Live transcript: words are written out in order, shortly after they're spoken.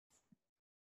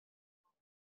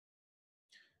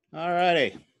All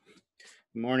righty.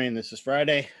 Good morning. This is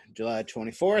Friday, July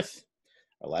 24th,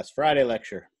 our last Friday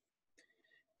lecture.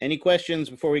 Any questions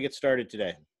before we get started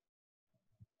today?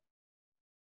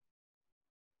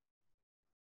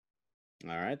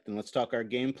 All right, then let's talk our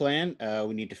game plan.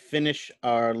 We need to finish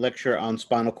our lecture on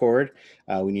spinal cord.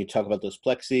 We need to talk about those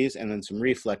plexes and then some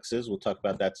reflexes. We'll talk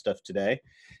about that stuff today.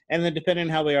 And then depending on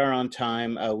how we are on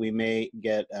time, we may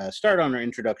get start on our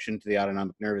introduction to the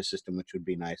autonomic nervous system, which would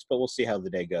be nice, but we'll see how the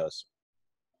day goes.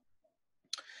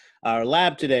 Our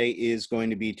lab today is going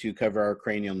to be to cover our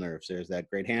cranial nerves. There's that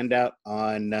great handout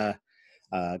on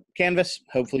Canvas.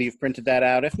 Hopefully you've printed that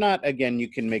out. If not, again, you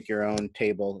can make your own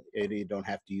table. You don't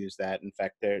have to use that. In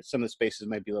fact, some of the spaces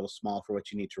might be a little small for what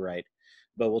you need to write.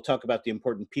 But we'll talk about the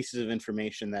important pieces of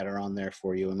information that are on there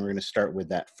for you, and we're going to start with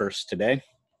that first today.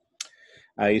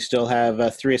 You still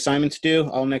have 3 assignments due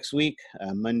all next week.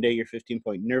 Monday, your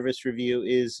 15-point nervous review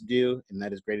is due, and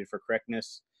that is graded for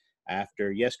correctness.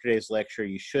 After yesterday's lecture,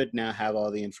 you should now have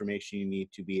all the information you need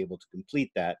to be able to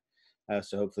complete that.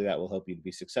 So hopefully that will help you to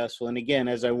be successful. And again,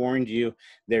 as I warned you,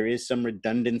 there is some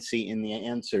redundancy in the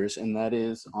answers, and that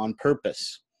is on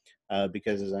purpose.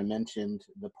 Because as I mentioned,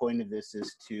 the point of this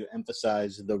is to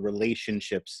emphasize the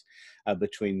relationships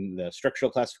between the structural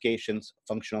classifications,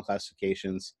 functional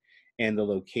classifications, and the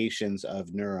locations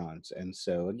of neurons. And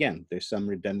so again, there's some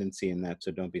redundancy in that,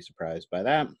 so don't be surprised by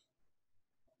that.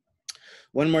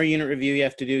 One more unit review you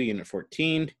have to do, unit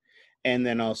 14. And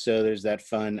then also there's that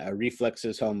fun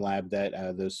reflexes home lab, that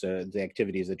the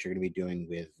activities that you're going to be doing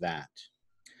with that.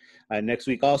 Next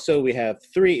week also we have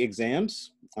 3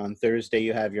 exams. On Thursday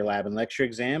you have your lab and lecture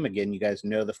exam. Again, you guys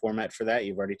know the format for that.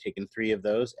 You've already taken 3 of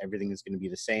those. Everything is going to be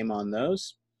the same on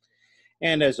those.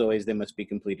 And as always, they must be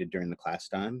completed during the class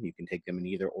time. You can take them in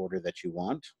either order that you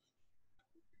want.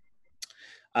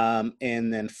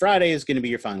 And then Friday is going to be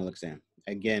your final exam.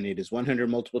 Again, it is 100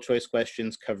 multiple choice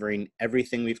questions covering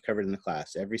everything we've covered in the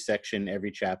class. Every section, every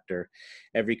chapter,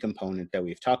 every component that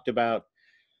we've talked about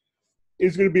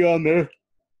is going to be on there.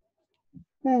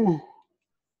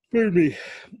 Pardon me.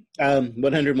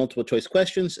 100 multiple choice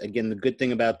questions. Again, the good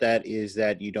thing about that is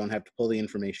that you don't have to pull the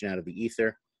information out of the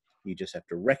ether. You just have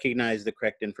to recognize the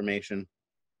correct information.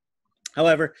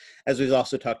 However, as we've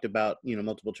also talked about,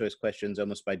 multiple choice questions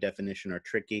almost by definition are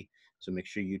tricky. So make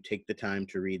sure you take the time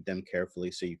to read them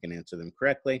carefully so you can answer them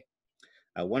correctly.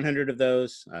 100 of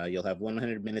those, you'll have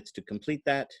 100 minutes to complete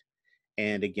that.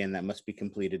 And again, that must be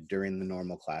completed during the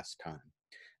normal class time.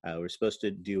 We're supposed to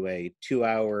do a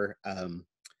 2-hour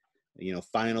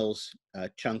finals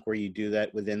chunk where you do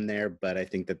that within there, but I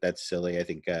think that that's silly. I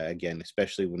think, again,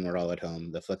 especially when we're all at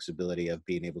home, the flexibility of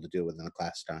being able to do it within the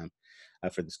class time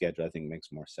for the schedule, I think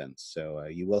makes more sense. So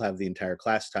you will have the entire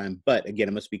class time, but again,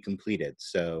 it must be completed.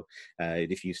 So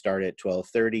if you start at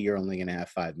 12:30, you're only going to have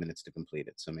 5 minutes to complete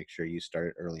it. So make sure you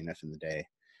start early enough in the day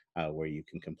where you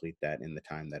can complete that in the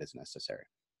time that is necessary.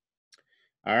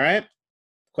 All right.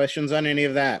 Questions on any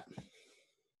of that?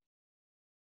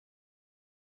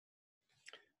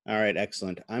 All right,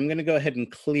 excellent. I'm going to go ahead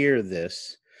and clear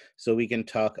this so we can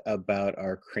talk about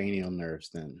our cranial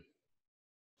nerves then.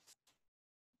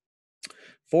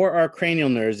 For our cranial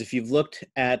nerves, if you've looked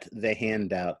at the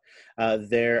handout,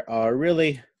 there are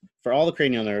really, for all the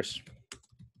cranial nerves,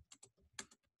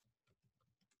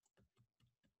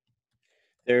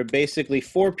 there are basically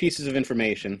 4 pieces of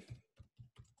information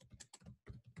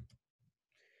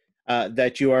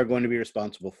that you are going to be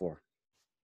responsible for.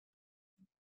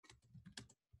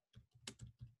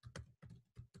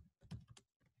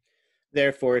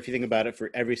 Therefore, if you think about it,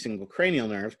 for every single cranial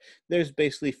nerve, there's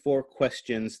basically 4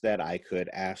 questions that I could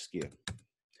ask you.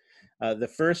 The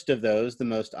first of those, the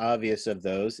most obvious of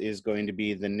those, is going to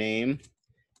be the name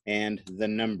and the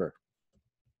number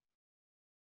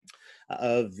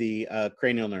of the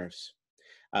cranial nerves.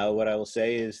 What I will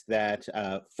say is that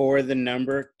for the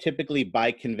number, typically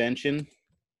by convention,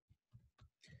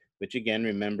 which again,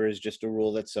 remember, is just a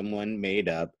rule that someone made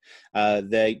up,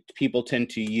 that people tend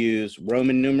to use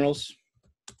Roman numerals.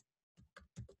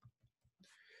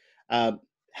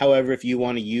 However, if you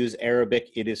want to use Arabic,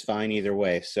 it is fine either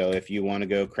way. So if you want to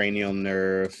go cranial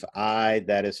nerve I,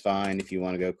 that is fine. If you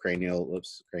want to go cranial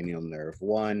nerve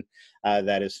 1,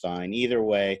 that is fine. Either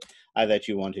way that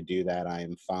you want to do that, I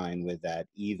am fine with that,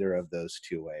 either of those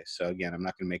 2 ways. So again, I'm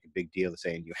not going to make a big deal of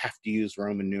saying you have to use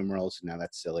Roman numerals. Now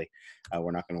that's silly.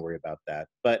 We're not going to worry about that.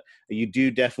 But you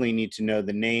do definitely need to know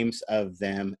the names of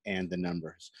them and the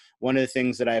numbers. One of the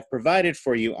things that I've provided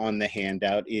for you on the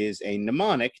handout is a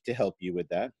mnemonic to help you with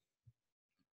that.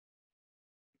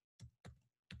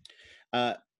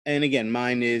 And again,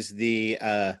 mine is the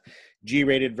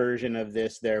G-rated version of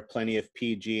this. There are plenty of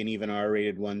PG and even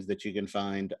R-rated ones that you can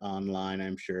find online,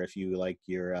 I'm sure, if you like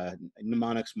your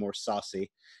mnemonics more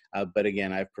saucy. But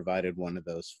again, I've provided one of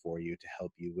those for you to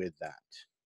help you with that.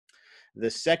 The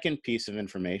second piece of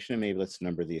information, and maybe let's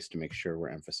number these to make sure we're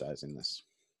emphasizing this.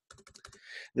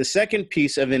 The second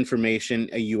piece of information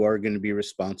you are going to be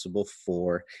responsible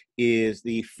for is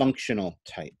the functional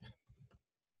type.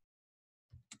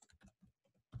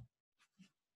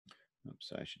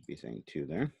 Oops, I should be saying 2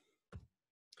 there.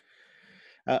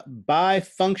 By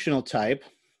functional type,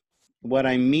 what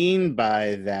I mean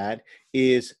by that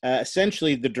is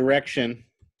essentially the direction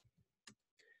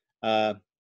the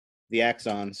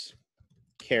axons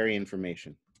carry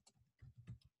information.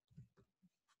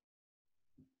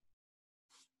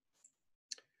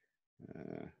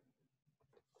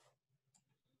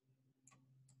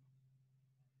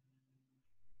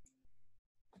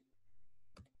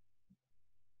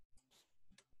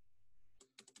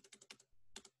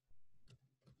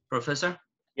 Professor?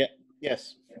 Yeah,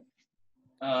 yes.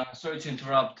 Sorry to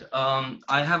interrupt.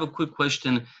 I have a quick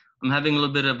question. I'm having a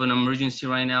little bit of an emergency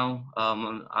right now.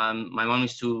 My mom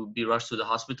is to be rushed to the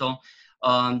hospital.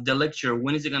 The lecture,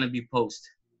 when is it going to be posted?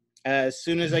 As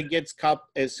soon as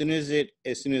as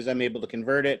soon as I'm able to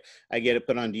convert it, I get it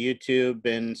put onto YouTube.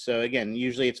 And so again,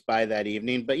 usually it's by that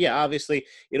evening, but yeah, obviously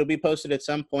it'll be posted at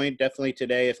some point, definitely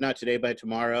today. If not today, by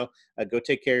tomorrow. Go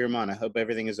take care of your mom. I hope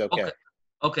everything is okay.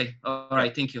 Okay. All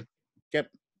right. Thank you. Yep.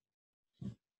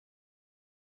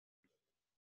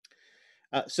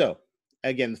 So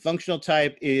again, the functional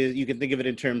type is, you can think of it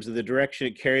in terms of the direction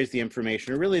it carries the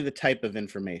information, or really the type of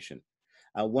information.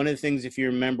 One of the things, if you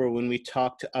remember, when we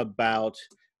talked about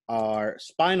our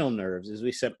spinal nerves, is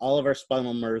we said all of our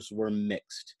spinal nerves were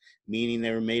mixed, meaning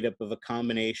they were made up of a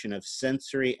combination of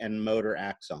sensory and motor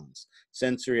axons.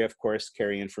 Sensory, of course,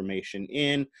 carry information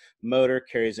in, motor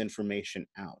carries information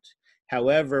out.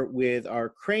 However, with our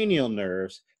cranial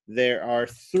nerves, there are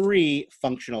 3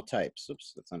 functional types.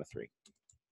 Oops, that's not a 3.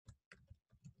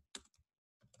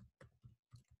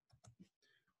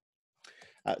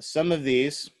 Some of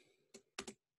these,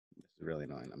 this is really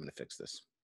annoying, I'm going to fix this.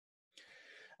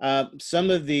 Some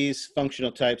of these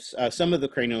functional types, some of the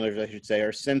cranial nerves, I should say,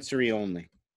 are sensory only.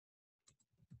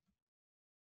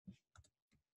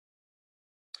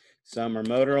 Some are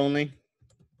motor only.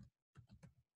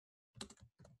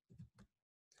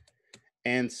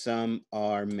 And some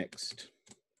are mixed.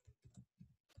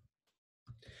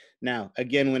 Now,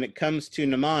 again, when it comes to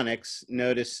mnemonics,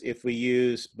 notice if we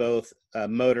use both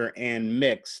motor and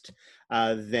mixed,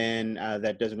 then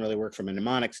that doesn't really work from a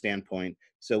mnemonic standpoint.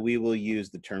 So we will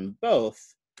use the term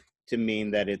both to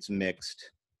mean that it's mixed,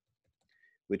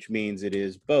 which means it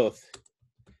is both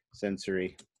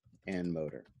sensory and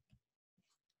motor.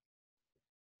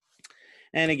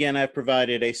 And again, I've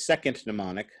provided a second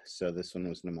mnemonic. So this one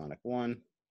was mnemonic 1.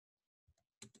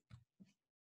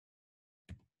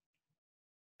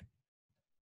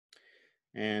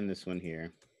 And this one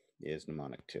here is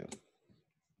mnemonic 2.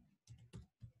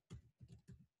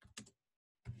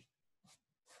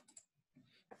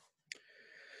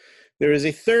 There is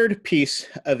a third piece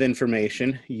of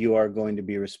information. You are going to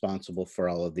be responsible for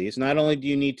all of these. Not only do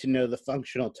you need to know the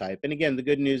functional type, and again, the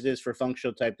good news is for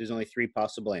functional type, there's only 3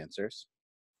 possible answers.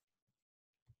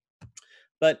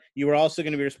 But you are also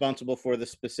going to be responsible for the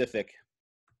specific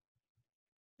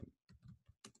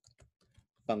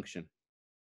function,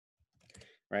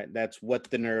 right? That's what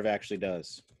the nerve actually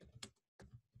does.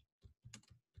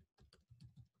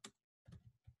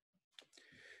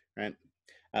 Right?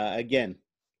 Again,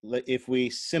 if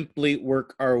we simply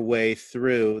work our way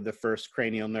through the first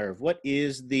cranial nerve, what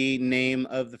is the name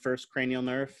of the first cranial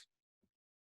nerve?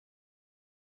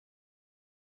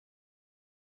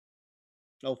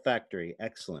 Olfactory,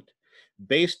 excellent.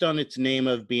 Based on its name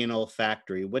of being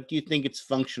olfactory, what do you think its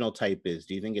functional type is?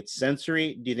 Do you think it's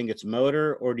sensory? Do you think it's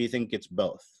motor? Or do you think it's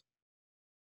both?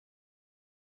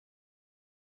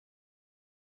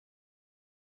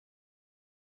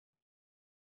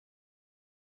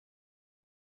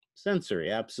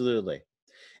 Sensory, absolutely.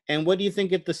 And what do you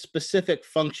think the specific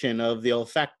function of the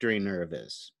olfactory nerve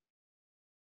is?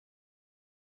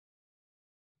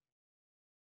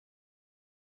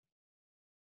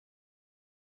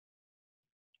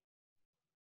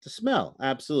 To smell,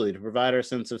 absolutely, to provide our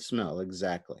sense of smell,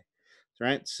 exactly.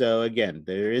 Right? So again,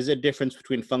 there is a difference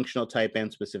between functional type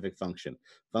and specific function.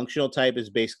 Functional type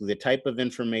is basically the type of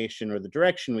information or the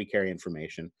direction we carry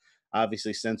information.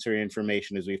 Obviously, sensory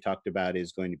information, as we've talked about,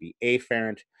 is going to be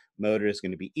afferent. Motor is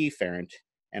going to be efferent.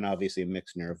 And obviously, a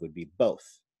mixed nerve would be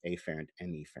both afferent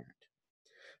and efferent.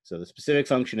 So the specific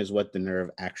function is what the nerve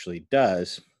actually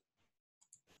does.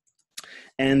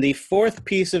 And the fourth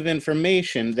piece of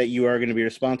information that you are going to be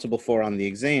responsible for on the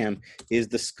exam is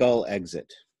the skull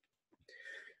exit.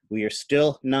 We are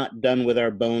still not done with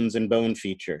our bones and bone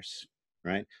features,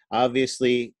 right?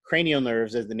 Obviously, cranial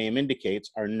nerves, as the name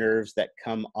indicates, are nerves that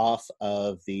come off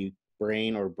of the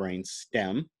brain or brain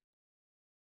stem.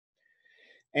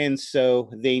 And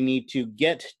so they need to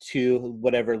get to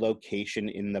whatever location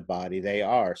in the body they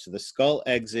are. So the skull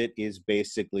exit is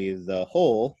basically the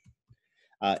hole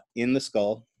in the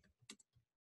skull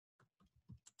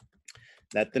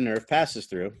that the nerve passes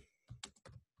through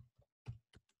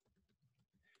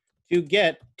to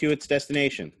get to its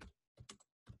destination.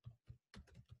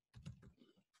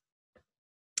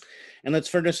 And let's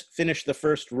first finish the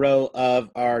first row of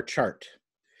our chart.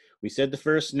 We said the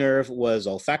first nerve was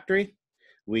olfactory.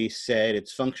 We said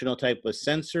its functional type was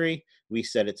sensory. We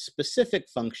said its specific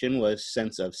function was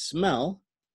sense of smell.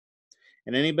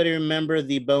 And anybody remember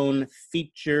the bone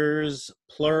features,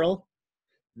 plural,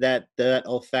 that the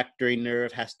olfactory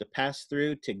nerve has to pass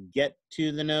through to get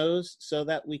to the nose so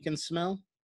that we can smell?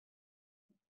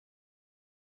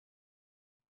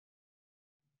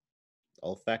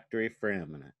 Olfactory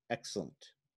foramina.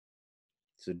 Excellent.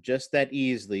 So just that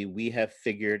easily, we have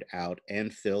figured out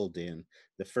and filled in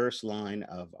the first line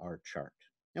of our chart.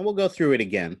 And we'll go through it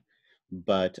again,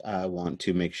 but I want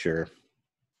to make sure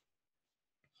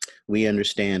we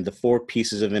understand the 4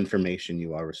 pieces of information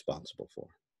you are responsible for.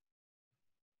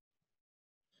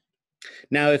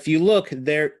 Now, if you look,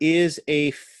 there is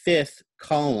a 5th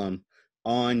column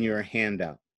on your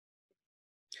handout.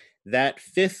 That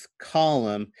 5th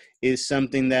column is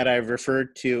something that I've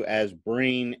referred to as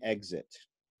brain exit.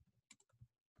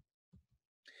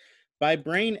 By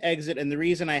brain exit, and the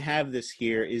reason I have this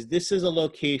here is this is a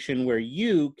location where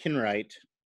you can write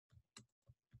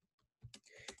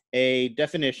a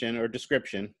definition or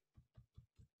description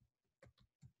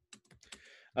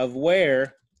of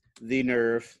where the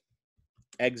nerve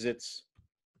exits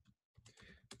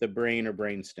the brain or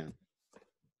brainstem.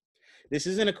 This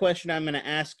isn't a question I'm going to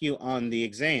ask you on the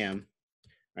exam,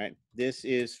 right? This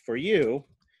is for you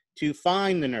to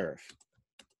find the nerve.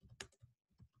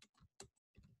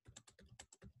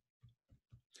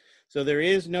 So there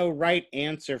is no right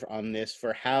answer on this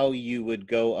for how you would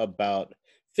go about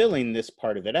filling this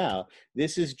part of it out.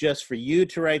 This is just for you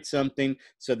to write something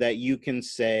so that you can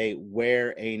say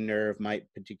where a nerve might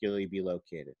particularly be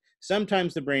located.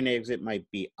 Sometimes the brain exit might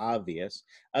be obvious.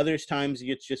 Other times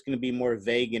it's just going to be more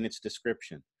vague in its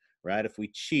description, right? If we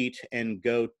cheat and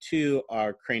go to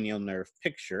our cranial nerve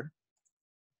picture,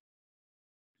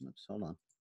 oops, hold on.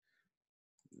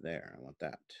 There, I want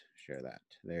that, share that.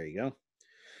 There you go.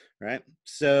 Right?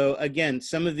 So again,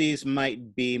 some of these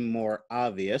might be more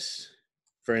obvious.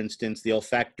 For instance, the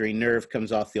olfactory nerve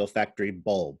comes off the olfactory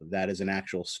bulb. That is an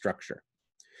actual structure,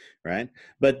 right?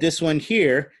 But this one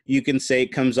here, you can say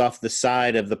it comes off the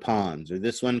side of the pons, or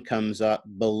this one comes up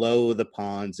below the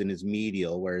pons and is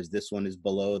medial, whereas this one is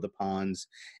below the pons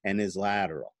and is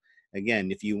lateral.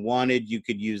 Again, if you wanted, you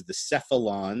could use the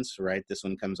cephalons, right? This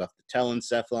one comes off the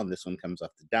telencephalon, this one comes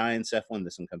off the diencephalon,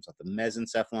 this one comes off the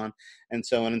mesencephalon, and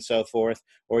so on and so forth.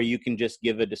 Or you can just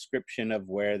give a description of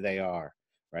where they are,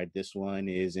 right? This one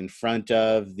is in front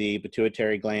of the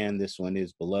pituitary gland, this one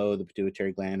is below the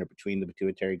pituitary gland or between the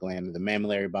pituitary gland or the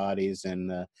mammillary bodies and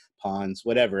the pons,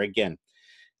 whatever. Again,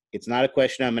 it's not a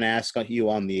question I'm going to ask you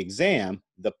on the exam.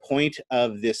 The point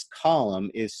of this column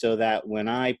is so that when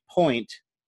I point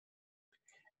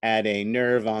at a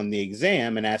nerve on the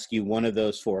exam and ask you one of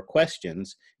those 4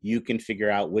 questions, you can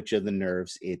figure out which of the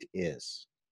nerves it is.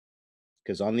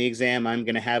 Because on the exam, I'm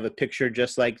going to have a picture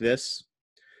just like this,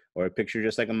 or a picture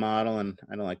just like a model, and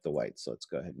I don't like the white, so let's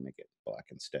go ahead and make it black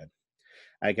instead.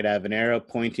 I could have an arrow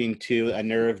pointing to a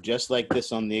nerve just like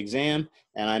this on the exam,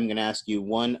 and I'm going to ask you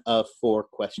one of 4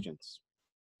 questions.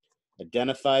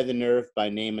 Identify the nerve by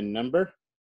name and number.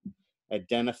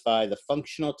 Identify the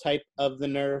functional type of the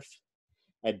nerve.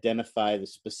 Identify the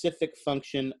specific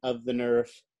function of the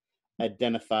nerve.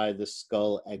 Identify the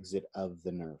skull exit of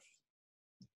the nerve.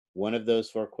 One of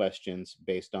those 4 questions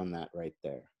based on that right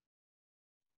there.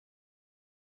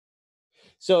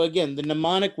 So again, the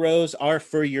mnemonic rows are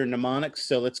for your mnemonics.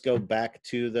 So let's go back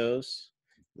to those.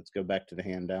 Let's go back to the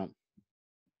handout.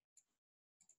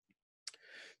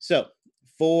 So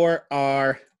for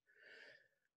our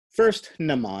first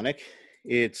mnemonic,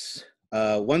 it's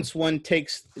once one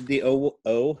takes the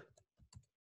O,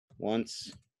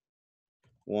 once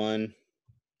one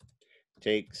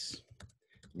takes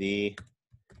the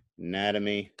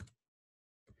anatomy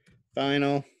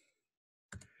final,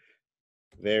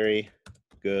 very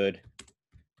good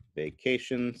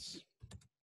vacations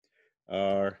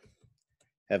are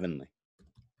heavenly.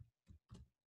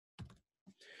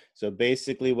 So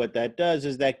basically what that does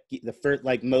is that the first,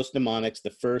 like most mnemonics,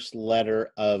 the first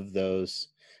letter of those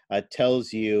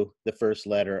tells you the first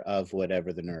letter of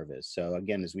whatever the nerve is. So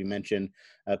again, as we mentioned,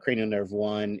 cranial nerve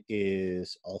 1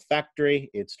 is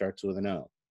olfactory. It starts with an O.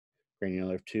 Cranial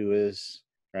nerve 2 is,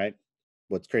 right?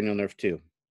 What's cranial nerve 2?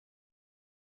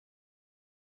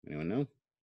 Anyone know?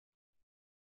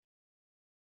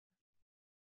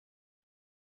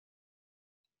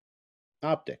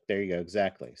 Optic. There you go.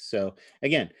 Exactly. So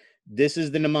again, this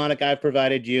is the mnemonic I've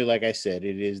provided you. Like I said,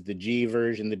 it is the G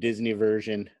version, the Disney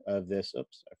version of this.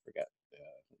 Oops, I forgot.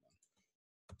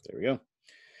 There we go.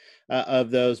 Of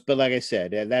those. But like I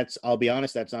said, I'll be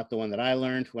honest, that's not the one that I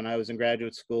learned when I was in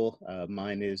graduate school.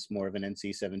 Mine is more of an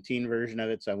NC-17 version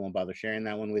of it, so I won't bother sharing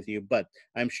that one with you. But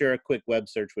I'm sure a quick web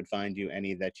search would find you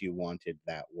any that you wanted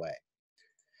that way.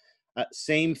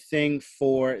 Same thing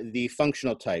for the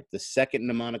functional type. The second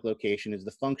mnemonic location is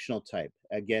the functional type.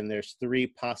 Again, there's 3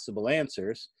 possible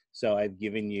answers. So I've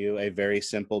given you a very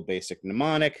simple basic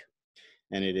mnemonic,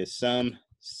 and it is some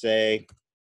say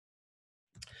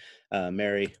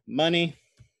marry money,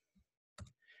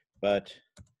 but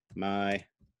my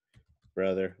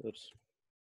brother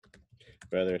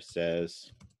says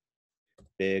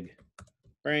big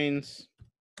brains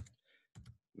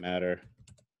matter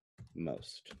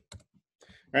most.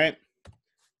 All right,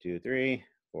 2, 3,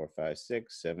 4, 5,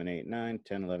 6, 7, 8, 9,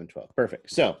 10, 11, 12.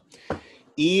 Perfect. So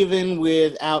even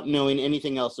without knowing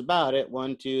anything else about it,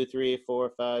 1, 2, 3,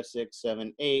 4, 5, 6,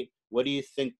 7, 8, what do you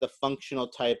think the functional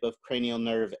type of cranial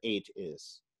nerve 8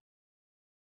 is?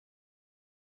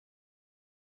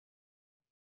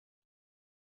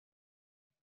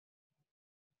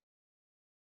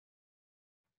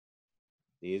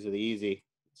 These are the easy. It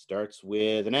starts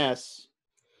with an S.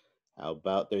 How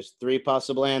about there's 3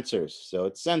 possible answers. So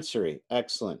it's sensory.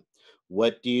 Excellent.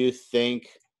 What do you think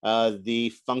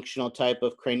the functional type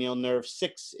of cranial nerve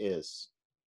 6 is?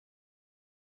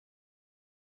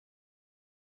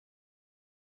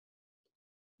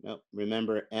 No,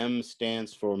 remember M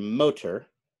stands for motor.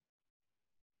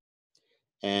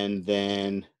 And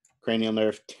then cranial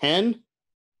nerve 10,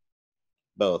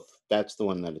 both. That's the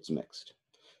one that it's mixed.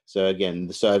 So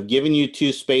again, so I've given you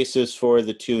 2 spaces for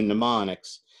the 2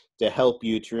 mnemonics to help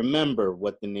you to remember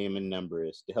what the name and number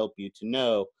is, to help you to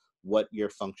know what your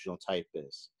functional type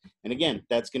is. And again,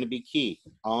 that's going to be key.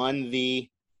 On the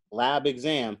lab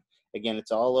exam, again,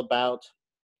 it's all about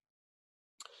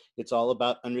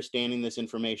understanding this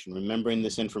information, remembering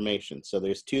this information. So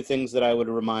there's 2 things that I would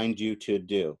remind you to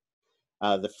do.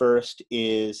 The first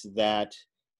is that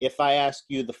if I ask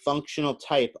you the functional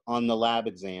type on the lab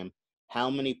exam,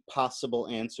 how many possible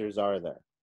answers are there?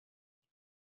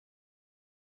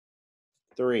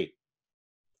 3.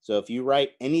 So if you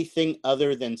write anything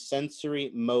other than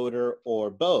sensory, motor, or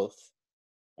both,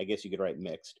 I guess you could write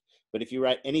mixed. But if you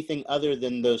write anything other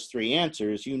than those 3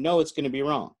 answers, you know it's going to be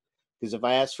wrong. Because if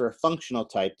I ask for a functional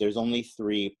type, there's only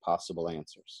 3 possible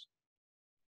answers.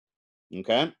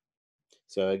 Okay?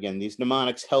 So again, these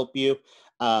mnemonics help you.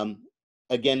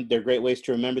 Again, they're great ways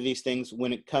to remember these things.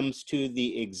 When it comes to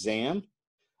the exam,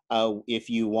 if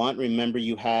you want, remember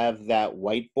you have that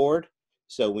whiteboard.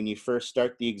 So when you first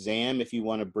start the exam, if you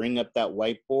want to bring up that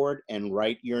whiteboard and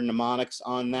write your mnemonics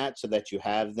on that so that you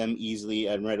have them easily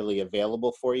and readily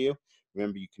available for you.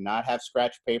 Remember, you cannot have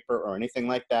scratch paper or anything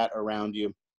like that around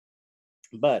you.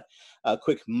 But a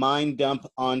quick mind dump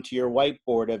onto your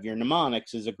whiteboard of your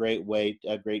mnemonics is a great way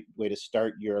to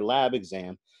start your lab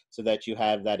exam so that you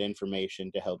have that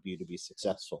information to help you to be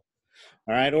successful.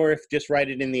 All right, or if just write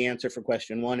it in the answer for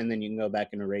question 1 and then you can go back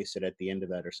and erase it at the end of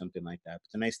that or something like that.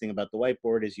 But the nice thing about the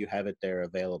whiteboard is you have it there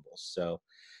available. So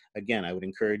again, I would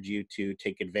encourage you to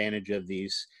take advantage of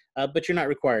these, but you're not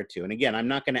required to. And again, I'm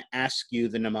not going to ask you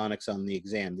the mnemonics on the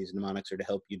exam. These mnemonics are to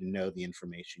help you to know the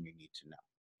information you need to know.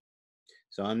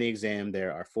 So on the exam,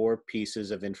 there are 4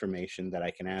 pieces of information that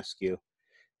I can ask you.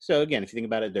 So again, if you think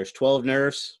about it, there's 12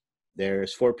 nerves.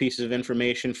 There's 4 pieces of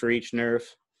information for each nerve.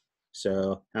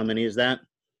 So how many is that?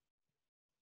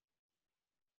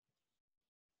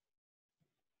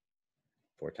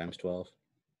 4 times 12.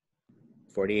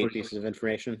 48 pieces of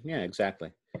information. Yeah,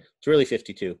 exactly. It's really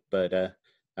 52, but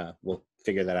we'll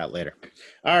figure that out later.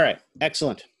 All right,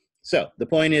 excellent. So the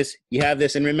point is you have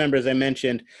this, and remember, as I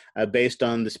mentioned, based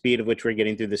on the speed of which we're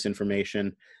getting through this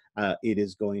information, it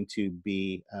is going to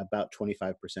be about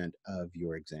 25% of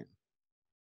your exam,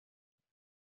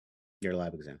 your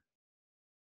lab exam.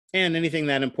 And anything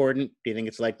that important, do you think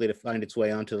it's likely to find its way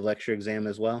onto the lecture exam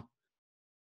as well?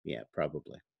 Yeah,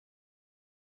 probably.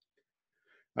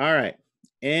 All right.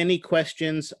 Any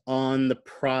questions on the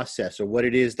process or what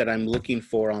it is that I'm looking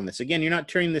for on this? Again, you're not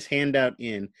turning this handout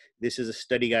in. This is a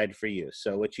study guide for you.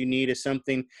 So what you need is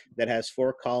something that has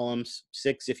 4 columns,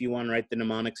 6 if you want to write the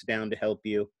mnemonics down to help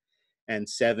you, and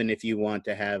 7 if you want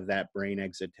to have that brain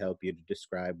exit to help you to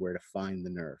describe where to find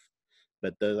the nerve.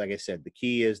 But like I said, the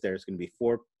key is there's going to be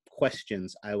 4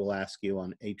 questions I will ask you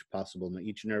on each possible.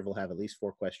 Each nerve will have at least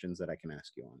 4 questions that I can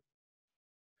ask you on.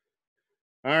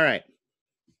 All right.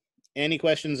 Any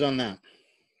questions on that?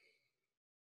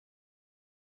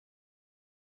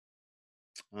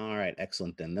 All right,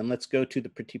 excellent then. Then let's go to the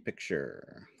pretty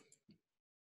picture.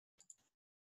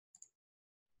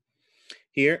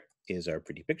 Here is our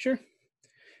pretty picture,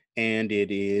 and it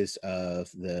is of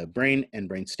the brain and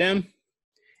brainstem.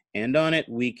 And on it,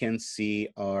 we can see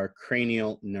our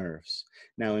cranial nerves.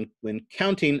 Now, when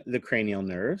counting the cranial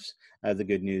nerves, the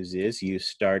good news is you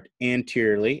start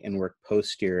anteriorly and work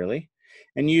posteriorly.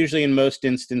 And usually in most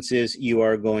instances, you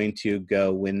are going to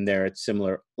go, when they're at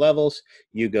similar levels,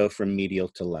 you go from medial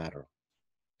to lateral.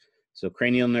 So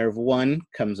cranial nerve 1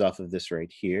 comes off of this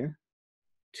right here,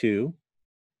 2,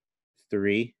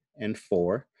 3, and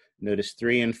 4. Notice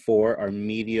 3 and 4 are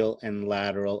medial and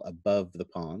lateral above the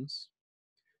pons.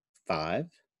 5,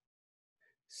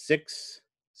 6,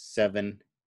 7,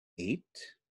 8,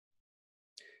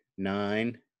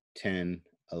 9, 10,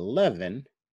 11,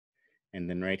 and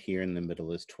then right here in the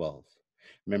middle is 12.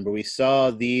 Remember, we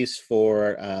saw these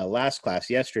for last class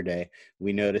yesterday.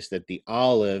 We noticed that the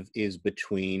olive is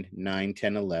between 9,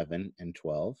 10, 11, and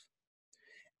 12.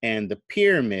 And the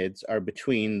pyramids are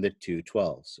between the 2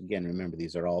 12s. Again, remember,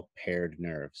 these are all paired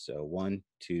nerves. So 1,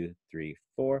 2, 3,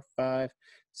 4, 5,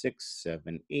 6,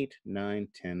 7, 8, 9,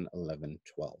 10, 11,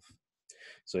 12.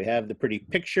 So we have the pretty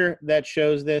picture that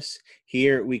shows this.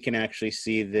 Here we can actually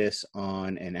see this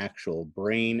on an actual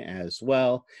brain as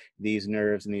well. These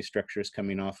nerves and these structures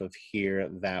coming off of here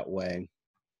that way.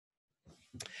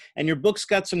 And your book's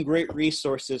got some great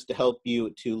resources to help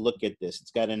you to look at this.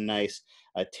 It's got a nice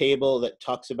table that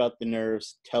talks about the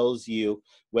nerves, tells you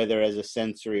whether as a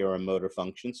sensory or a motor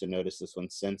function. So notice this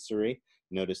one's sensory,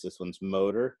 notice this one's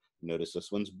motor, notice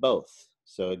this one's both.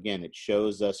 So again, it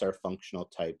shows us our functional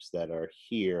types that are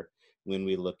here when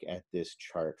we look at this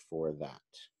chart for that.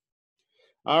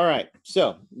 All right,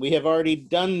 so we have already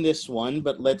done this one,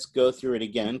 but let's go through it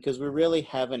again because we really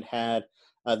haven't had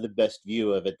the best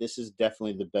view of it. This is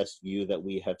definitely the best view that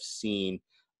we have seen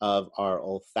of our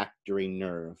olfactory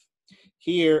nerve.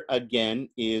 Here again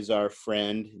is our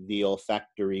friend, the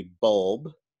olfactory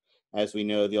bulb. As we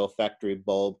know, the olfactory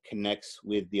bulb connects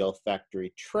with the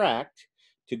olfactory tract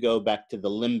to go back to the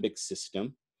limbic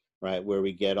system, right, where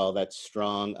we get all that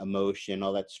strong emotion,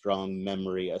 all that strong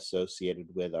memory associated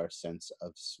with our sense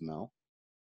of smell.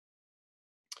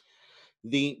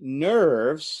 The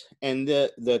nerves, and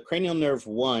the cranial nerve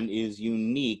 1 is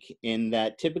unique in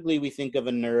that typically we think of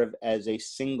a nerve as a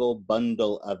single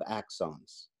bundle of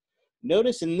axons.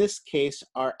 Notice in this case,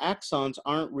 our axons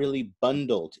aren't really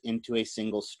bundled into a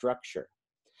single structure.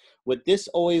 What this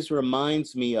always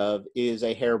reminds me of is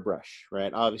a hairbrush,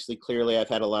 right? Obviously, clearly, I've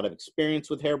had a lot of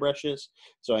experience with hairbrushes,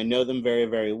 so I know them very,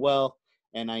 very well,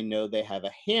 and I know they have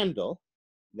a handle.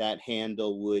 That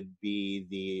handle would be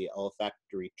the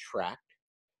olfactory tract.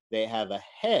 They have a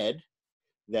head,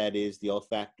 that is the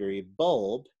olfactory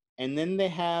bulb, and then they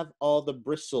have all the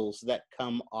bristles that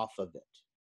come off of it.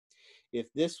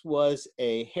 If this was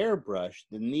a hairbrush,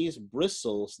 then these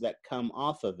bristles that come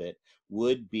off of it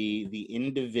would be the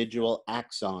individual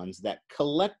axons that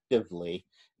collectively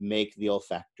make the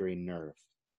olfactory nerve.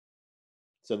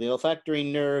 So the olfactory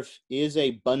nerve is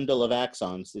a bundle of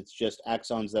axons. It's just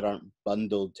axons that aren't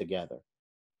bundled together.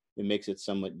 It makes it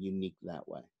somewhat unique that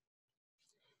way.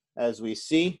 As we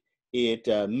see, it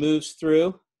moves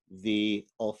through the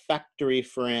olfactory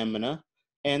foramina.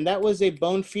 And that was a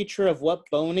bone feature of what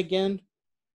bone again?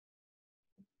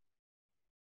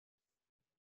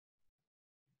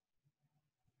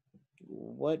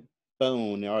 What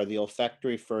bone are the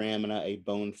olfactory foramina a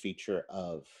bone feature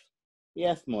of? The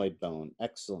ethmoid bone.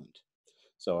 Excellent.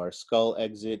 So our skull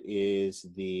exit is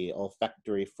the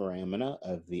olfactory foramina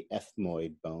of the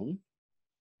ethmoid bone.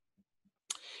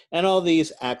 And all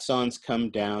these axons come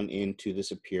down into the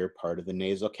superior part of the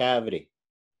nasal cavity,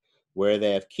 where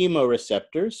they have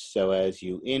chemoreceptors. So as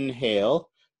you inhale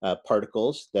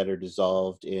particles that are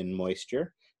dissolved in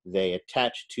moisture, they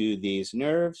attach to these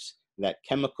nerves, that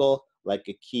chemical, like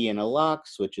a key in a lock,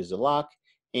 switches a lock,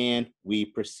 and we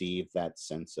perceive that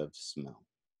sense of smell.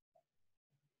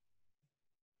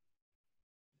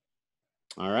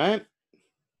 All right.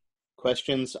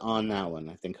 Questions on that one?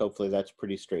 I think hopefully that's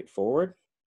pretty straightforward.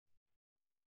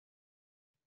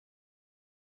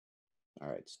 All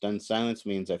right, stunned silence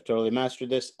means I've totally mastered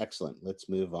this. Excellent. Let's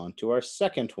move on to our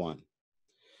second one.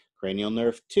 Cranial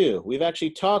nerve 2. We've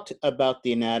actually talked about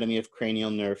the anatomy of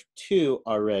cranial nerve 2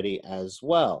 already as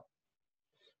well.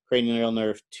 Cranial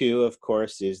nerve 2, of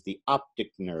course, is the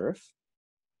optic nerve.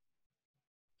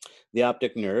 The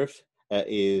optic nerve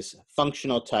is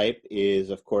functional type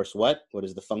is, of course, what? What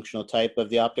is the functional type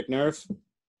of the optic nerve?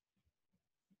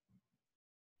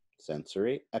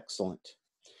 Sensory. Excellent.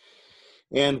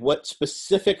 And what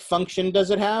specific function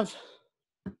does it have?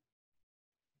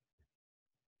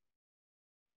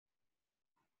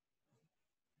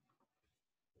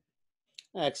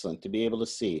 Excellent. To be able to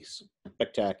see.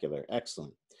 Spectacular.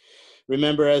 Excellent.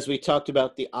 Remember, as we talked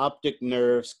about, the optic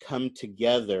nerves come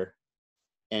together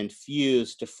and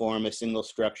fuse to form a single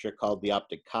structure called the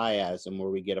optic chiasm, where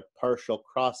we get a partial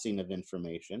crossing of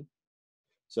information,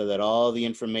 so that all the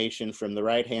information from the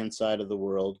right-hand side of the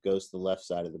world goes to the left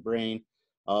side of the brain.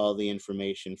 All the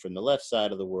information from the left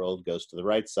side of the world goes to the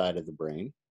right side of the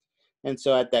brain. And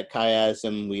so at that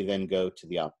chiasm, we then go to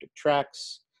the optic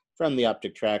tracts. From the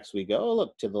optic tracts, we go, oh,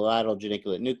 look, to the lateral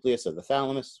geniculate nucleus of the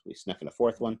thalamus. We snuck in a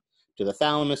fourth one. To the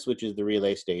thalamus, which is the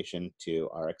relay station to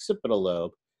our occipital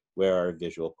lobe, where our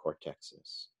visual cortex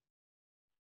is.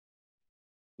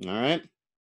 All right.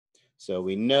 So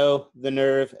we know the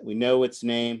nerve, we know its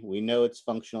name, we know its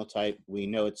functional type, we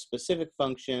know its specific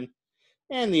function.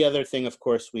 And the other thing, of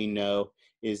course, we know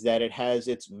is that it has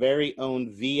its very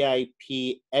own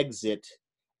VIP exit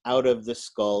out of the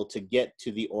skull to get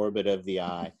to the orbit of the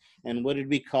eye. And what did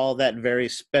we call that very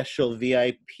special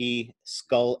VIP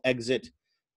skull exit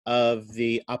of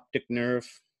the optic nerve?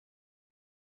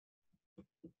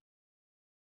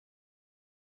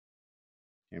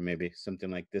 Or maybe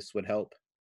something like this would help.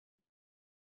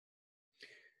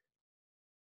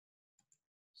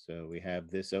 So we have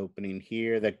this opening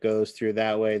here that goes through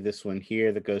that way, this one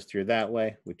here that goes through that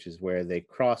way, which is where they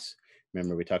cross.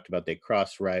 Remember, we talked about they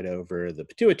cross right over the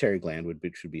pituitary gland,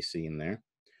 which should be seen there.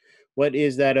 What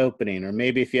is that opening? Or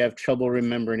maybe if you have trouble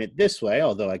remembering it this way,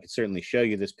 although I could certainly show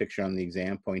you this picture on the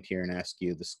exam point here and ask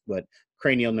you this, what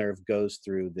cranial nerve goes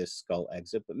through this skull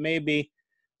exit, but maybe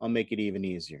I'll make it even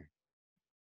easier.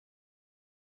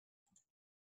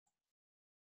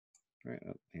 All right,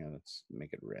 oh, yeah, let's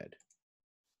make it red.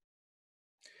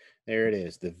 There it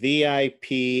is, the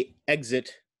VIP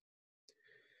exit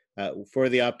for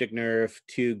the optic nerve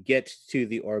to get to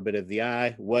the orbit of the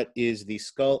eye. What is the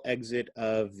skull exit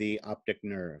of the optic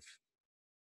nerve?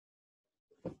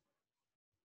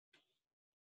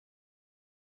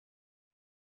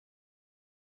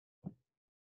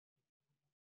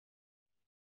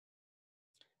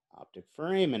 Optic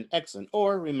foramen, excellent.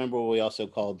 Or remember what we also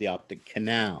called the optic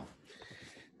canal.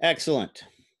 Excellent.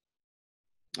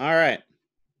 All right,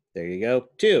 there you go.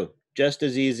 2, just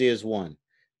as easy as 1.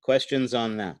 Questions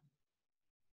on that?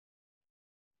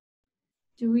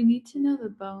 Do we need to know the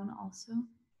bone also,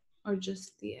 or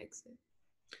just the exit?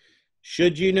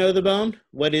 Should you know the bone?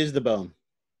 What is the bone?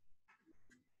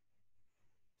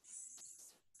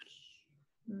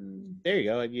 There you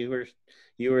go. You were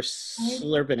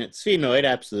slurping it. Sphenoid,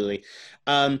 absolutely.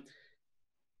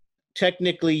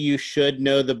 Technically, you should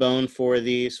know the bone for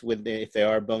these if they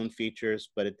are bone features.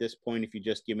 But at this point, if you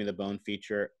just give me the bone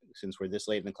feature, since we're this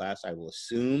late in the class, I will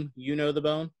assume you know the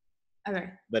bone. Okay.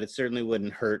 But it certainly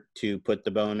wouldn't hurt to put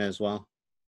the bone as well.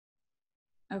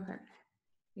 Okay.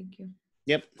 Thank you.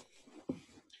 Yep.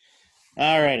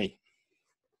 All righty.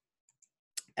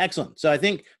 Excellent. So I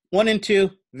think 1 and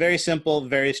 2, very simple,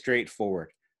 very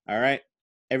straightforward. All right.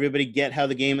 Everybody get how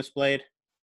the game is played?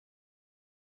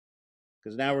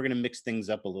 Because now we're going to mix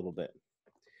things up a little bit.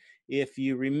 If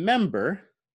you remember,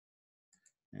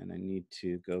 and I need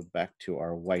to go back to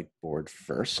our whiteboard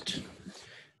first.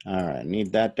 All right, I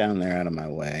need that down there out of my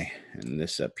way, and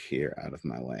this up here out of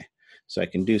my way, so I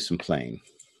can do some playing.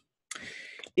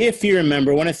 If you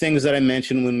remember, one of the things that I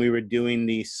mentioned when we were doing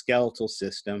the skeletal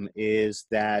system is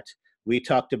that we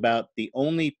talked about the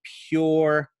only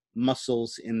pure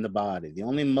muscles in the body, the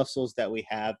only muscles that we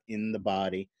have in the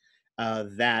body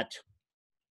that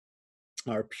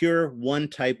are pure one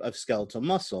type of skeletal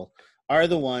muscle are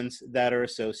the ones that are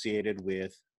associated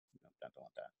with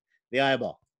the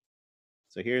eyeball.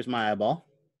 So here's my eyeball.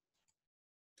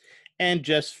 And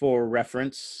just for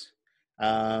reference,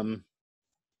 there's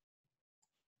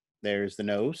the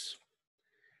nose.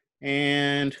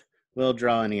 And we'll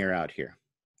draw an ear out here.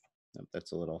 Oh,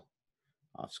 that's a little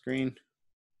off screen.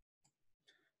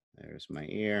 There's my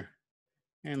ear.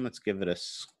 And let's give it a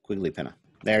squiggly pinna.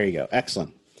 There you go.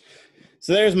 Excellent.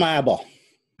 So there's my eyeball.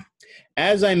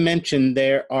 As I mentioned,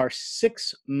 there are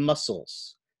 6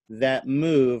 muscles that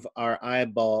move our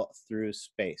eyeball through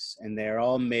space. And they're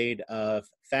all made of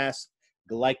fast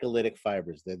glycolytic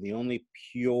fibers. They're the only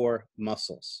pure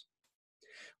muscles.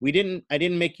 I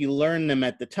didn't make you learn them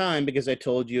at the time because I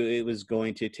told you it was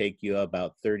going to take you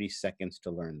about 30 seconds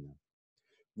to learn them.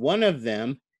 One of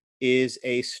them is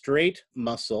a straight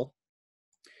muscle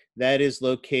that is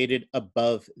located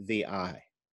above the eye.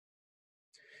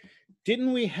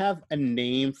 Didn't we have a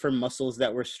name for muscles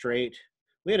that were straight?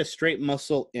 We had a straight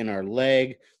muscle in our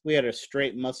leg. We had a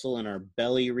straight muscle in our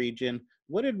belly region.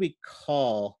 What did we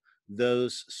call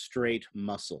those straight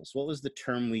muscles? What was the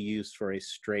term we used for a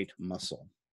straight muscle?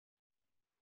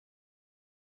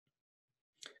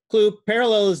 Clue,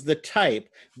 parallel is the type,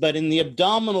 but in the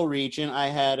abdominal region, I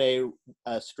had a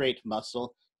straight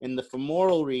muscle. In the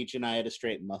femoral region, I had a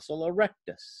straight muscle, a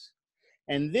rectus.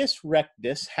 And this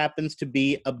rectus happens to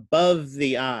be above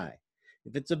the eye.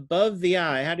 If it's above the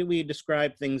eye, how do we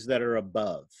describe things that are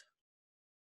above?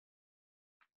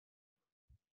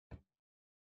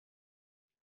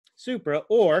 Supra,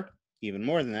 or even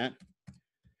more than that,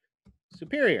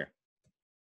 superior.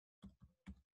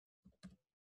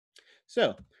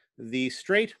 So the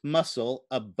straight muscle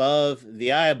above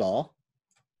the eyeball,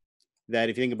 that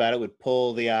if you think about it would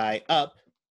pull the eye up,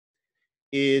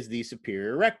 is the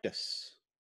superior rectus.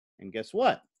 And guess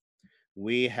what?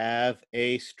 We have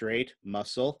a straight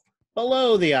muscle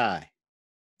below the eye.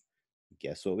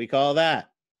 Guess what we call that?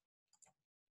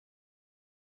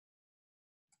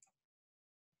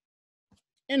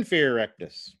 Inferior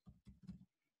rectus.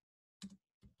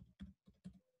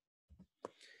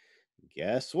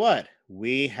 Guess what?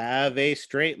 We have a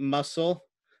straight muscle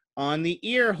on the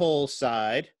ear hole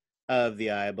side of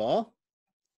the eyeball.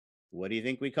 What do you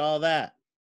think we call that?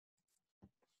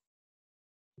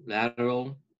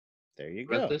 Lateral. There you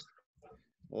Rectus.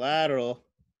 go. Lateral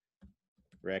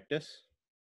rectus.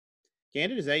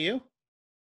 Candid, is that you?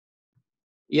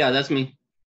 Yeah, that's me.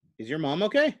 Is your mom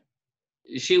okay?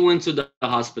 She went to the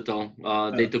hospital.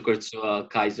 They took her to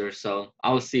Kaiser, so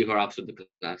I'll see her after the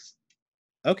class.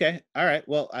 Okay. All right.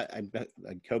 Well, I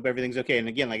hope everything's okay. And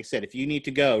again, like I said, if you need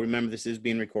to go, remember this is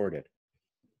being recorded.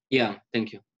 Yeah,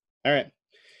 thank you. All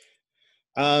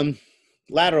right.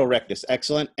 Lateral rectus,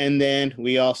 excellent. And then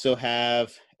we also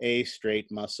have a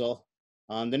straight muscle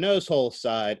on the nose hole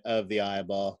side of the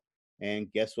eyeball.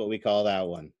 And guess what we call that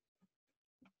one?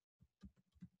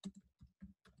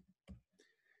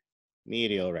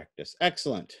 Medial rectus,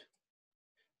 excellent.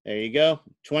 There you go,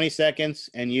 20 seconds,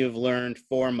 and you've learned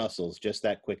 4 muscles just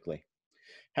that quickly.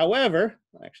 However,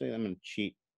 actually, I'm going to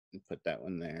cheat and put that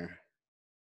one there.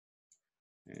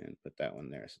 And put that one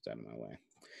there so it's out of my way.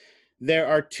 There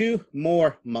are 2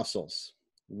 more muscles.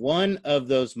 One of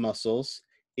those muscles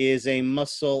is a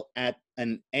muscle at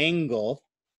an angle.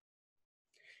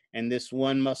 And this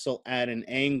one muscle at an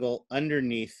angle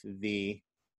underneath the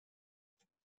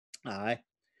eye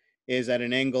is at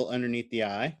an angle underneath the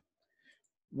eye.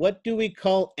 What do we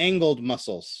call angled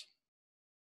muscles?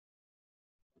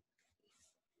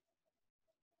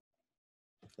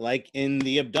 Like in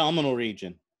the abdominal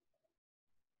region.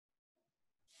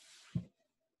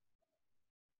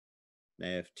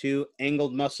 They have 2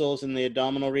 angled muscles in the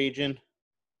abdominal region.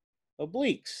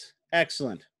 Obliques.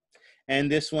 Excellent.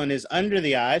 And this one is under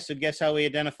the eye, so guess how we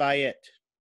identify it?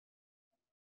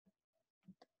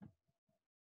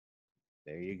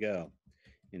 There you go.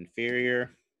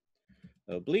 Inferior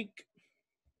oblique.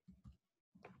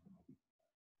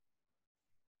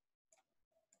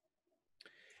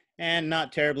 And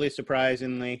not terribly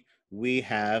surprisingly, we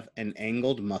have an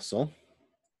angled muscle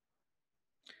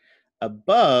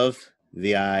above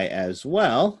the eye as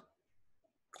well.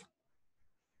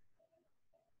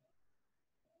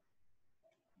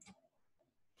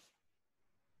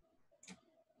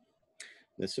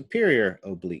 The superior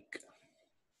oblique.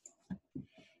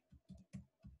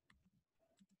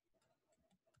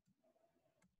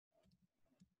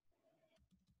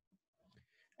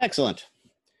 Excellent.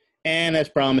 And as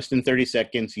promised, in 30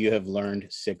 seconds, you have learned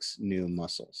 6 new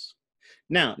muscles.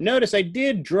 Now, notice I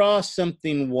did draw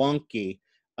something wonky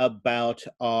about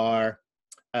our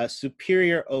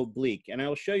superior oblique, and I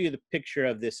will show you the picture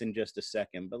of this in just a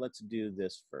second, but let's do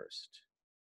this first.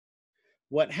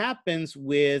 What happens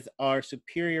with our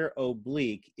superior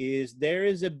oblique is there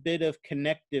is a bit of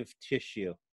connective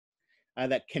tissue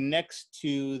that connects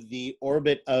to the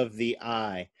orbit of the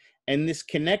eye. And this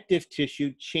connective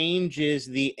tissue changes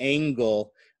the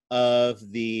angle of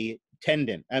the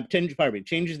tendon,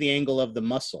 changes the angle of the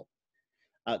muscle,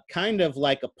 kind of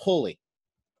like a pulley.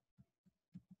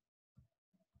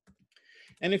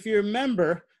 And if you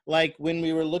remember, like when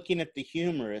we were looking at the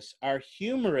humerus, our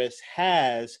humerus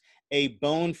has a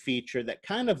bone feature that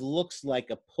kind of looks like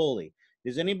a pulley.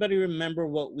 Does anybody remember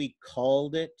what we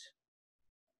called it?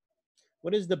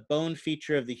 What is the bone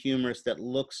feature of the humerus that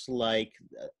looks like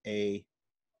a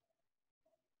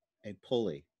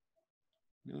pulley?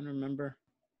 No one remember?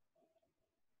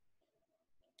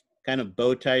 Kind of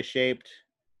bow tie shaped.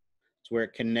 It's where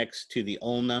it connects to the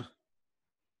ulna,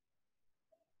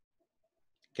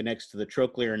 connects to the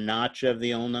trochlear notch of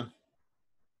the ulna.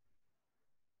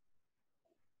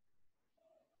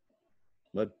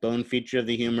 What bone feature of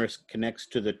the humerus connects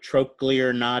to the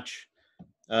trochlear notch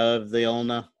of the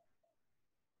ulna?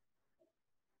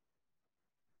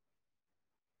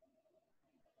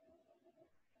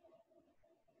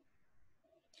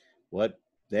 What?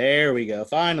 There we go.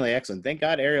 Finally, excellent. Thank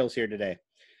God Ariel's here today.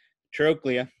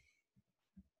 Trochlea.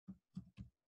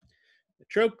 The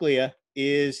trochlea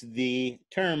is the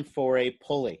term for a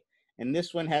pulley. And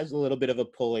this one has a little bit of a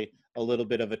pulley, a little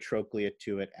bit of a trochlea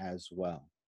to it as well.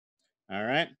 All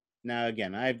right. Now,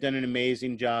 again, I've done an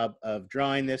amazing job of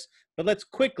drawing this, but let's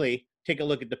quickly take a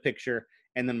look at the picture,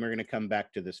 and then we're going to come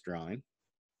back to this drawing.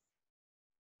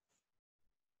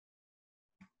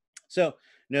 So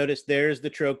notice there's the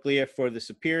trochlea for the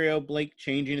superior oblique,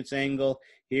 changing its angle.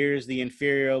 Here's the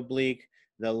inferior oblique,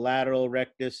 the lateral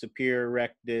rectus, superior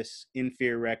rectus,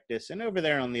 inferior rectus, and over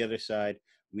there on the other side,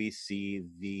 we see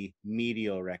the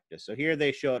medial rectus. So here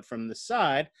they show it from the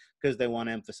side because they want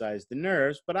to emphasize the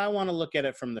nerves, but I want to look at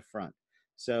it from the front.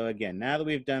 So again, now that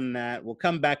we've done that, we'll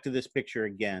come back to this picture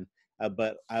again,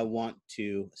 but I want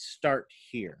to start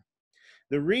here.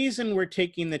 The reason we're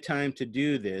taking the time to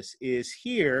do this is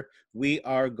here we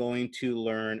are going to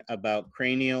learn about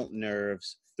cranial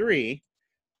nerves 3.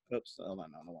 Oops, hold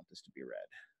on, I don't want this to be red.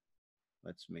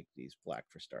 Let's make these black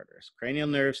for starters. Cranial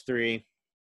nerves 3,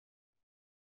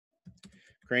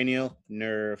 cranial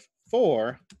nerve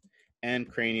 4, and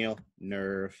cranial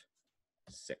nerve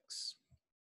 6.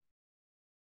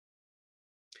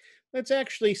 Let's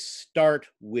actually start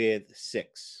with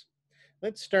 6.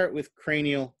 Let's start with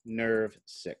cranial nerve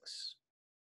 6.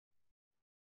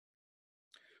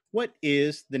 What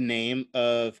is the name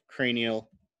of cranial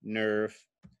nerve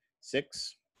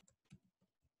 6?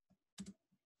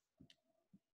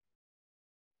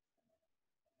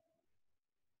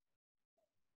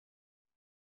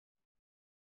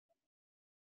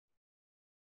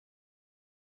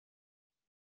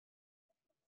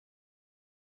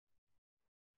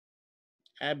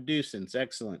 Abducens,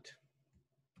 excellent.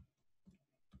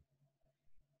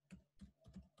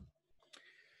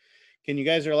 Can you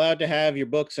guys are allowed to have your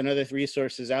books and other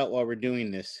resources out while we're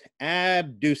doing this?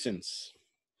 Abducens.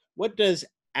 What does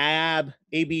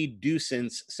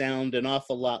abducens sound an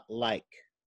awful lot like?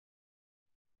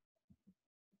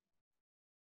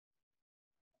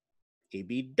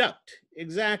 Abduct,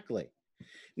 exactly.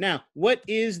 Now, what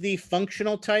is the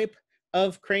functional type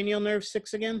of cranial nerve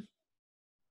 6 again?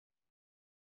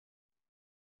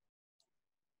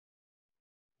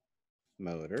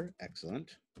 Motor,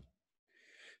 excellent.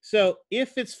 So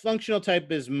if its functional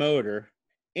type is motor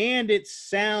and it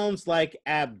sounds like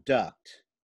abduct,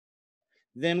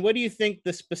 then what do you think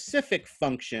the specific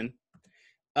function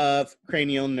of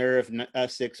cranial nerve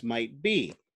 6 might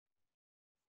be?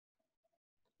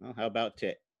 Well, how about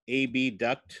to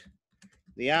abduct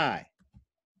the eye?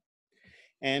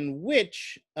 And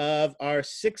which of our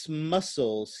 6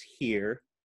 muscles here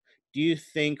do you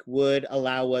think would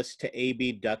allow us to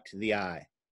abduct the eye?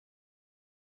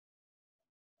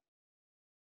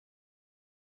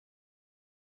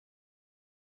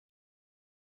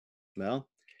 Well,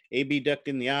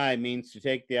 abducting the eye means to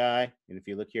take the eye, and if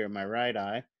you look here at my right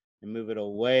eye, and move it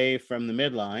away from the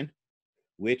midline.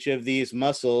 Which of these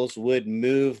muscles would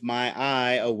move my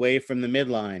eye away from the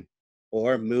midline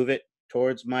or move it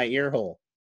towards my ear hole?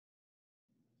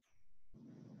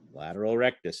 Lateral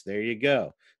rectus, there you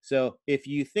go. So if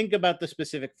you think about the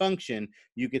specific function,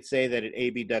 you could say that it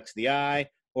abducts the eye,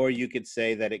 or you could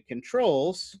say that it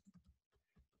controls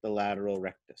the lateral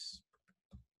rectus.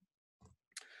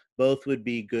 Both would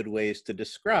be good ways to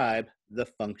describe the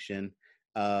function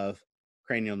of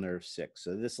cranial nerve 6.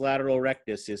 So this lateral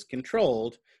rectus is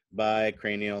controlled by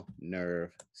cranial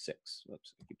nerve 6.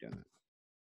 Whoops, I keep doing that.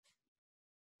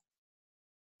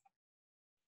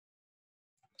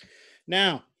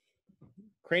 Now,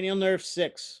 cranial nerve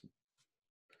 6,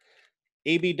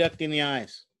 abducting the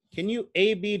eyes. Can you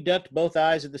abduct both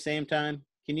eyes at the same time?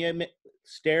 Can you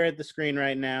stare at the screen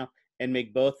right now and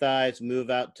make both eyes move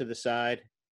out to the side?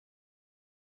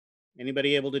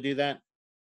 Anybody able to do that?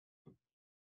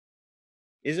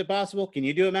 Is it possible? Can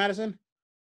you do it, Madison?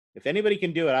 If anybody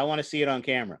can do it, I want to see it on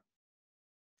camera.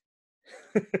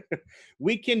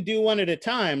 We can do one at a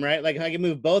time, right? Like I can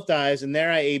move both eyes and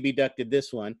there I abducted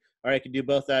this one, or I could do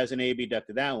both eyes and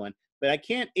abducted that one, but I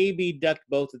can't abduct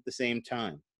both at the same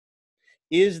time.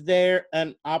 Is there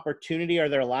an opportunity? Are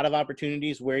there a lot of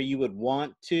opportunities where you would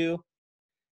want to?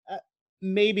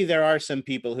 Maybe there are some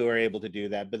people who are able to do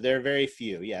that, but there are very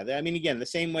few. Yeah, I mean, again, the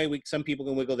same way some people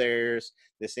can wiggle their ears,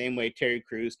 the same way Terry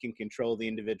Crews can control the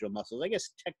individual muscles. I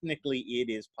guess technically it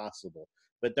is possible,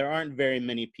 but there aren't very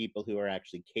many people who are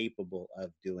actually capable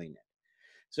of doing it.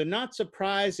 So not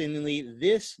surprisingly,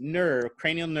 this nerve,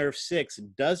 cranial nerve 6,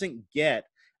 doesn't get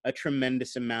a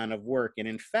tremendous amount of work. And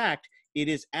in fact, it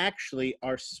is actually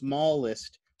our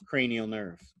smallest cranial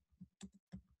nerve.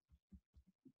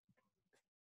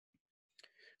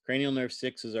 Cranial nerve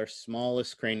 6 is our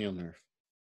smallest cranial nerve.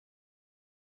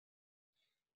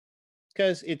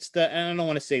 Because it's the, I don't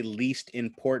want to say least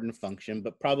important function,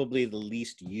 but probably the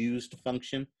least used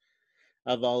function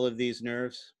of all of these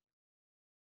nerves.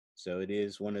 So it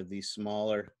is one of the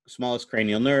smallest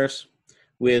cranial nerves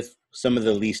with some of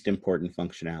the least important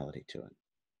functionality to it.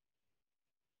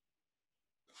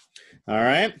 All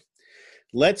right,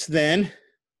 let's then,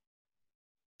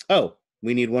 oh,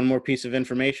 we need one more piece of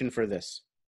information for this.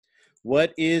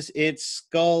 What is its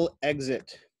skull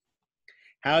exit?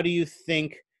 How do you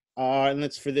think, and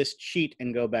let's for this cheat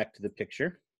and go back to the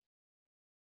picture.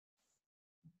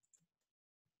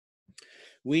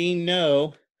 We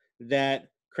know that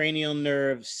cranial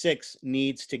nerve 6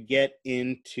 needs to get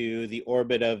into the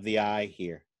orbit of the eye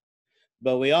here.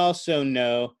 But we also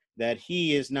know that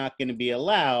he is not going to be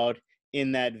allowed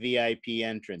in that VIP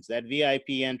entrance. That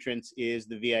VIP entrance is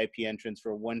the VIP entrance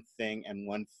for one thing and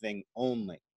one thing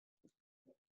only.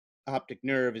 Optic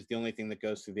nerve is the only thing that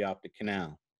goes through the optic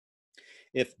canal.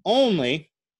 If only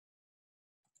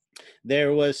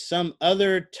there was some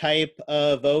other type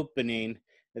of opening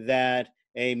that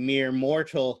a mere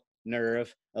mortal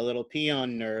nerve, a little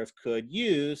peon nerve, could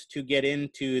use to get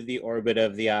into the orbit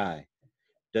of the eye.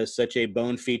 Does such a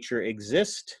bone feature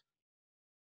exist?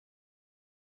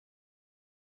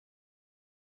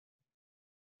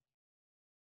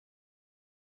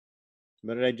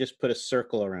 What did I just put a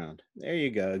circle around? There you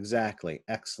go, exactly,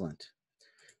 excellent.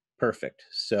 Perfect,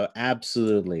 so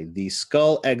absolutely, the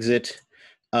skull exit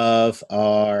of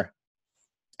our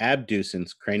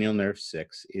abducens, cranial nerve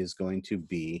 6, is going to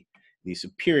be the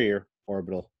superior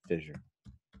orbital fissure.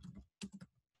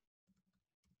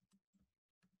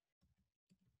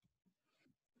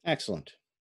 Excellent.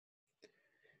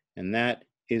 And that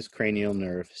is cranial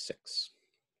nerve 6.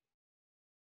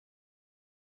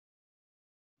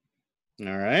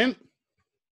 All right.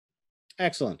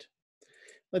 Excellent.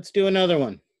 Let's do another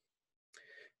one.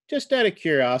 Just out of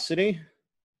curiosity,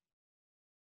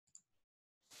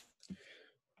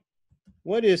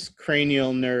 what is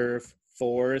cranial nerve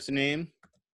 4's name?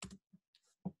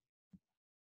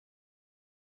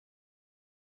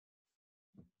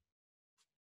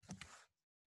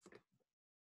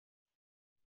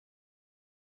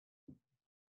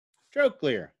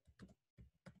 Trochlear.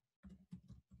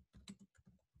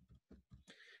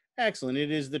 Excellent.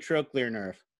 It is the trochlear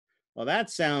nerve. Well, that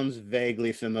sounds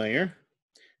vaguely familiar.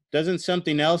 Doesn't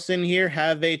something else in here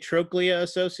have a trochlea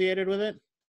associated with it?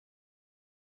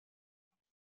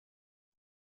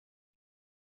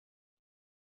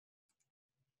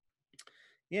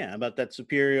 Yeah, how about that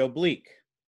superior oblique?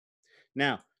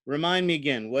 Now, remind me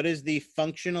again, what is the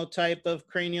functional type of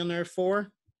cranial nerve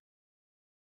 4?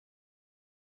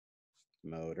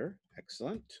 Motor.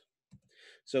 Excellent.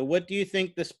 So what do you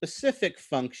think the specific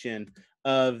function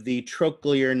of the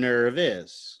trochlear nerve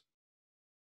is?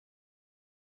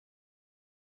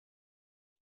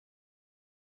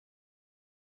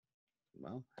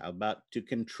 Well, how about to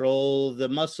control the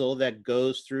muscle that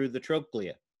goes through the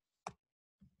trochlea?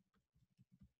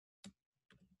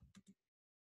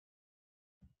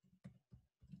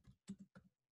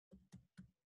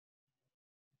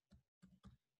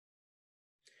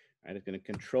 Right, it's going to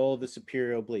control the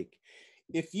superior oblique.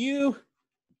 If you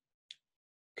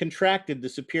contracted the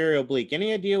superior oblique,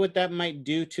 any idea what that might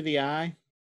do to the eye?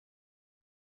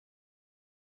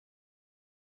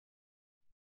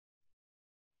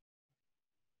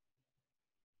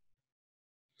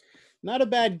 Not a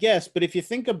bad guess, but if you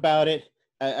think about it,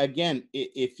 again,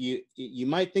 if you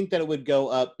might think that it would go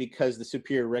up because the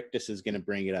superior rectus is going to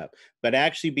bring it up, but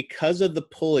actually because of the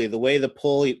pulley, the way the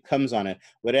pulley comes on it,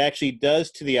 what it actually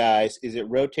does to the eyes is it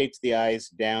rotates the eyes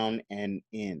down and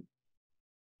in.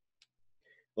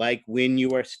 Like when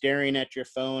you are staring at your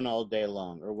phone all day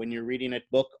long, or when you're reading a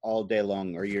book all day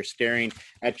long, or you're staring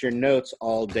at your notes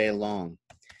all day long.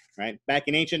 Right? Back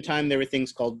in ancient time, there were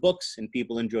things called books, and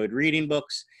people enjoyed reading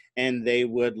books. and they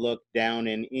would look down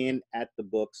and in at the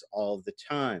books all the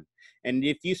time. And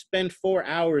if you spend 4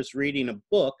 hours reading a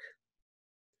book,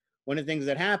 one of the things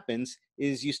that happens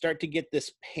is you start to get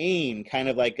this pain kind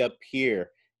of like up here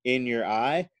in your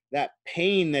eye. That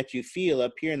pain that you feel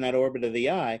up here in that orbit of the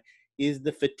eye is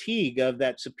the fatigue of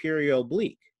that superior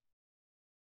oblique.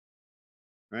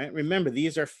 Right? Remember,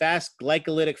 these are fast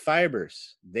glycolytic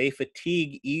fibers. They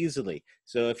fatigue easily.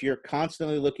 So if you're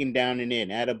constantly looking down and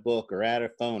in at a book or at a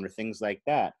phone or things like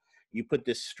that, you put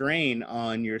this strain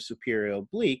on your superior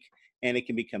oblique and it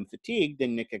can become fatigued,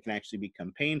 and it can actually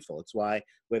become painful. It's why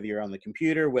whether you're on the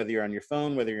computer, whether you're on your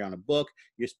phone, whether you're on a book,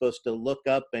 you're supposed to look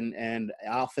up and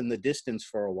off in the distance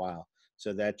for a while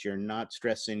so that you're not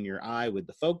stressing your eye with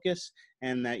the focus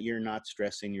and that you're not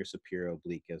stressing your superior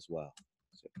oblique as well.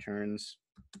 So it turns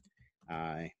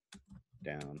eye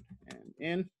down and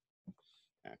in.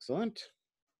 Excellent.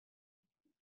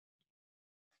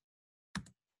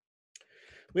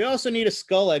 We also need a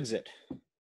skull exit.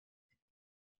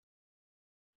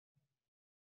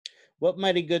 What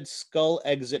might a good skull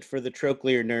exit for the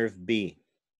trochlear nerve be?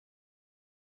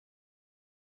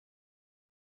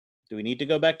 Do we need to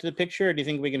go back to the picture, or do you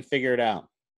think we can figure it out?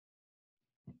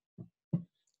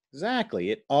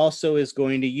 Exactly. It also is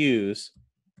going to use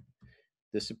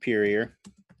the superior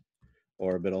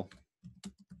orbital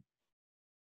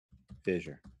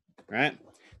fissure, right?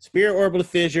 Superior orbital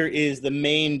fissure is the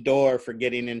main door for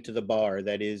getting into the bar.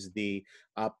 That is the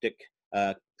optic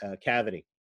cavity,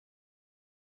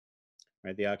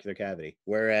 right? The ocular cavity.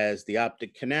 Whereas the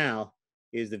optic canal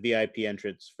is the VIP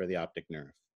entrance for the optic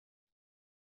nerve.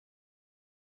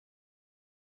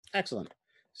 Excellent.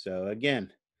 So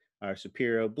again, our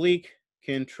superior oblique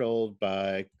controlled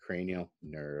by cranial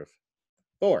nerve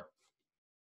 4.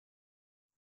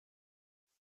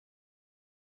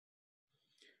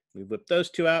 We whip those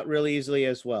two out really easily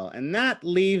as well. And that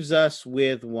leaves us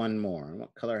with one more.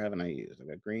 What color haven't I used? I've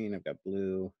got green, I've got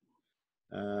blue,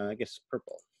 I guess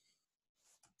purple.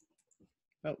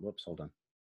 Oh, whoops, hold on.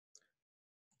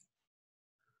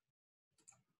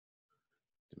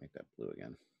 To make that blue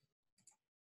again.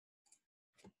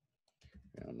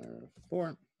 Nerve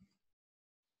 4.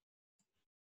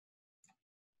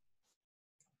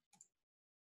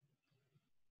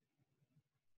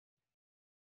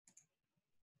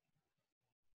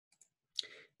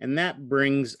 And that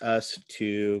brings us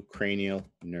to cranial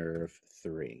nerve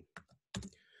 3.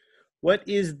 What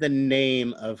is the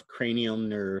name of cranial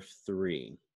nerve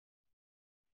 3?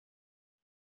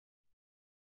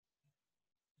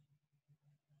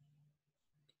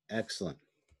 Excellent.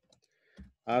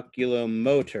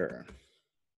 Oculomotor.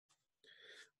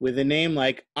 With a name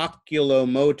like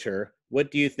oculomotor,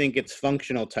 what do you think its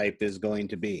functional type is going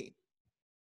to be?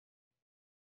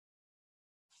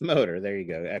 Motor, there you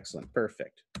go. Excellent,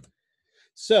 perfect.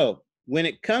 So when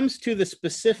it comes to the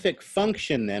specific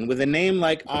function then, with a name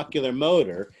like ocular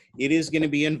motor, it is going to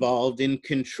be involved in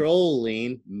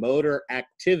controlling motor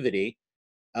activity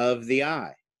of the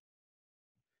eye,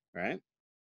 right?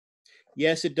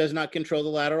 Yes, it does not control the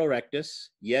lateral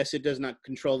rectus. Yes, it does not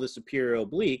control the superior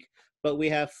oblique, but we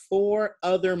have 4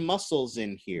 other muscles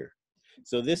in here.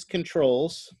 So this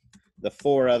controls the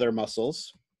 4 other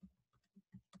muscles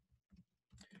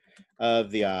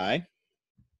of the eye.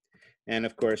 And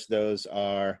of course, those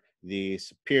are the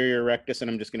superior rectus, and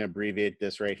I'm just going to abbreviate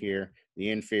this right here, the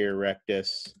inferior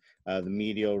rectus, the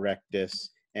medial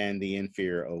rectus, and the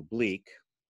inferior oblique.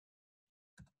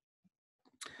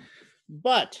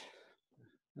 But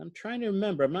I'm trying to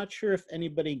remember, I'm not sure if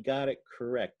anybody got it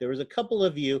correct. There was a couple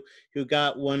of you who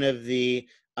got one of the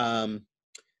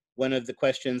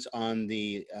questions on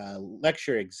the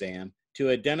lecture exam to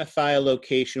identify a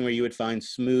location where you would find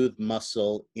smooth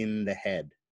muscle in the head.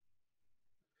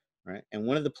 Right? And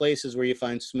one of the places where you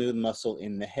find smooth muscle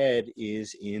in the head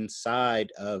is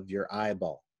inside of your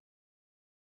eyeball.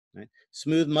 Right?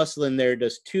 Smooth muscle in there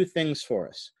does 2 things for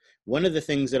us. One of the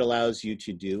things it allows you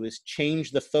to do is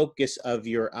change the focus of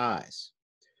your eyes.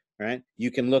 Right?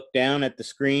 You can look down at the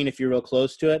screen if you're real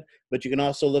close to it, but you can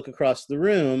also look across the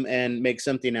room and make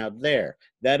something out there.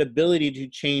 That ability to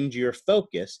change your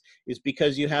focus is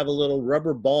because you have a little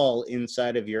rubber ball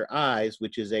inside of your eyes,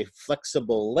 which is a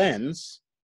flexible lens.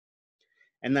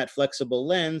 And that flexible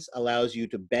lens allows you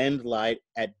to bend light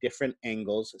at different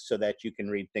angles so that you can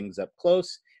read things up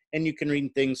close and you can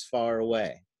read things far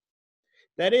away.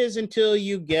 That is until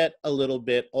you get a little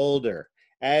bit older.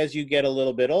 As you get a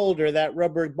little bit older, that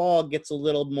rubber ball gets a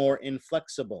little more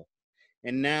inflexible.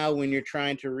 And now when you're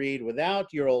trying to read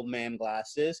without your old man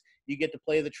glasses, you get to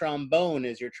play the trombone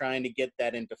as you're trying to get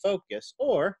that into focus,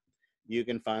 or you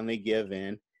can finally give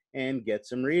in and get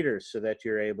some readers so that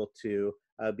you're able to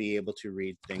be able to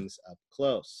read things up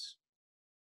close.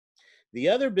 The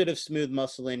other bit of smooth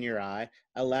muscle in your eye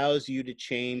allows you to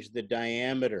change the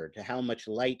diameter to how much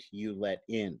light you let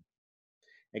in.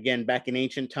 Again, back in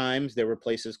ancient times, there were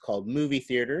places called movie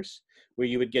theaters where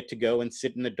you would get to go and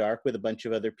sit in the dark with a bunch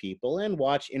of other people and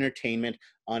watch entertainment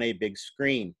on a big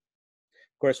screen.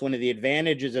 Of course, one of the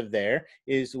advantages of there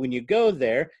is when you go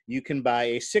there, you can buy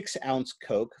a 6-ounce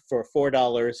Coke for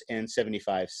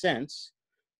 $4.75,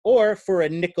 or for a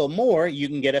nickel more, you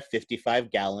can get a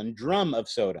 55-gallon drum of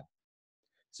soda.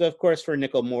 So, of course, for a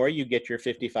nickel more, you get your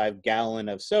 55-gallon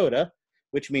of soda,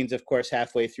 which means, of course,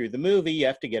 halfway through the movie, you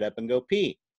have to get up and go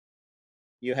pee.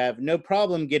 You have no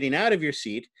problem getting out of your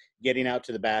seat, getting out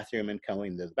to the bathroom and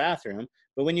going to the bathroom.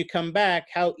 But when you come back,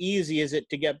 how easy is it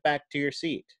to get back to your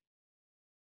seat?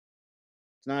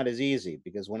 It's not as easy,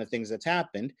 because one of the things that's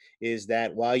happened is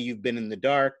that while you've been in the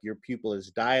dark, your pupil is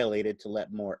dilated to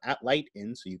let more light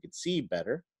in so you could see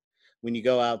better. When you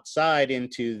go outside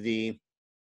into the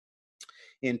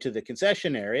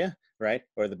concession area, right,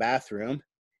 or the bathroom,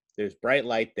 there's bright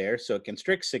light there, so it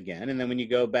constricts again. And then when you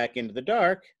go back into the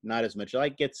dark, not as much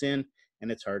light gets in,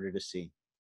 and it's harder to see,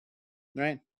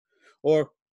 right?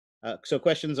 Or, so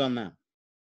questions on that?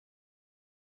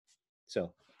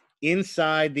 So,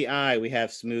 inside the eye, we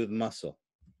have smooth muscle.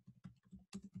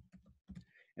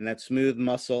 And that smooth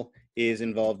muscle is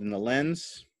involved in the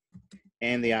lens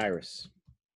and the iris.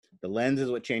 The lens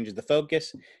is what changes the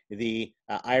focus. The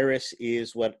iris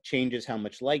is what changes how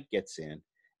much light gets in.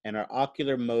 And our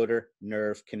ocular motor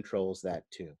nerve controls that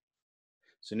too.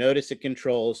 So notice it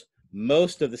controls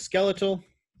most of the skeletal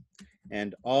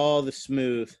and all the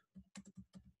smooth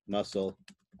muscle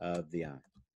of the eye.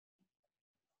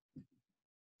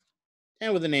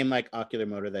 And with a name like ocular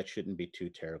motor, that shouldn't be too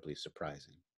terribly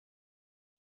surprising.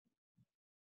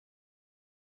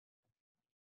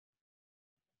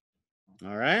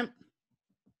 All right.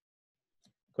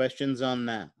 Questions on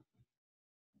that?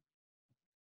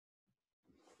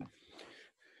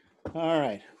 All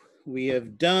right. We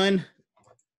have done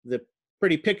the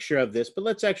pretty picture of this, but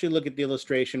let's actually look at the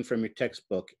illustration from your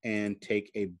textbook and take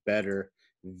a better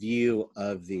view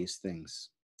of these things.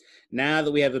 Now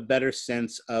that we have a better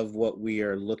sense of what we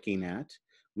are looking at,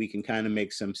 we can kind of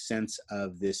make some sense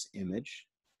of this image.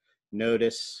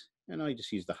 Notice, and I'll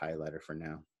just use the highlighter for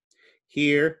now.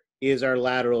 Here is our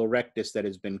lateral rectus that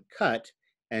has been cut,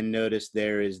 and notice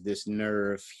there is this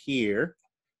nerve here,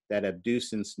 that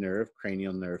abducens nerve,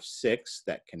 cranial nerve 6,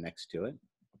 that connects to it.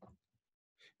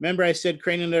 Remember I said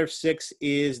cranial nerve 6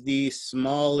 is the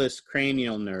smallest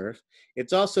cranial nerve.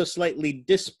 It's also slightly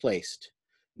displaced.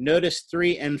 Notice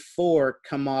 3 and 4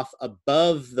 come off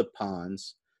above the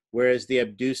pons, whereas the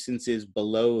abducens is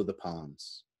below the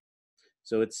pons.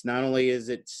 So it's not only is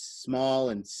it small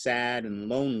and sad and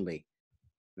lonely,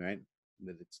 right,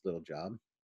 with its little job.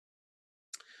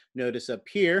 Notice up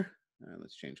here,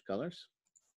 let's change colors.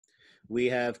 We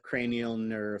have cranial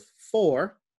nerve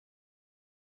 4.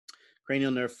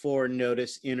 Cranial nerve 4,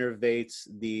 notice, innervates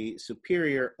the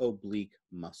superior oblique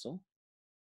muscle.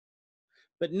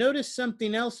 But notice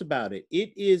something else about it.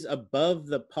 It is above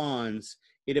the pons.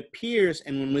 It appears,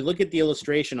 and when we look at the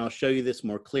illustration, I'll show you this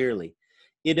more clearly.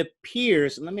 It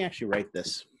appears, and let me actually write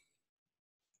this.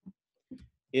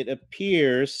 It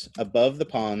appears above the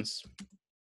pons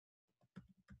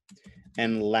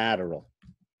and lateral.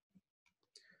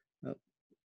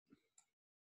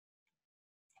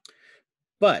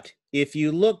 But if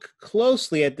you look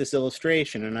closely at this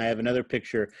illustration, and I have another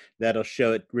picture that'll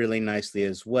show it really nicely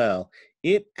as well,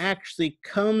 it actually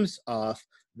comes off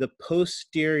the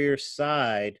posterior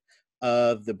side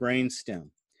of the brainstem.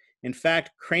 In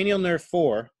fact, cranial nerve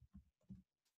 4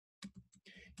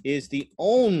 is the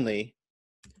only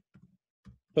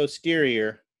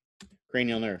posterior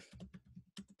cranial nerve.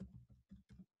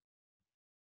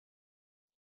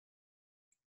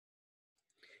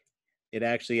 It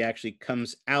actually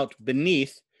comes out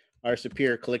beneath our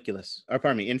superior colliculus, or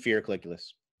pardon me, inferior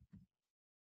colliculus.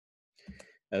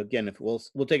 Again, if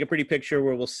we'll take a pretty picture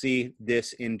where we'll see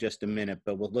this in just a minute,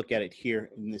 but we'll look at it here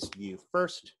in this view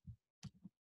first.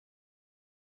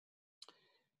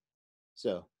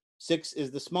 So 6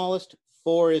 is the smallest,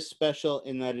 4 is special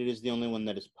in that it is the only one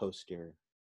that is posterior.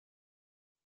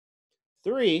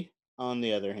 3, on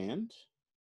the other hand,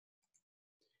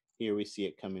 here we see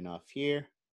it coming off here.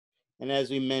 And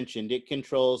as we mentioned, it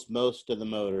controls most of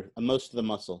the most of the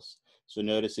muscles. So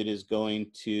notice it is going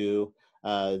to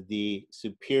the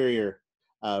superior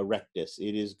rectus.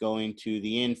 It is going to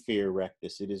the inferior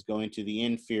rectus. It is going to the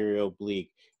inferior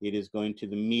oblique. It is going to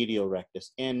the medial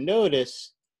rectus. And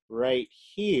notice right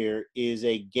here is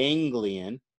a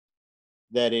ganglion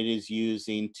that it is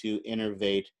using to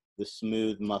innervate the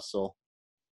smooth muscle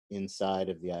inside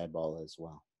of the eyeball as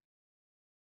well.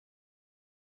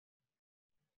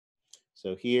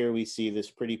 So here we see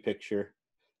this pretty picture,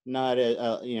 not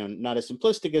not as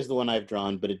simplistic as the one I've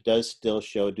drawn, but it does still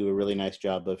do a really nice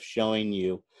job of showing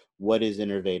you what is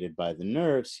innervated by the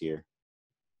nerves here.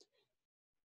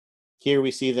 Here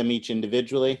we see them each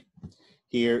individually.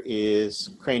 Here is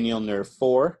cranial nerve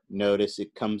 4. Notice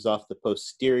it comes off the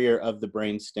posterior of the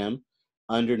brainstem,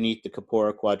 underneath the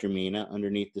corpora quadramina,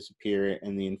 underneath the superior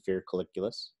and the inferior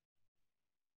colliculus,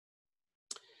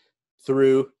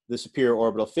 through the superior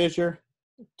orbital fissure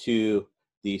to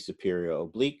the superior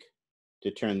oblique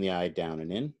to turn the eye down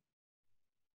and in.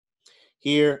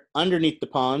 Here, underneath the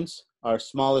pons, our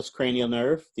smallest cranial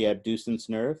nerve, the abducens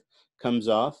nerve, comes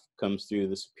through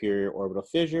the superior orbital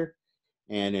fissure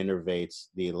and innervates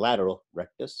the lateral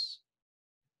rectus.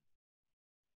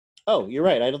 Oh, you're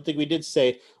right. I don't think we did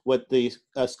say what the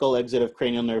skull exit of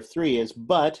cranial nerve 3 is,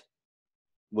 but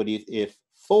if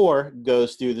 4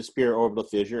 goes through the superior orbital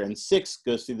fissure and 6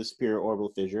 goes through the superior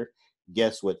orbital fissure,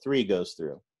 guess what 3 goes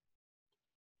through?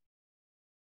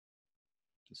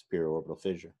 The superior orbital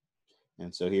fissure.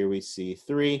 And so here we see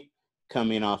 3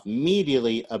 coming off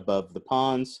medially above the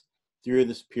pons through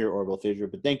the superior orbital fissure.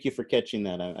 But thank you for catching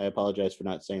that. I apologize for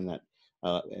not saying that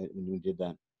when we did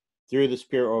that. Through the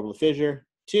superior orbital fissure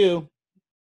to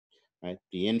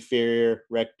the inferior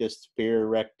rectus, superior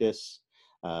rectus,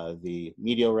 the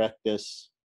medial rectus,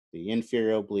 the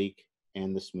inferior oblique,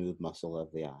 and the smooth muscle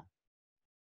of the eye.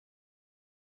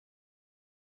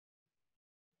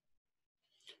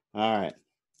 All right.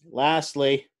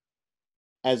 Lastly,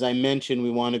 as I mentioned,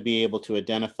 we want to be able to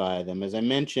identify them. As I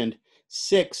mentioned,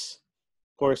 6,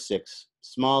 poor 6,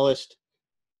 smallest,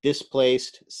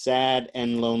 displaced, sad,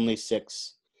 and lonely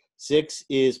 6. 6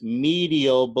 is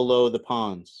medial below the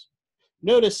pons.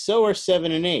 Notice so are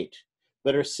 7 and 8,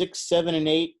 but are 6, 7, and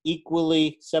 8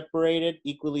 equally separated,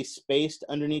 equally spaced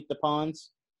underneath the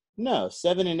pons? No,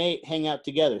 7 and 8 hang out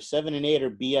together. 7 and 8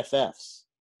 are BFFs.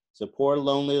 So poor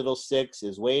lonely little 6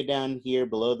 is way down here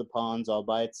below the pons all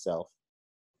by itself.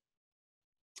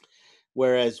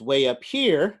 Whereas way up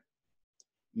here,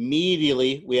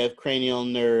 medially, we have cranial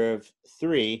nerve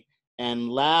 3, and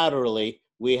laterally,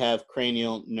 we have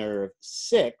cranial nerve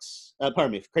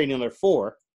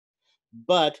 4.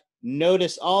 But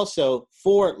notice also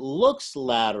 4 looks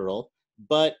lateral,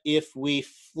 but if we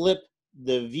flip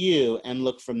the view and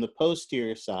look from the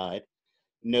posterior side,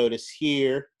 notice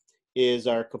here is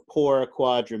our corpora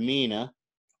quadramina,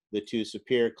 the 2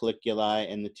 superior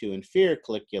colliculi and the 2 inferior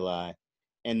colliculi.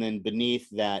 And then beneath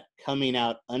that, coming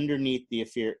out underneath the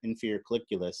inferior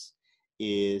colliculus,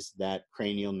 is that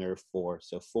cranial nerve 4.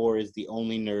 So 4 is the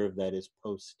only nerve that is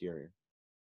posterior.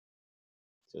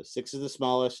 So 6 is the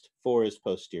smallest, 4 is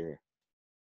posterior.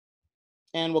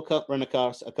 And we'll run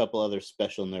across a couple other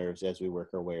special nerves as we work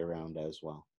our way around as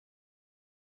well.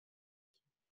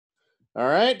 All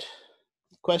right,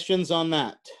 questions on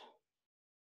that?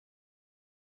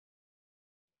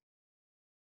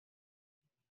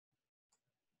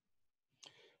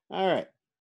 All right,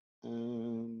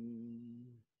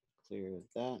 clear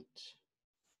that.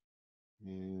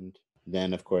 And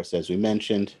then, of course, as we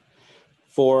mentioned,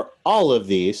 for all of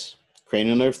these,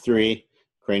 cranial nerve 3,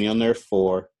 cranial nerve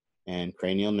 4, and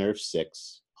cranial nerve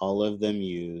 6, all of them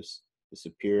use the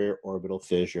superior orbital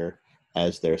fissure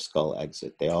as their skull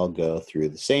exit. They all go through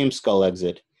the same skull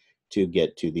exit to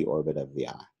get to the orbit of the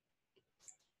eye.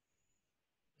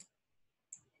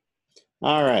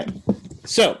 All right,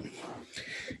 so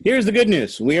here's the good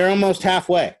news. We are almost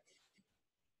halfway.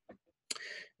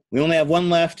 We only have one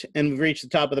left, and we've reached the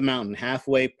top of the mountain,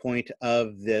 halfway point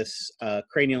of this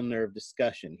cranial nerve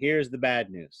discussion. Here's the bad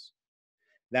news.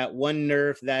 That one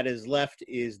nerve that is left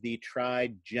is the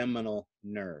trigeminal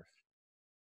nerve.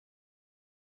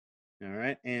 All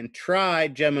right, and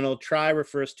trigeminal, tri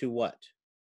refers to what?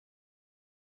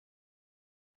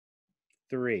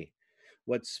 3.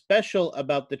 What's special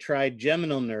about the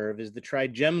trigeminal nerve is the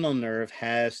trigeminal nerve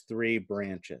has 3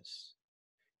 branches.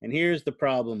 And here's the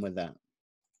problem with that.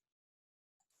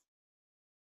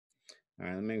 All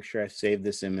right, let me make sure I save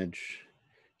this image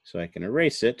so I can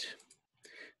erase it.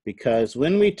 Because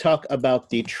when we talk about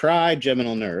the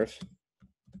trigeminal nerve,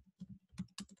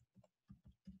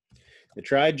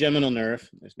 there's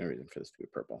no reason for this to be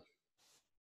purple,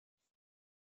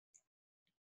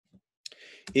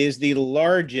 is the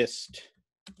largest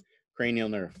cranial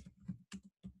nerve.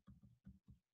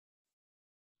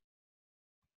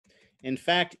 In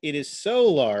fact, it is so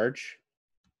large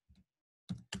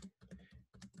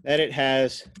that it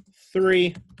has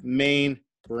 3 main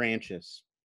branches.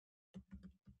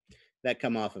 that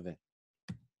come off of it.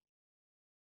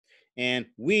 And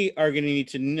we are going to need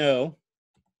to know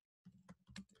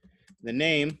the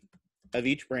name of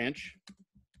each branch,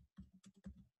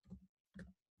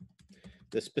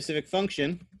 the specific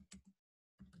function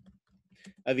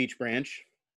of each branch,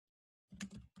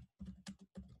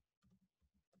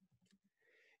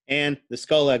 and the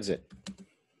skull exit.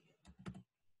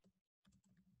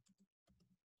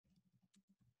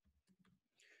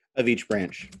 Of each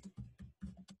branch.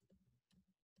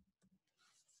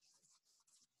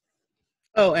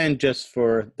 Oh, and just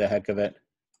for the heck of it,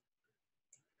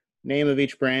 name of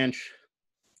each branch,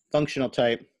 functional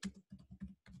type,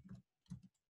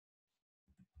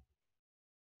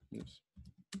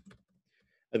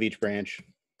 of each branch,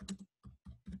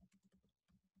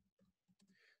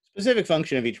 specific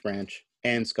function of each branch,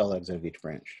 and skull exit of each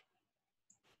branch.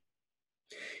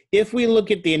 If we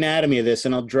look at the anatomy of this,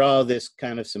 and I'll draw this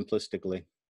kind of simplistically.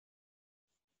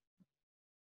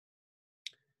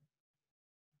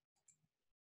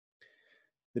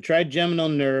 The trigeminal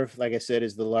nerve, like I said,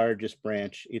 is the largest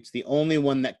branch. It's the only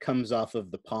one that comes off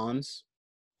of the pons.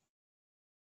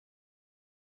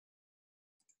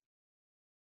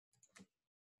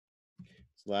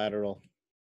 It's lateral,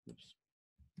 oops,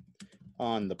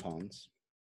 on the pons.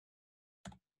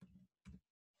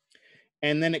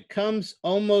 And then it comes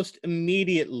almost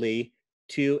immediately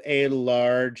to a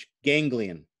large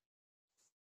ganglion.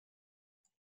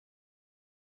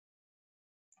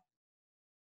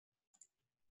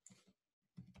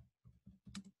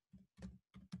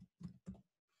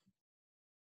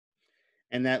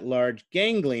 And that large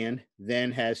ganglion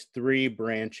then has 3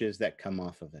 branches that come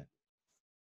off of it.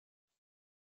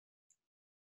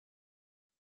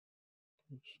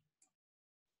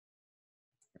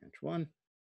 Branch 1,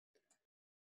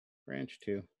 branch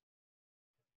 2,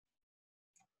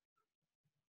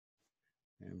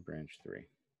 and branch 3.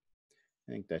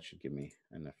 I think that should give me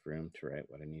enough room to write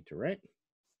what I need to write.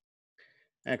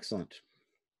 Excellent.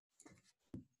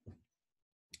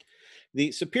 The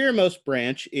superiormost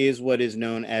branch is what is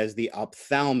known as the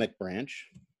ophthalmic branch.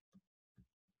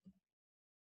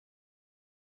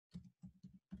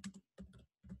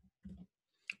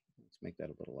 Let's make that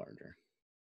a little larger.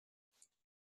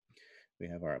 We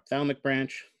have our ophthalmic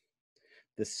branch.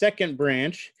 The second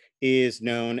branch is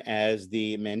known as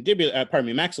the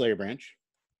maxillary branch.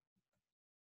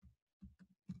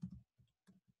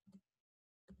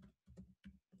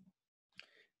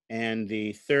 And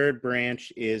the third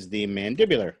branch is the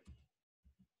mandibular.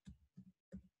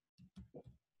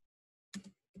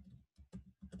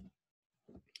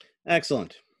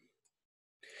 Excellent.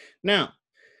 Now,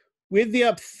 with the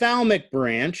ophthalmic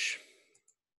branch,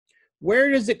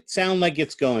 where does it sound like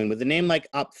it's going? With a name like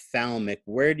ophthalmic,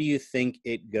 where do you think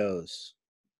it goes?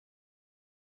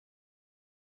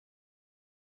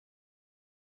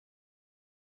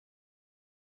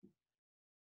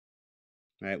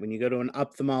 All right, when you go to an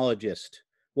ophthalmologist.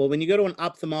 Well, when you go to an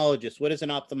ophthalmologist, what does an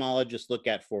ophthalmologist look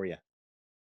at for you?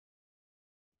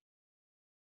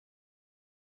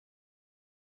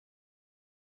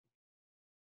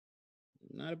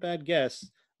 Not a bad guess.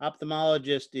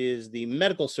 Ophthalmologist is the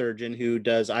medical surgeon who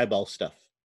does eyeball stuff.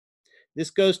 This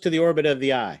goes to the orbit of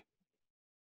the eye.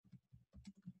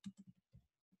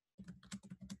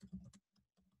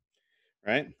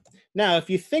 Right? Now, if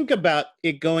you think about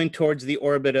it going towards the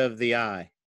orbit of the eye,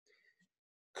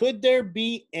 could there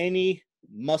be any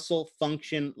muscle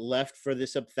function left for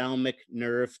this ophthalmic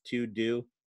nerve to do?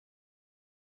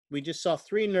 We just saw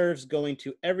 3 nerves going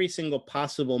to every single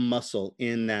possible muscle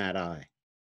in that eye.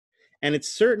 And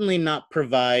it's certainly not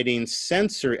providing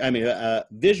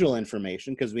visual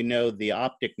information, because we know the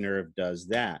optic nerve does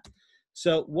that.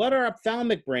 So what our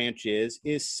ophthalmic branch is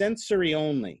sensory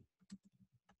only.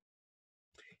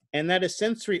 And that is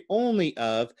sensory only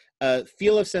of a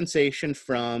feel of sensation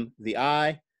from the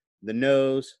eye, the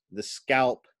nose, the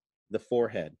scalp, the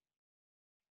forehead.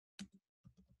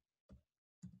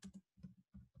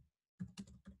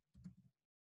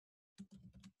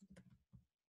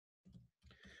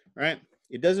 Right?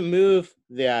 It doesn't move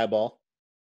the eyeball.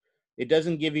 It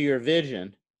doesn't give you your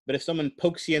vision. But if someone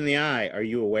pokes you in the eye, are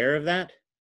you aware of that?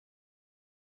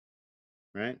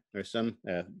 Right? Or some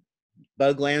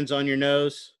bug lands on your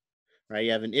nose, right?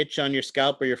 You have an itch on your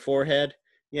scalp or your forehead.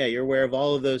 Yeah, you're aware of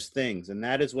all of those things. And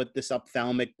that is what this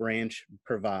ophthalmic branch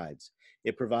provides.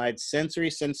 It provides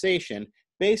sensory sensation,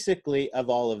 basically, of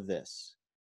all of this,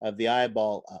 of the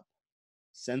eyeball up.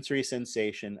 Sensory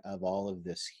sensation of all of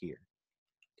this here.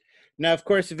 Now, of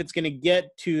course, if it's going to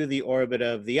get to the orbit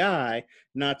of the eye,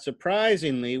 not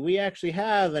surprisingly, we actually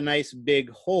have a nice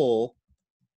big hole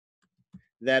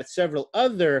that several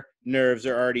other nerves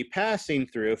are already passing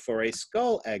through for a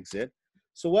skull exit.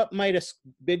 So what might a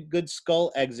big good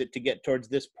skull exit to get towards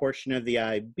this portion of the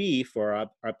eye be for our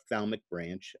ophthalmic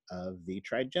branch of the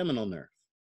trigeminal nerve?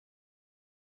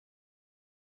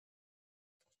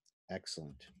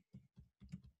 Excellent.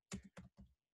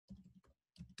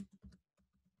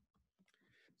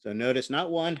 So notice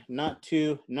not one, not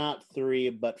two, not three,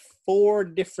 but 4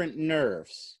 different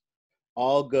nerves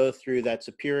all go through that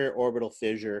superior orbital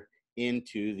fissure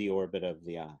into the orbit of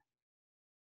the eye.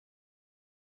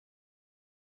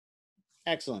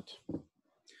 Excellent. All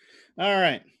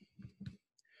right.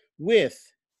 With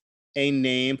a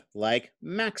name like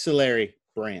maxillary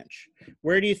branch,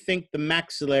 where do you think the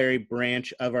maxillary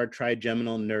branch of our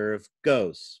trigeminal nerve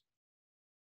goes?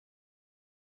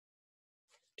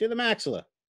 To the maxilla.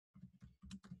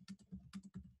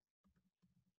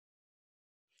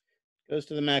 Goes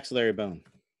to the maxillary bone.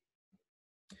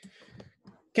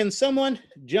 Can someone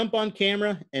jump on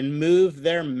camera and move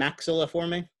their maxilla for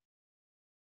me?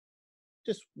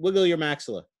 Just wiggle your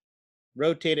maxilla.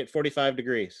 Rotate it 45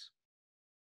 degrees.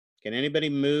 Can anybody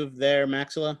move their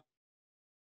maxilla?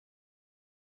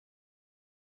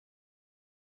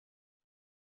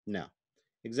 No.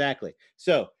 Exactly.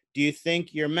 So, do you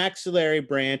think your maxillary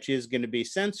branch is going to be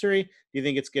sensory? Do you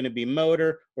think it's going to be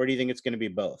motor? Or do you think it's going to be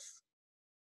both?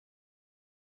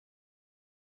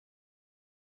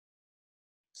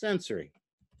 Sensory.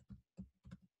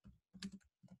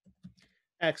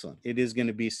 Excellent. It is going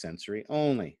to be sensory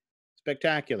only.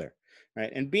 Spectacular.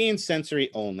 Right? And being sensory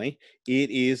only, it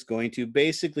is going to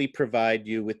basically provide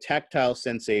you with tactile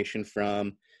sensation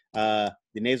from the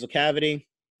nasal cavity,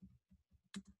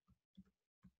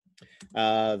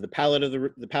 the palate of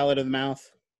the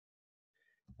mouth,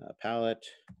 palate.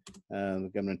 I'm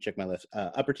going to check my list.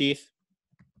 Upper teeth,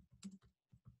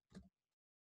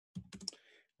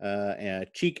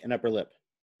 cheek, and upper lip.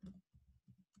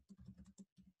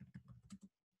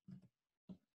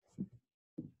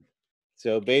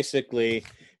 So basically,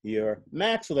 your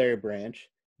maxillary branch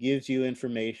gives you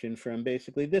information from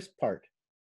basically this part,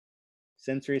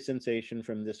 sensory sensation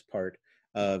from this part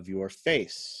of your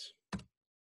face.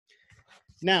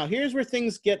 Now, here's where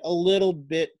things get a little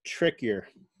bit trickier.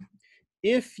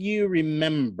 If you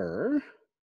remember,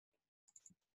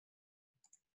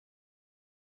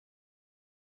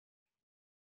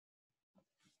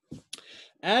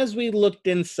 as we looked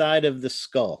inside of the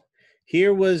skull,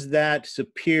 here was that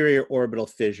superior orbital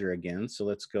fissure again. So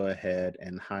let's go ahead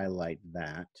and highlight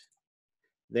that.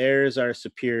 There's our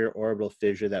superior orbital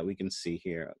fissure that we can see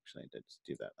here. Actually, I did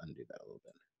do that, undo that a little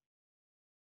bit.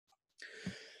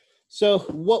 So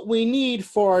what we need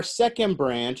for our second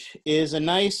branch is a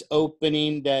nice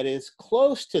opening that is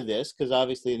close to this, because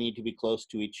obviously they need to be close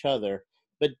to each other,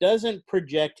 but doesn't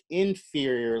project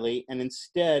inferiorly and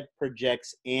instead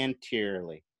projects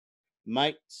anteriorly.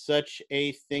 Might such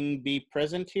a thing be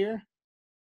present here?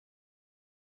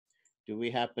 Do we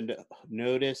happen to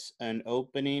notice an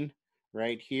opening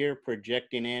right here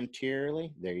projecting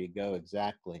anteriorly? There you go,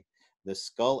 exactly. The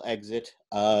skull exit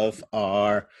of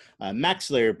our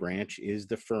maxillary branch is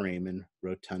the foramen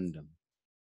rotundum.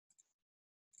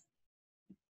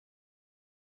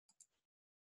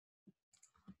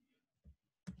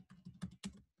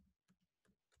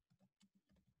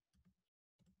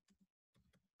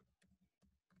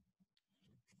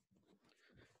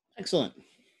 Excellent.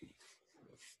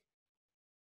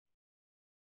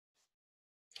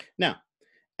 Now,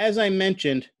 as I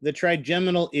mentioned, the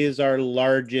trigeminal is our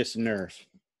largest nerve.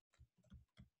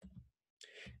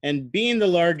 And being the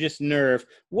largest nerve,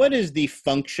 what is the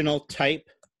functional type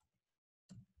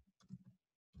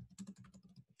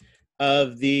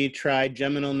of the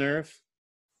trigeminal nerve?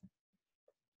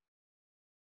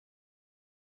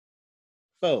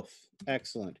 Both.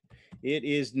 Excellent. It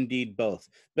is indeed both.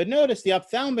 But notice the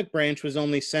ophthalmic branch was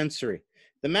only sensory.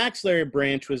 The maxillary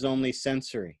branch was only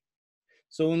sensory.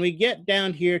 So when we get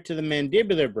down here to the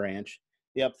mandibular branch,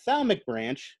 the ophthalmic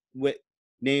branch with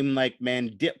name like with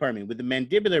the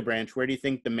mandibular branch, where do you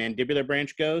think the mandibular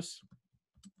branch goes?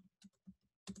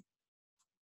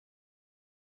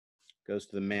 Goes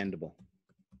to the mandible.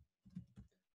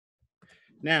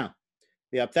 Now,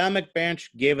 the ophthalmic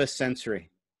branch gave us sensory.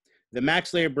 The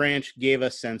maxillary branch gave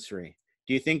us sensory.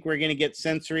 Do you think we're going to get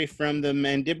sensory from the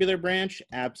mandibular branch?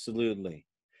 Absolutely.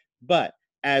 But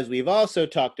as we've also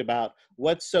talked about,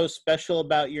 what's so special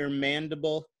about your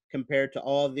mandible compared to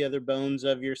all the other bones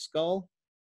of your skull?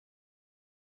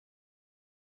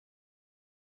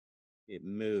 It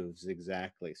moves,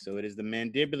 exactly. So it is the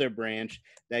mandibular branch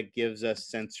that gives us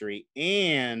sensory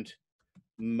and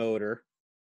motor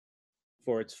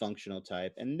for its functional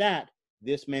type. And that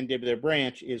this mandibular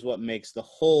branch is what makes the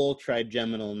whole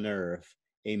trigeminal nerve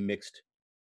a mixed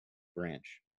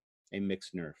branch, a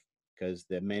mixed nerve, because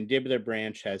the mandibular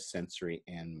branch has sensory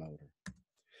and motor.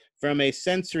 From a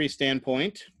sensory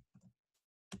standpoint,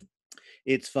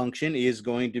 its function is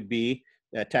going to be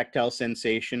a tactile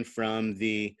sensation from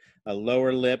the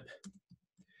lower lip,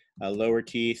 lower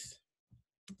teeth,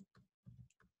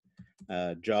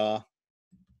 jaw.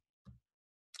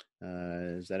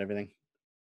 Is that everything?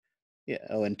 Yeah.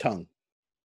 Oh, and tongue.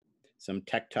 Some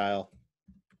tactile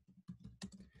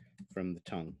from the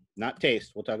tongue. Not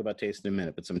taste. We'll talk about taste in a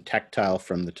minute, but some tactile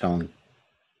from the tongue.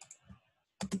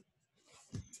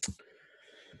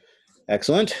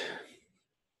 Excellent.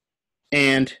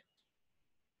 And,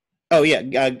 oh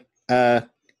yeah,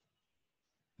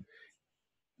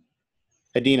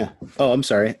 Adina. Oh, I'm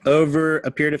sorry. Over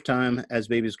a period of time, as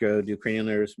babies grow, do cranial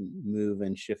nerves move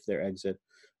and shift their exit,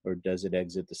 or does it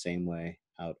exit the same way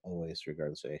out always,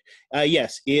 regardless of age?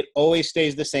 Yes, it always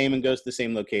stays the same and goes to the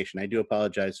same location. I do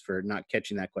apologize for not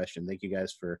catching that question. Thank you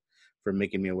guys for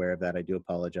making me aware of that. I do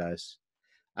apologize.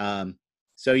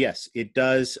 So yes, it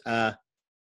does.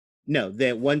 No,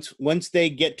 that once they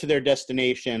get to their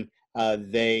destination,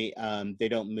 they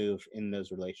don't move in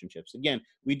those relationships. Again,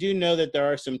 we do know that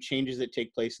there are some changes that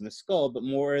take place in the skull, but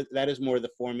that is more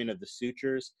the forming of the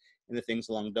sutures and the things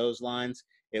along those lines.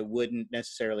 It wouldn't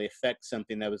necessarily affect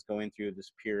something that was going through the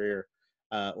superior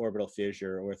orbital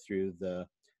fissure or through the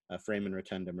foramen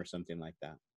rotundum or something like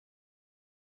that.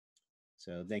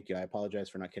 So thank you. I apologize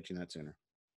for not catching that sooner.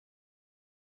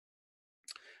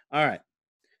 All right.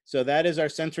 So that is our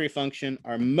sensory function.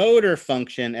 Our motor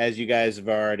function, as you guys have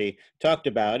already talked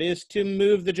about, is to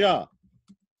move the jaw.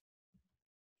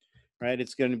 Right?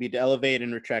 It's going to be to elevate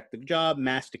and retract the jaw,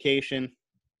 mastication.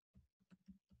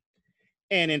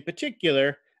 And in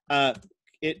particular,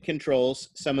 it controls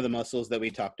some of the muscles that we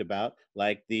talked about,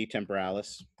 like the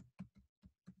temporalis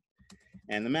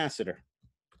and the masseter.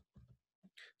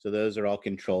 So those are all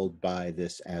controlled by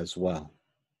this as well.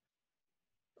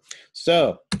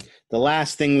 So the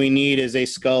last thing we need is a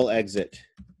skull exit.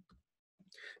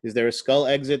 Is there a skull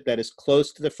exit that is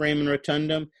close to the foramen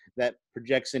rotundum that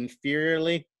projects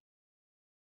inferiorly?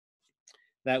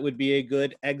 That would be a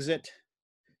good exit.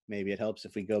 Maybe it helps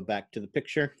if we go back to the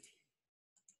picture.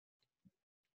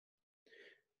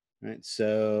 All right,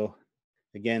 so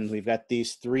again, we've got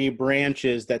these three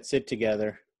branches that sit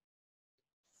together.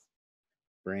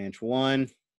 Branch 1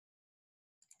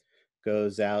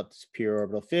 goes out superior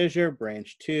orbital fissure,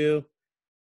 branch 2,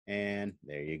 and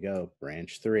there you go,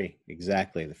 branch 3.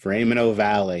 Exactly, the foramen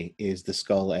ovale is the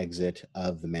skull exit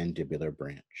of the mandibular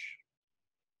branch.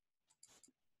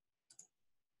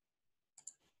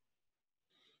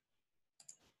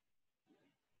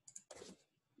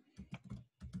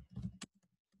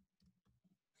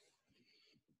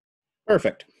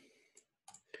 Perfect.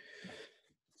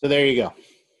 So there you go.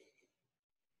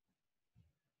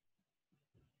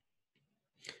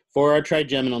 For our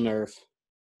trigeminal nerve,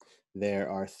 there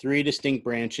are 3 distinct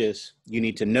branches. You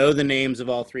need to know the names of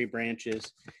all 3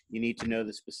 branches. You need to know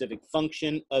the specific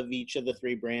function of each of the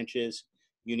 3 branches.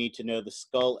 You need to know the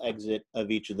skull exit of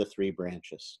each of the 3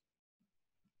 branches.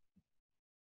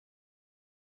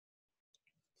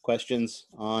 Questions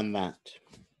on that?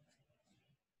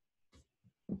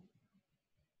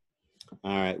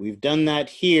 All right, we've done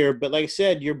that here, but like I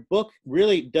said, your book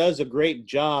really does a great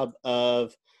job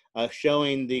of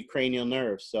showing the cranial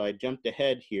nerves. So I jumped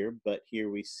ahead here, but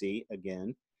here we see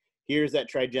again. Here's that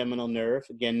trigeminal nerve.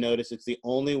 Again, notice it's the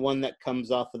only one that comes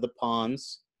off of the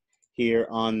pons here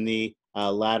on the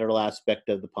lateral aspect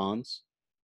of the pons.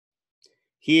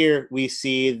 Here we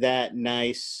see that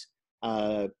nice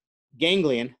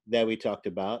ganglion that we talked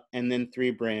about, and then 3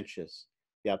 branches.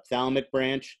 The ophthalmic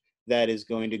branch that is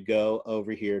going to go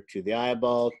over here to the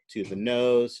eyeball, to the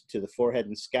nose, to the forehead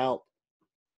and scalp.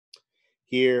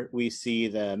 Here we see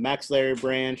the maxillary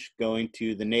branch going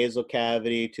to the nasal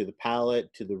cavity, to the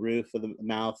palate, to the roof of the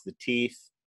mouth, the teeth.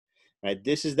 Right?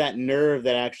 This is that nerve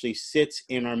that actually sits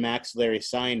in our maxillary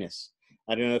sinus.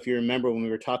 I don't know if you remember when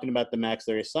we were talking about the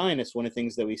maxillary sinus, one of the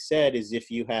things that we said is if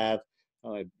you have,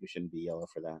 oh, we shouldn't be yellow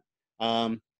for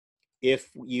that.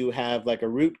 If you have like a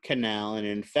root canal and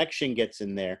an infection gets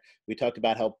in there, we talked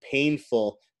about how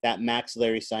painful that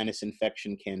maxillary sinus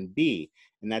infection can be.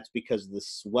 And that's because the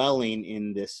swelling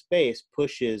in this space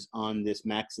pushes on this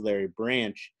maxillary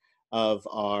branch of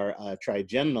our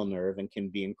trigeminal nerve and can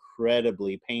be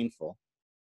incredibly painful.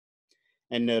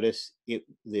 And notice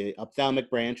the ophthalmic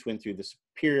branch went through the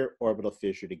superior orbital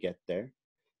fissure to get there.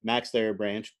 Maxillary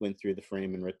branch went through the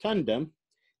foramen rotundum.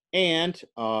 And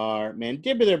our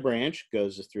mandibular branch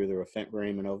goes through the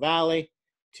foramen ovale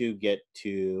to get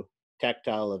to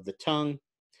tactile of the tongue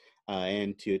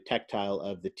and to tactile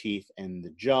of the teeth and the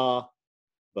jaw,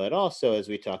 but also, as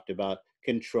we talked about,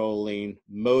 controlling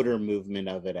motor movement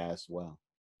of it as well,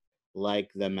 like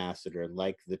the masseter,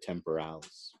 like the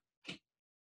temporalis.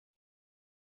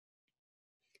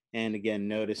 And again,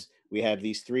 notice we have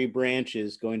these three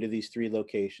branches going to these three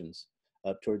locations,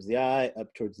 up towards the eye,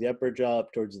 up towards the upper jaw,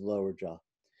 up towards the lower jaw.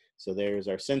 So there's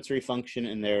our sensory function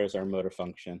and there's our motor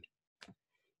function.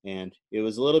 And it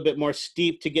was a little bit more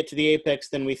steep to get to the apex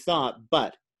than we thought,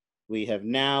 but we have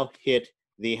now hit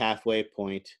the halfway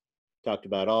point, talked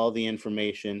about all the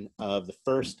information of the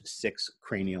first 6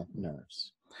 cranial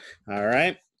nerves. All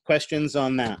right, questions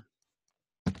on that?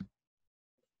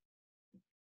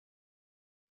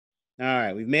 All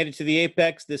right, we've made it to the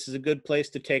apex. This is a good place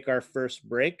to take our first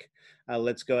break.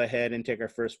 Let's go ahead and take our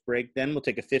first break then. We'll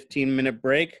take a 15-minute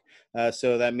break.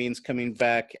 So that means coming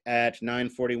back at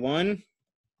 9:41.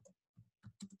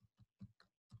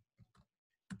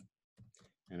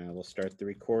 And I will start the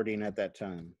recording at that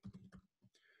time.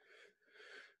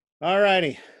 All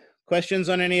righty, questions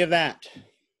on any of that?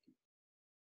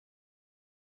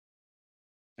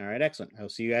 All right, excellent. I'll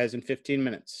see you guys in 15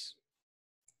 minutes.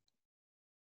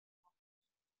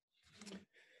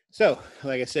 So,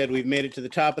 like I said, we've made it to the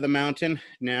top of the mountain.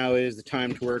 Now is the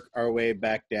time to work our way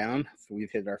back down. So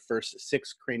we've hit our first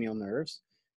 6 cranial nerves.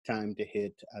 Time to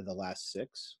hit the last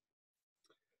 6.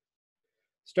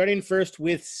 Starting first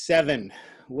with 7.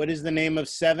 What is the name of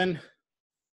 7?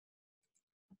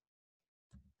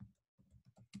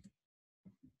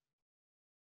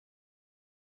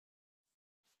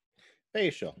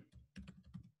 Facial.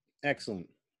 Excellent.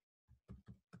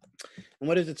 And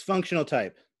what is its functional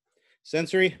type?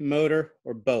 Sensory, motor,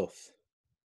 or both?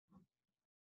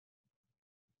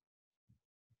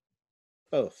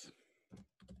 Both.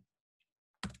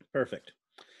 Perfect.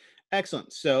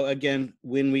 Excellent. So again,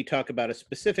 when we talk about a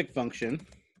specific function,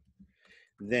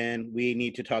 then we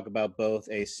need to talk about both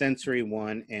a sensory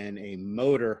one and a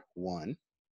motor one.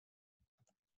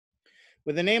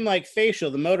 With a name like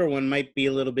facial, the motor one might be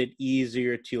a little bit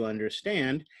easier to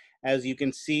understand. As you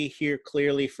can see here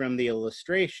clearly from the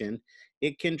illustration,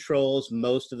 it controls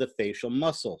most of the facial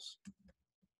muscles.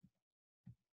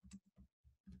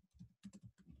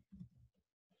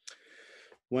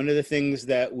 One of the things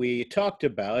that we talked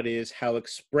about is how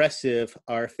expressive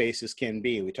our faces can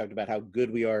be. We talked about how good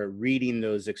we are at reading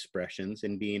those expressions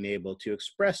and being able to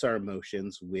express our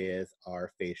emotions with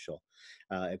our facial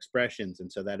expressions.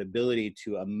 And so that ability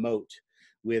to emote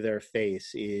with our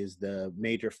face is the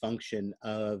major function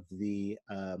of the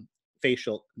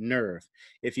facial nerve.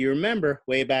 If you remember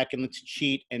way back, and let's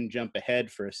cheat and jump ahead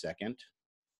for a second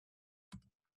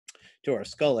to our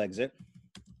skull exit.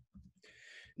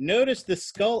 Notice the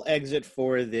skull exit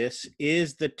for this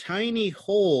is the tiny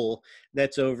hole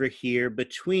that's over here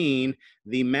between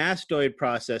the mastoid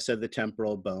process of the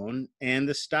temporal bone and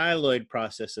the styloid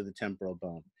process of the temporal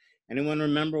bone. Anyone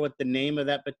remember what the name of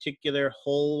that particular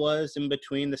hole was in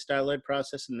between the styloid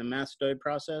process and the mastoid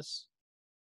process?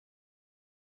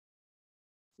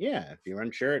 Yeah, if you're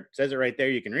unsure, it says it right there.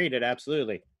 You can read it,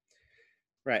 absolutely.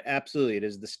 Right, absolutely. It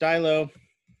is the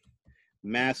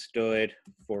stylomastoid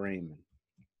foramen.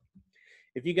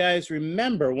 If you guys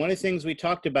remember, one of the things we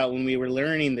talked about when we were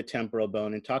learning the temporal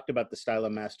bone and talked about the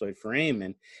stylomastoid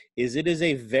foramen is it is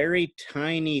a very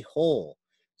tiny hole.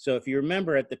 So if you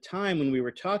remember at the time when we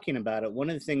were talking about it, one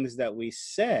of the things that we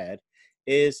said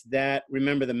is that,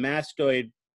 remember, the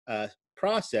mastoid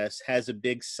process has a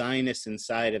big sinus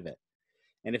inside of it.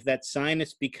 And if that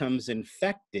sinus becomes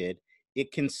infected,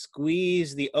 it can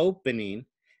squeeze the opening.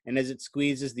 And as it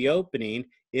squeezes the opening,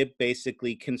 it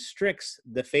basically constricts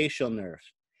the facial nerve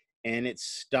and it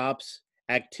stops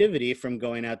activity from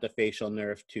going out the facial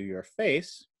nerve to your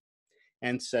face.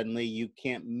 And suddenly you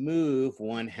can't move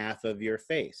one half of your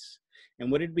face.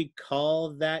 And what did we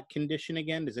call that condition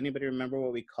again? Does anybody remember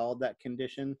what we called that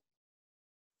condition?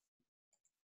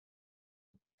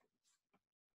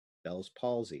 Bell's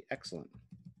palsy. Excellent.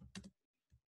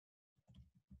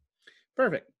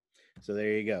 Perfect. So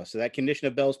there you go. So that condition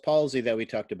of Bell's palsy that we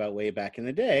talked about way back in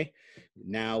the day,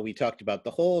 now we talked about the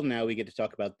hole, now we get to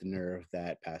talk about the nerve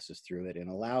that passes through it and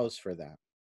allows for that.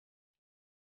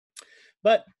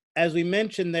 But as we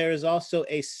mentioned, there is also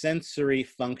a sensory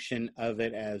function of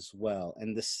it as well.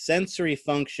 And the sensory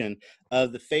function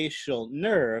of the facial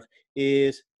nerve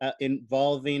is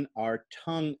involving our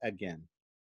tongue again.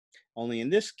 Only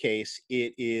in this case,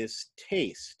 it is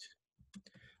taste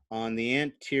on the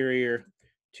anterior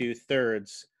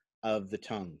 2/3 of the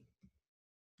tongue.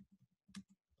 I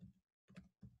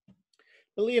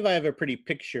believe I have a pretty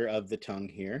picture of the tongue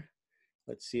here.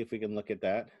 let's see if we can look at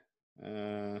that.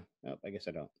 Oh, I guess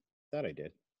I don't. Thought I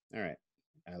did. All right,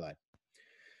 I lied.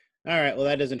 All right, well,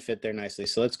 that doesn't fit there nicely.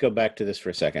 So let's go back to this for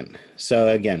a second. So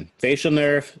again, facial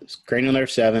nerve, cranial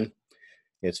nerve 7.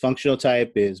 Its functional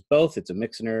type is both. It's a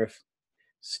mixed nerve.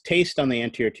 Taste on the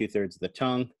anterior 2/3 of the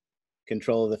tongue.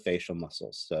 Control of the facial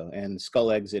muscles. So, and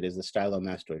skull exit is the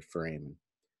stylomastoid foramen.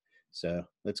 So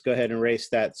let's go ahead and erase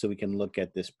that so we can look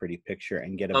at this pretty picture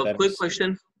and get a better. Quick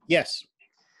question. Yes.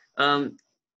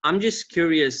 I'm just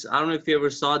curious. I don't know if you ever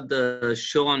saw the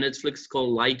show on Netflix called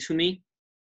Lie to Me.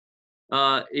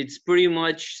 It's pretty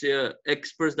much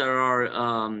experts that are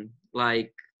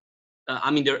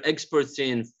they're experts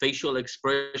in facial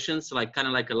expressions, like kind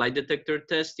of like a lie detector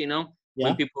test, you know? Yeah.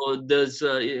 When people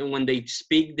when they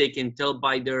speak, they can tell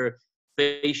by their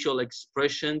facial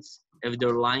expressions if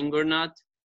they're lying or not.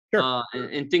 Sure.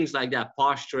 And things like that,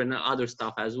 posture and other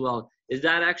stuff as well. Is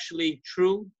that actually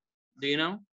true? Do you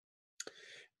know?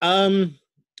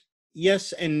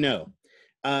 Yes and no.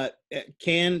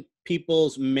 Can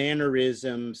people's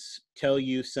mannerisms tell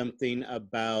you something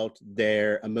about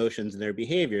their emotions and their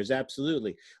behaviors?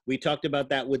 Absolutely. We talked about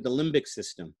that with the limbic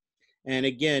system. And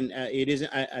again, it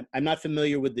isn't. I'm not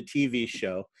familiar with the TV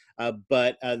show,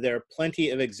 but there are plenty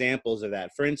of examples of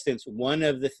that. For instance, one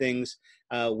of the things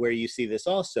where you see this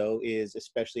also is,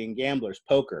 especially in gamblers,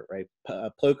 poker. Right,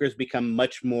 poker's become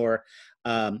much more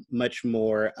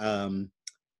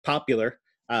popular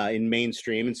in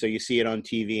mainstream, and so you see it on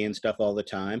TV and stuff all the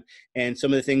time. And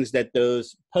some of the things that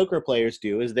those poker players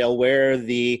do is they'll wear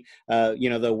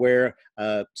they'll wear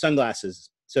sunglasses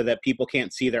so that people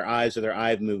can't see their eyes or their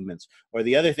eye movements. Or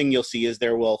the other thing you'll see is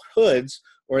there will hoods,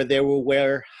 or they will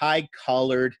wear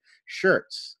high-collared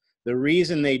shirts. The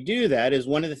reason they do that is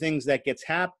one of the things that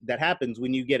that happens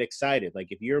when you get excited.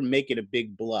 Like if you're making a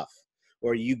big bluff,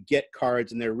 or you get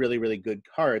cards and they're really, really good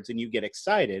cards and you get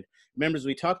excited. Remember, as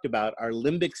we talked about, our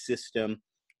limbic system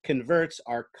converts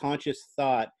our conscious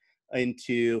thought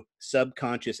into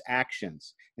subconscious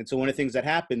actions. And so one of the things that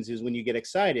happens is when you get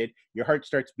excited, your heart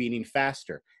starts beating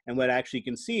faster. And what actually you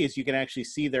can see is you can actually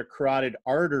see their carotid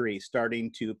artery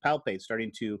starting to palpate,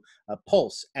 starting to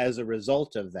pulse as a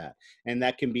result of that. And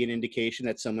that can be an indication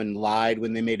that someone lied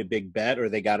when they made a big bet, or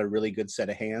they got a really good set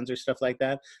of hands or stuff like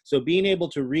that. So being able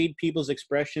to read people's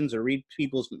expressions or read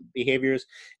people's behaviors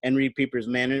and read people's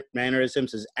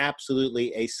mannerisms is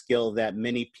absolutely a skill that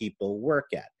many people work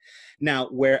at. Now,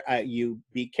 where you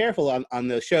be careful on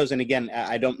those shows, and again,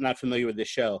 I'm not familiar with the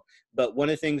show, but one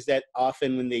of the things that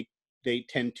often when they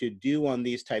tend to do on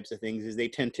these types of things is they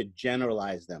tend to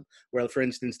generalize them. Where, for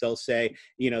instance, they'll say,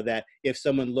 that if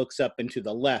someone looks up and to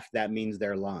the left, that means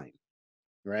they're lying,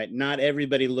 right? Not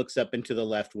everybody looks up and to the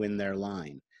left when they're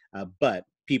lying, but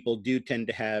people do tend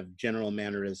to have general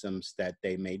mannerisms that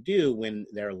they may do when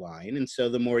they're lying. And so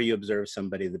the more you observe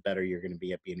somebody, the better you're going to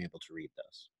be at being able to read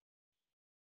those.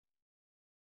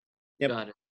 Yep. Got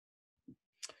it.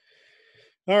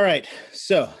 All right.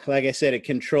 So, like I said, it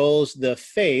controls the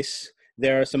face.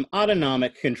 There are some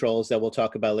autonomic controls that we'll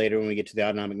talk about later when we get to the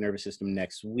autonomic nervous system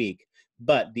next week.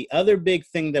 But the other big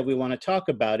thing that we want to talk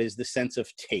about is the sense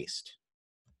of taste.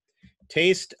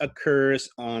 Taste occurs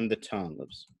on the tongue.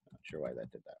 Oops, not sure why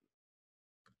that did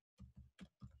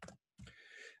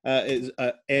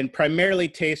that. And primarily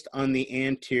taste on the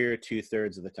anterior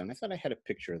 2/3 of the tongue. I thought I had a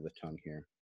picture of the tongue here.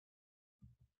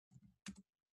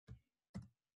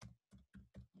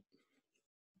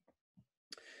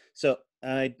 So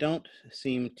I don't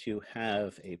seem to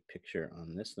have a picture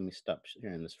on this. Let me stop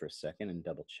sharing this for a second and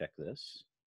double check this.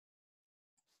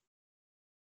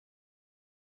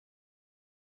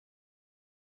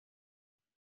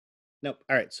 Nope.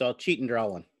 All right, so I'll cheat and draw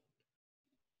one.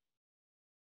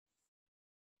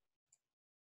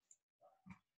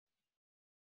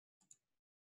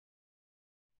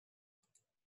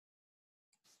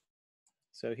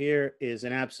 So here is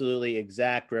an absolutely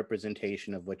exact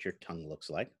representation of what your tongue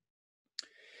looks like.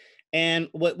 And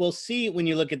what we'll see when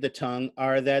you look at the tongue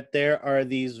are that there are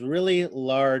these really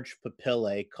large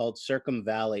papillae called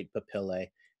circumvallate papillae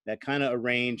that kind of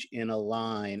arrange in a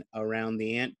line around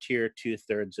the anterior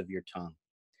 2/3 of your tongue.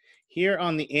 Here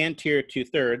on the anterior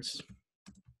 2/3,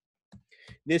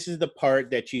 this is the part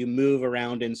that you move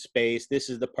around in space. This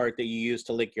is the part that you use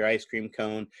to lick your ice cream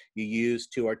cone. You use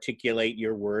to articulate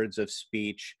your words of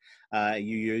speech.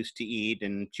 You use to eat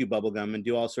and chew bubblegum and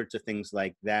do all sorts of things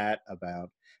like that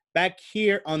about. Back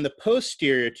here on the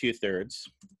posterior 2/3,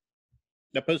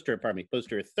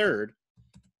 posterior third,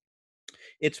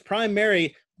 it's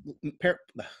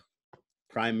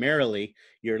primarily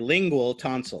your lingual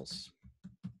tonsils.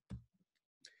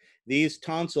 These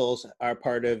tonsils are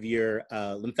part of your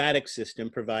lymphatic system,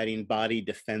 providing body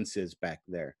defenses back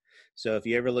there. So if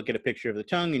you ever look at a picture of the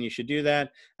tongue, and you should do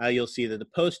that, you'll see that the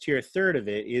posterior third of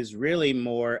it is really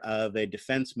more of a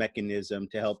defense mechanism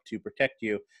to help to protect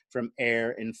you from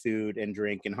air and food and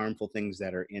drink and harmful things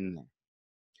that are in there.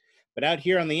 But out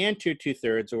here on the anterior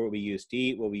 2/3 are what we use to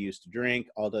eat, what we use to drink,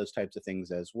 all those types of things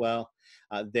as well.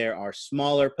 There are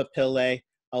smaller papillae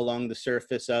along the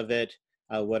surface of it,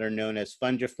 what are known as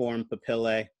fungiform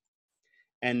papillae.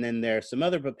 And then there are some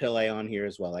other papillae on here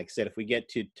as well. Like I said, if we get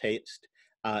to taste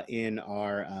in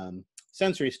our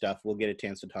sensory stuff, we'll get a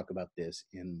chance to talk about this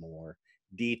in more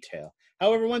detail.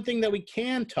 However, one thing that we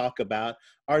can talk about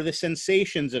are the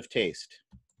sensations of taste.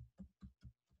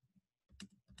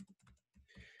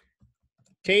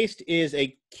 Taste is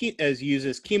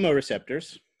uses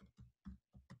chemoreceptors.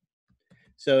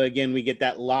 So again, we get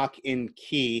that lock-in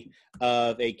key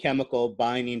of a chemical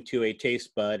binding to a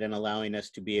taste bud and allowing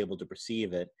us to be able to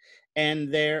perceive it.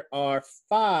 And there are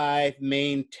 5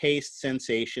 main taste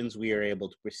sensations we are able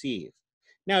to perceive.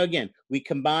 Now again, we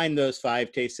combine those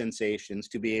 5 taste sensations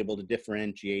to be able to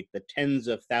differentiate the tens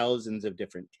of thousands of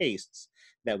different tastes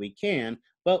that we can.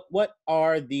 But what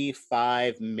are the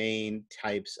 5 main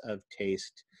types of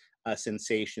taste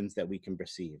sensations that we can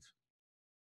perceive?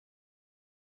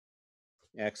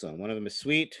 Excellent. One of them is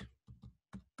sweet,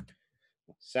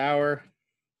 sour,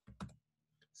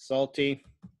 salty,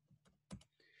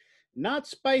 not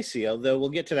spicy, although we'll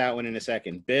get to that one in a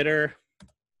second, bitter.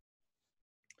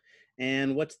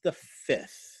 And what's the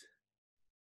 5th?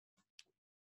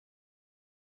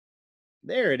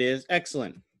 There it is.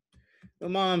 Excellent.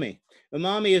 Umami.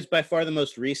 Umami is by far the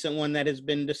most recent one that has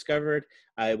been discovered.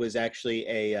 It was actually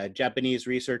a Japanese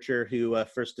researcher who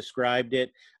first described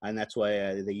it, and that's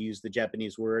why they use the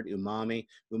Japanese word umami.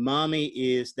 Umami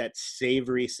is that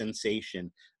savory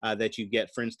sensation that you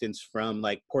get, for instance, from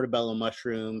like portobello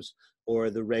mushrooms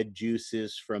or the red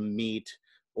juices from meat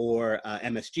or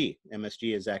MSG.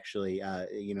 MSG is actually,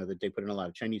 you know, that they put in a lot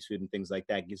of Chinese food and things like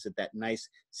that, gives it that nice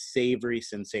savory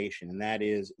sensation, and that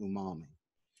is umami.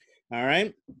 All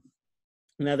right.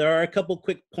 Now, there are a couple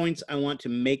quick points I want to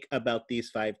make about these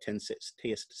 5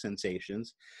 taste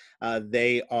sensations.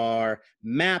 They are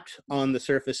mapped on the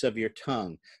surface of your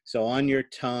tongue. So on your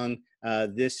tongue,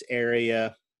 this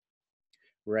area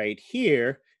right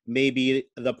here may be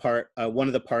the part, one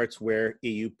of the parts where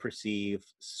you perceive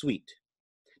sweet.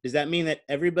 Does that mean that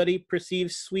everybody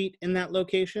perceives sweet in that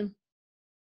location?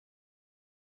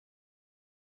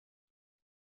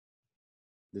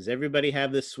 Does everybody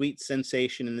have the sweet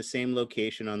sensation in the same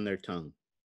location on their tongue?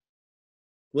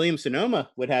 Williams-Sonoma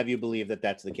would have you believe that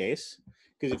that's the case,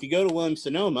 because if you go to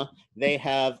Williams-Sonoma, they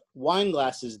have wine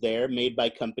glasses there made by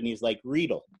companies like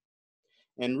Riedel.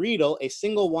 And Riedel, a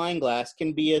single wine glass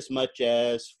can be as much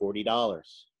as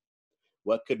 $40.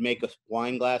 What could make a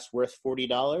wine glass worth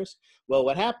 $40? Well,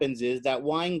 what happens is that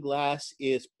wine glass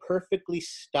is perfectly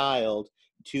styled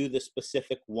to the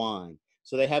specific wine.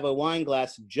 So they have a wine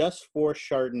glass just for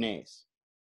Chardonnays.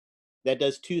 That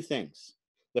does 2 things.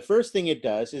 The first thing it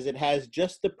does is it has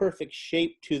just the perfect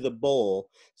shape to the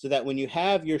bowl so that when you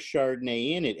have your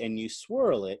Chardonnay in it and you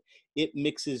swirl it, it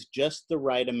mixes just the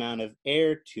right amount of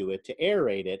air to it to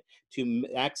aerate it to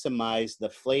maximize the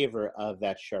flavor of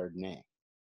that Chardonnay.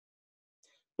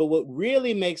 But what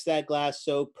really makes that glass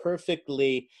so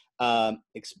perfectly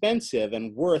expensive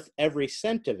and worth every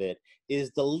cent of it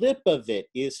is the lip of it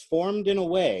is formed in a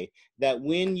way that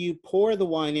when you pour the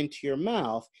wine into your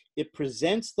mouth, it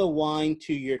presents the wine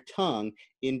to your tongue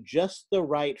in just the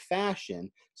right fashion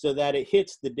so that it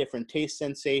hits the different taste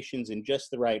sensations in just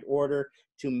the right order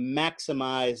to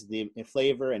maximize the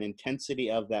flavor and intensity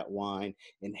of that wine,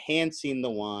 enhancing the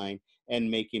wine and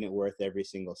making it worth every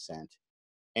single cent.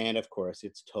 And of course,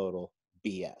 it's total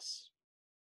BS.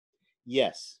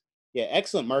 Yes. Yeah,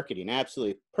 excellent marketing.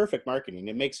 Absolutely perfect marketing.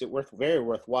 It makes it very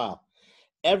worthwhile.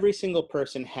 Every single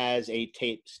person has a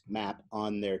taste map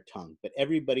on their tongue, but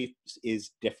everybody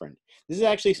is different. This is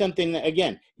actually something that,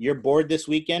 again, you're bored this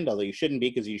weekend, although you shouldn't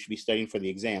be because you should be studying for the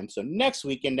exam. So next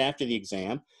weekend after the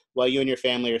exam, while you and your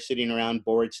family are sitting around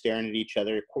bored, staring at each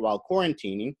other while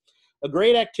quarantining, a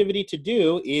great activity to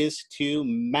do is to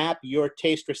map your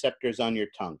taste receptors on your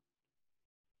tongue.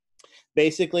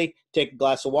 Basically, take a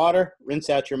glass of water, rinse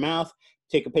out your mouth,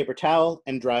 take a paper towel,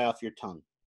 and dry off your tongue.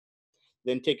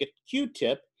 Then take a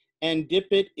Q-tip and dip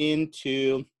it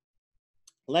into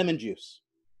lemon juice.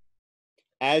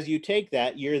 As you take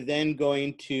that, you're then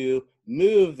going to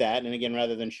move that, and again,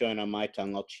 rather than showing on my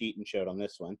tongue, I'll cheat and show it on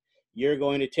this one. You're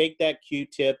going to take that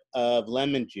Q-tip of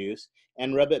lemon juice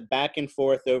and rub it back and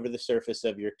forth over the surface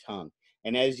of your tongue.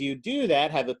 And as you do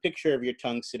that, have a picture of your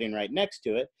tongue sitting right next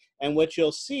to it. And what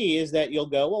you'll see is that you'll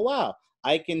go, well, wow,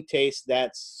 I can taste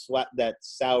that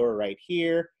sour right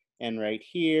here, and right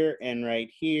here, and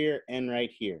right here, and right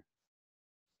here.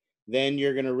 Then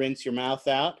you're going to rinse your mouth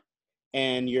out,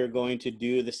 and you're going to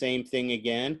do the same thing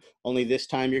again, only this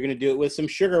time you're going to do it with some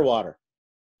sugar water.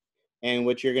 And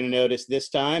what you're going to notice this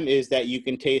time is that you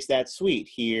can taste that sweet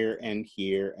here and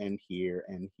here and here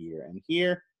and here and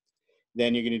here.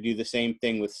 Then you're going to do the same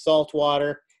thing with salt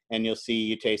water, and you'll see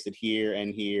you taste it here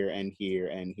and here and here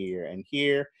and here and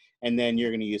here. And then you're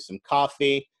going to use some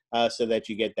coffee so that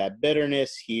you get that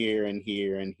bitterness here and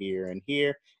here and here and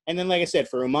here. And then, like I said,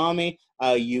 for umami,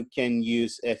 you can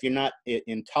use, if you're not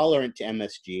intolerant to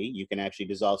MSG, you can actually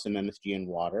dissolve some MSG in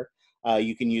water.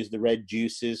 You can use the red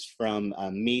juices from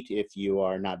meat if you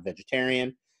are not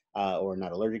vegetarian or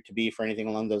not allergic to beef or anything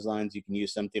along those lines. You can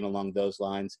use something along those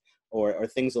lines or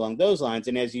things along those lines.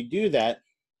 And as you do that,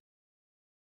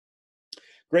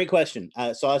 great question.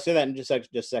 So I'll say that in just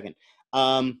a second.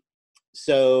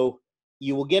 So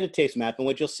you will get a taste map, and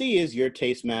what you'll see is your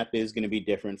taste map is going to be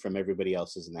different from everybody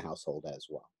else's in the household as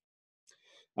well.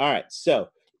 All right, so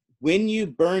when you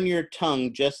burn your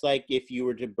tongue, just like if you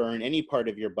were to burn any part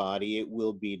of your body, it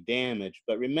will be damaged.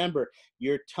 But remember,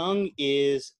 your tongue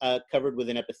is covered with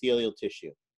an epithelial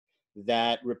tissue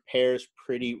that repairs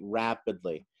pretty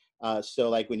rapidly. So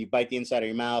like when you bite the inside of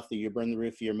your mouth, or you burn the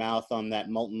roof of your mouth on that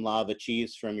molten lava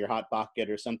cheese from your Hot Pocket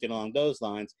or something along those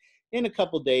lines, in a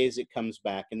couple days it comes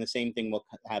back. And the same thing will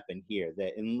happen here,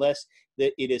 that unless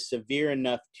that it is severe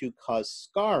enough to cause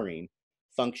scarring,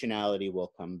 functionality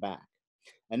will come back.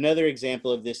 Another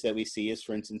example of this that we see is,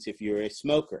 for instance, if you're a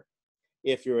smoker.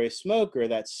 If you're a smoker,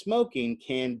 that smoking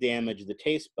can damage the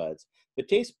taste buds, but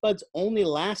taste buds only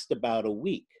last about a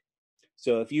week.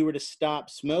 So if you were to stop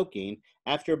smoking,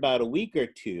 after about a week or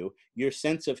two, your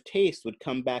sense of taste would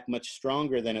come back much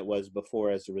stronger than it was before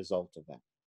as a result of that.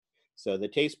 So the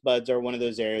taste buds are one of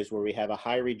those areas where we have a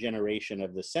high regeneration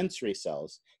of the sensory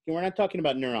cells. And we're not talking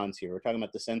about neurons here. We're talking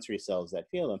about the sensory cells that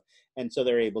feel them. And so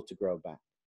they're able to grow back.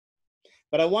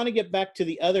 But I want to get back to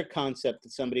the other concept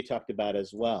that somebody talked about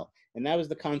as well. And that was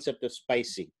the concept of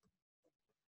spicy.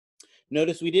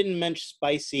 Notice we didn't mention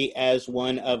spicy as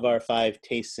one of our 5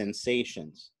 taste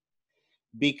sensations.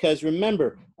 Because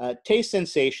remember, taste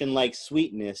sensation, like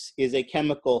sweetness, is a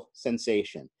chemical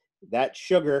sensation. That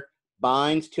sugar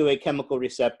binds to a chemical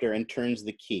receptor and turns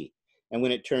the key. And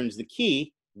when it turns the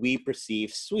key, we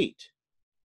perceive sweet.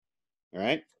 All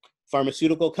right?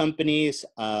 Pharmaceutical companies,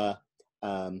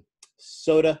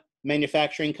 soda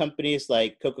manufacturing companies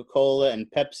like Coca-Cola and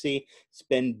Pepsi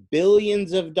spend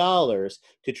billions of dollars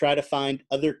to try to find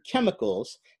other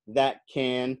chemicals that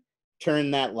can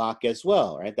turn that lock as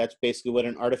well, right? That's basically what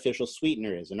an artificial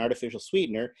sweetener is. An artificial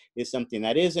sweetener is something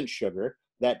that isn't sugar,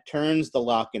 that turns the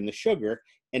lock in the sugar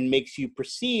and makes you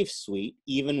perceive sweet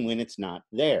even when it's not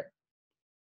there.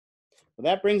 Well,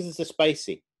 that brings us to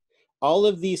spicy. All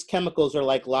of these chemicals are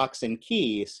like locks and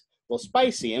keys. Well,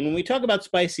 spicy, and when we talk about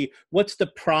spicy, what's the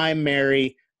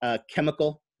primary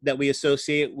chemical that we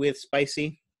associate with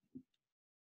spicy?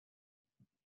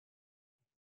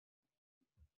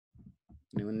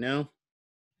 Anyone know?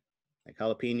 Like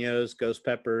jalapenos, ghost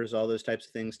peppers, all those types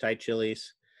of things, Thai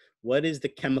chilies. What is the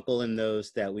chemical in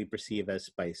those that we perceive as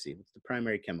spicy? What's the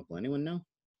primary chemical? Anyone know?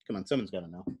 Come on, someone's got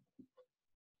to know.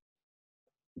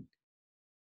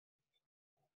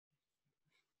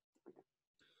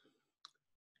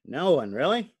 No one,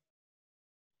 really?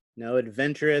 No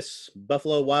adventurous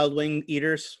Buffalo Wild Wing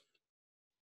eaters?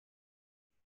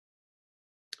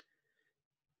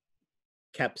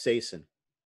 Capsaicin.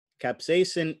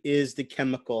 Capsaicin is the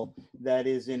chemical that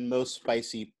is in most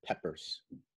spicy peppers.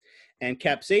 And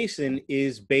capsaicin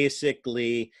is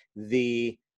basically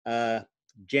the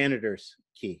janitor's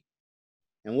key.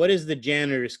 And what is the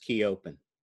janitor's key open?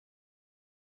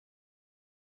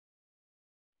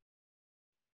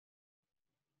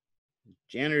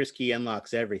 Janitor's key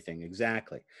unlocks everything,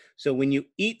 exactly. So when you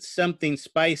eat something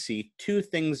spicy, 2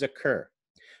 things occur.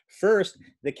 First,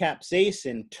 the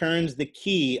capsaicin turns the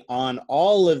key on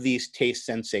all of these taste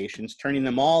sensations, turning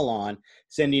them all on,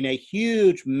 sending a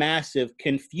huge, massive,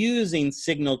 confusing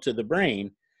signal to the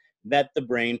brain that the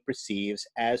brain perceives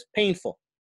as painful.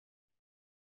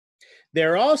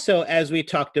 There are also, as we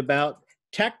talked about,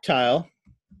 tactile,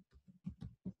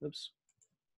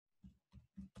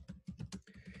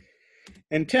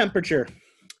 and temperature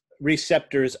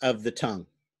receptors of the tongue.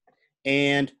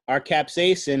 And our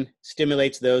capsaicin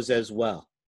stimulates those as well.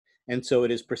 And so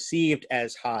it is perceived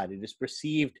as hot. It is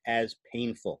perceived as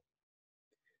painful,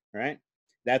 right?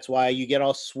 That's why you get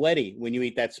all sweaty when you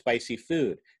eat that spicy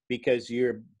food, because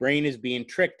your brain is being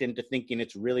tricked into thinking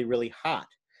it's really, really hot,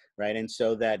 right? And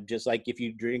so that just like if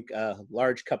you drink a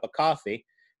large cup of coffee,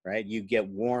 right, you get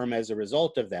warm as a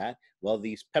result of that. Well,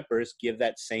 these peppers give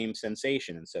that same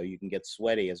sensation. And so you can get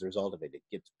sweaty as a result of it. It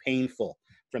gets painful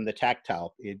from the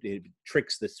tactile. It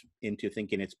tricks this into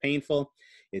thinking it's painful.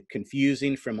 It's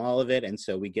confusing from all of it. And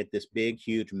so we get this big,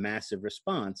 huge, massive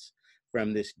response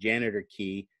from this janitor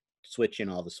key switching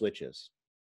all the switches.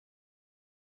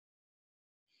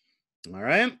 All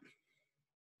right.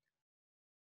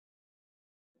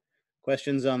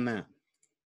 Questions on that?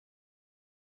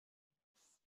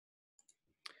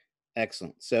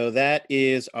 Excellent. So that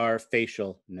is our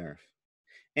facial nerve.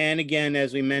 And again,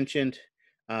 as we mentioned,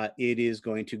 it is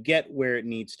going to get where it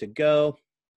needs to go.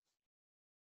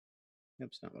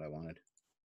 Oops, not what I wanted.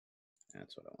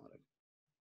 That's what I wanted.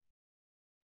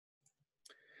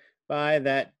 By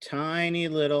that tiny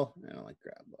little, I don't like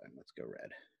grab line. Let's go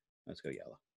red. Let's go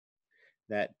yellow.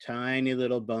 That tiny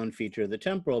little bone feature, the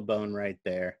temporal bone right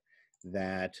there,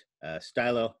 that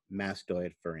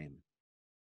stylomastoid foramen.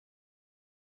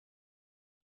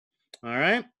 All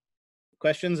right,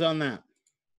 questions on that?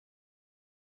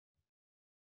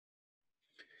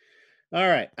 All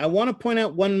right, I want to point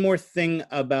out one more thing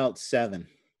about 7.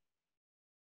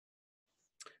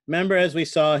 Remember, as we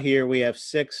saw here, we have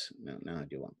 6, no, I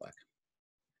do want black.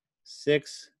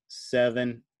 6,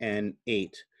 7, and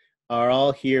 8 are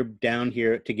all here, down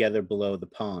here together below the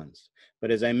pons.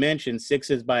 But as I mentioned, 6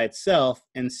 is by itself,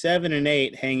 and 7 and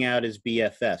 8 hang out as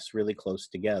BFFs, really close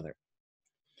together,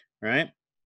 right?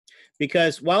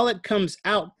 Because while it comes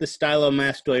out the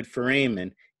stylomastoid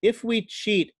foramen, if we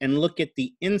cheat and look at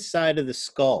the inside of the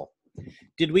skull,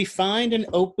 did we find an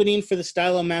opening for the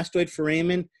stylomastoid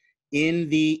foramen in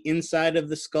the inside of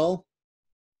the skull?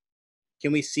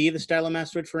 Can we see the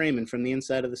stylomastoid foramen from the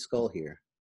inside of the skull here?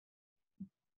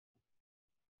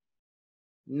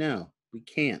 No, we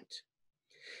can't.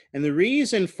 And the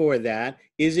reason for that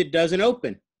is it doesn't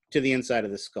open to the inside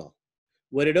of the skull.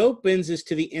 What it opens is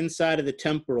to the inside of the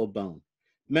temporal bone.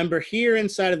 Remember, here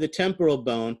inside of the temporal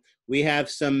bone, we have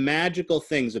some magical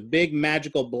things, a big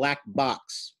magical black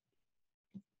box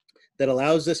that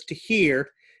allows us to hear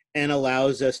and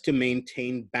allows us to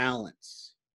maintain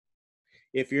balance.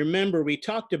 If you remember, we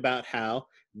talked about how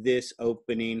this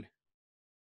opening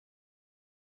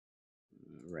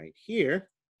right here,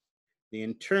 the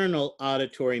internal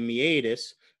auditory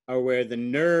meatus, are where the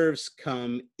nerves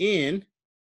come in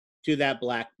to that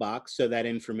black box so that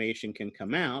information can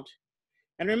come out.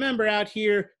 And remember, out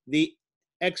here, the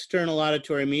external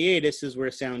auditory meatus is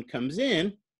where sound comes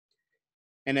in.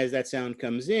 And as that sound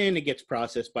comes in, it gets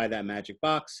processed by that magic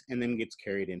box and then gets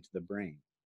carried into the brain.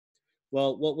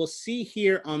 Well, what we'll see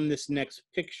here on this next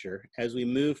picture as we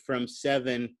move from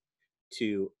 7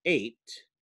 to 8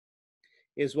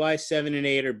 is why 7 and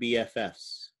 8 are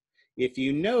BFFs. If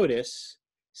you notice,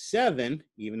 7,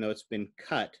 even though it's been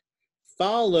cut,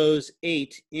 follows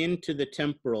 8 into the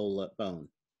temporal bone.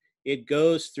 It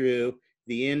goes through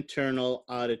the internal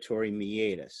auditory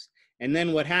meatus. And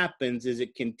then what happens is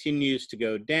it continues to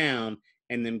go down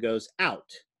and then goes out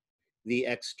the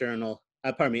external,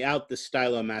 out the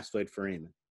stylomastoid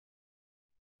foramen.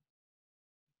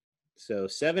 So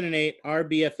 7 and 8 are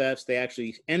BFFs. They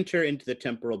actually enter into the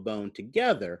temporal bone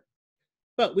together,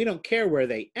 but we don't care where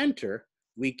they enter.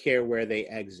 We care where they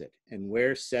exit. And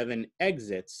where 7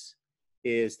 exits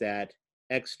is that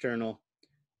external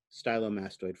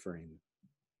stylomastoid foramen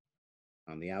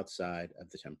on the outside of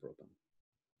the temporal bone.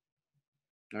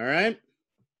 All right?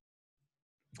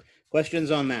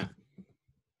 Questions on that?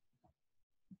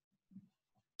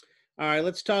 All right,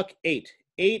 let's talk 8.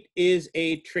 8 is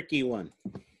a tricky one.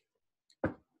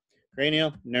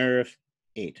 Cranial nerve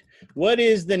 8. What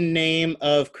is the name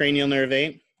of cranial nerve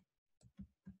 8?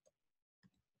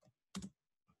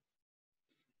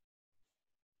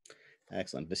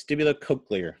 Excellent.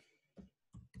 Vestibulocochlear.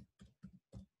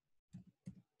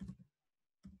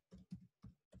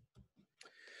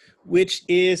 Which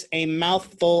is a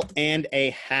mouthful and a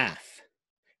half.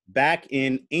 Back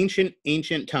in ancient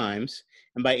times,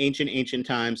 and by ancient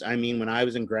times, I mean when I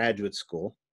was in graduate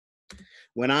school,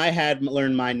 when I had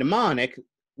learned my mnemonic,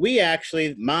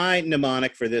 my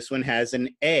mnemonic for this one has an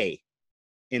A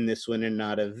in this one and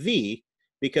not a V,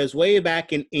 because way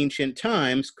back in ancient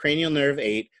times, cranial nerve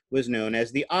 8 was known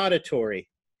as the auditory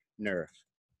nerve.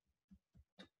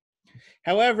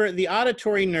 However, the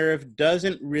auditory nerve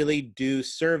doesn't really do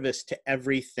service to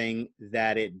everything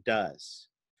that it does.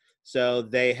 So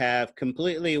they have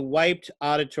completely wiped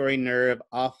auditory nerve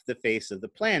off the face of the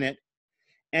planet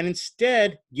and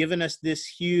instead given us this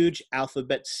huge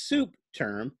alphabet soup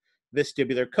term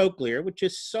vestibular cochlear, which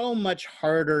is so much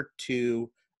harder to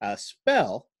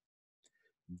spell,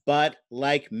 but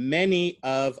like many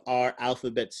of our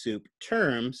alphabet soup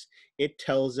terms, it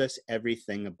tells us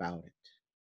everything about it.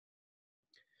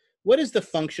 What is the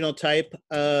functional type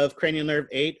of cranial nerve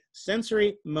 8?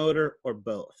 Sensory, motor, or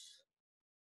both?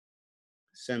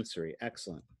 Sensory,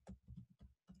 excellent.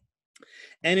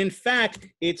 And in fact,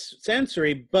 it's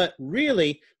sensory, but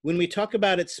really, when we talk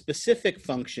about its specific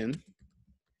function,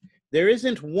 there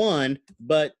isn't one,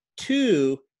 but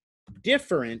two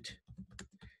different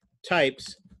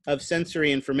types of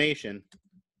sensory information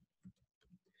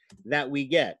that we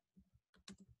get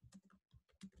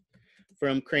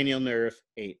from cranial nerve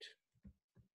 8.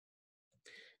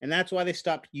 And that's why they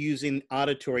stopped using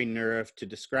auditory nerve to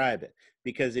describe it,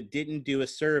 because it didn't do a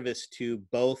service to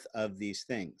both of these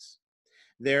things.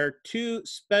 There are two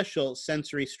special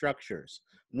sensory structures.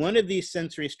 One of these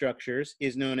sensory structures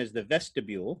is known as the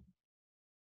vestibule.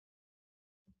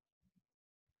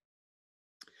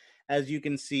 As you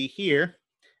can see here,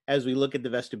 as we look at the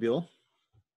vestibule,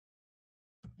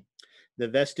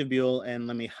 and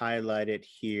let me highlight it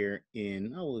here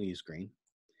in, oh, we'll use green.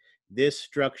 This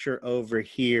structure over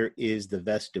here is the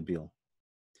vestibule.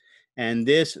 And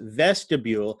this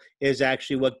vestibule is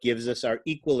actually what gives us our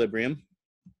equilibrium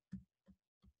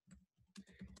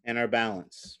and our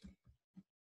balance.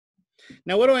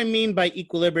 Now, what do I mean by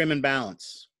equilibrium and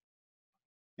balance?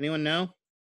 Anyone know?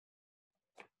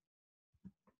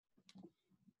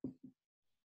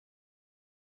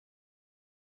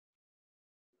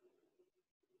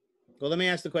 Well, let me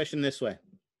ask the question this way.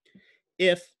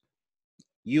 If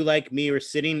you, like me, were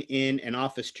sitting in an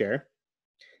office chair,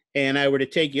 and I were to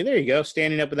take you, there you go,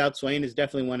 standing up without swaying is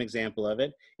definitely one example of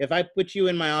it. If I put you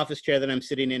in my office chair that I'm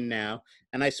sitting in now,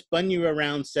 and I spun you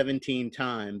around 17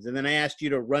 times, and then I asked you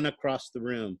to run across the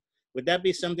room, would that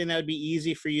be something that would be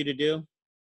easy for you to do?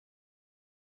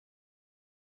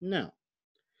 No.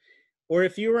 Or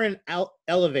if you were in an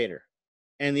elevator,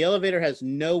 and the elevator has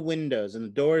no windows, and the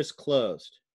door is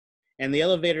closed, and the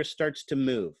elevator starts to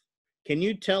move, can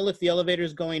you tell if the elevator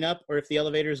is going up or if the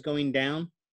elevator is going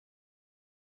down?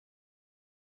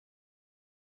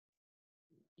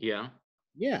 Yeah.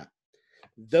 Yeah.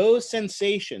 Those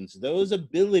sensations, those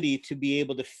ability to be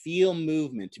able to feel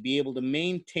movement, to be able to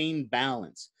maintain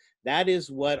balance, that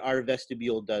is what our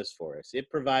vestibule does for us.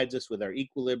 It provides us with our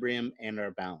equilibrium and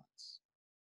our balance.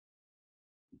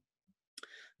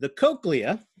 The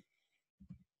cochlea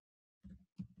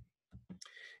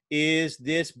is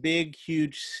this big,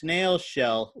 huge snail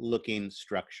shell looking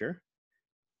structure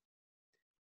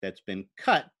that's been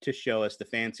cut to show us the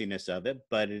fanciness of it,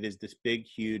 but it is this big,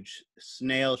 huge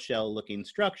snail shell looking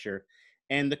structure.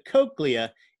 And the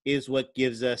cochlea is what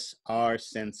gives us our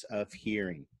sense of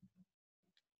hearing.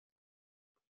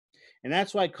 And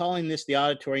that's why calling this the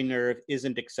auditory nerve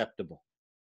isn't acceptable,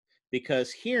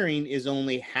 because hearing is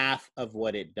only half of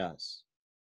what it does.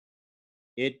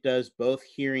 It does both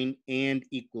hearing and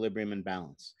equilibrium and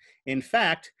balance. In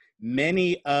fact,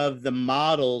 many of the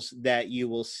models that you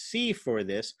will see for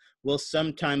this will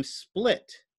sometimes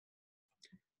split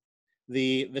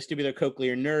the vestibular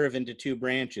cochlear nerve into two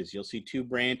branches. You'll see two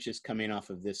branches coming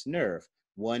off of this nerve,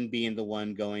 one being the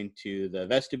one going to the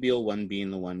vestibule, one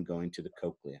being the one going to the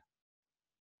cochlea.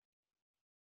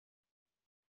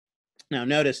 Now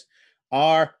notice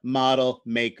our model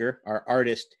maker, our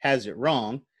artist, has it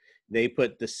wrong. They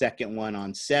put the second one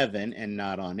on 7 and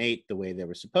not on 8 the way they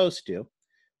were supposed to.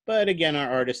 But again, our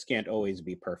artists can't always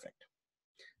be perfect.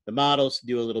 The models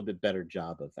do a little bit better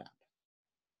job of that.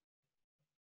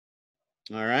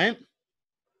 All right.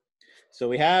 So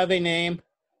we have a name,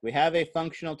 we have a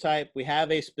functional type, we have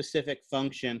a specific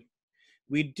function.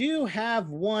 We do have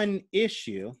one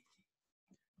issue.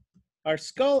 Our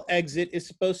skull exit is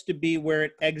supposed to be where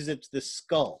it exits the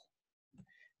skull.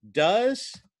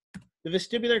 Does the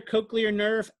vestibular cochlear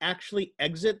nerve actually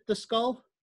exit the skull?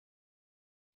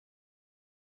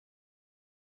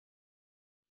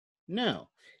 No,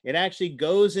 it actually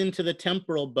goes into the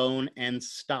temporal bone and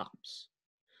stops.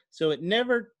 So it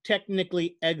never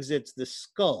technically exits the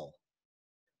skull.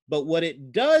 But what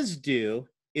it does do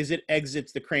is it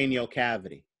exits the cranial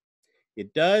cavity.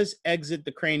 It does exit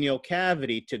the cranial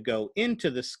cavity to go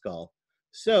into the skull.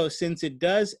 So since it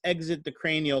does exit the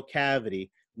cranial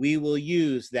cavity, we will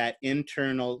use that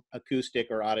internal acoustic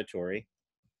or auditory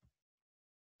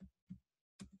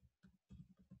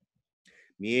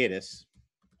meatus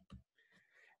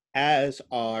as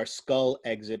our skull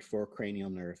exit for cranial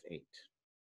nerve 8.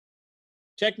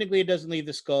 Technically, it doesn't leave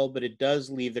the skull, but it does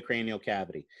leave the cranial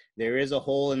cavity. There is a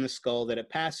hole in the skull that it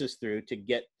passes through to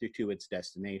get through to its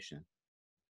destination.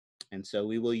 And so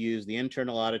we will use the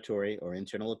internal auditory or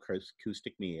internal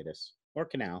acoustic meatus or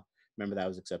canal, remember that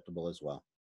was acceptable as well,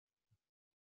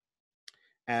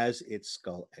 as its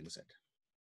skull exit.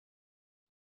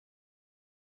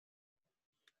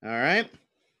 All right.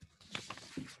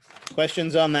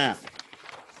 Questions on that?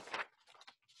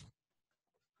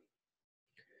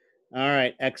 All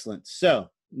right, excellent. So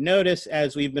notice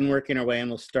as we've been working our way, and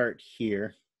we'll start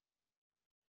here.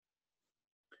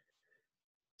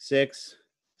 6,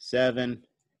 7,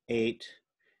 8.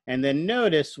 And then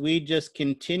notice we just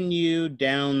continue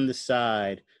down the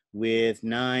side with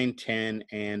 9, 10,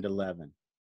 and 11.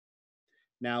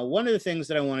 Now, one of the things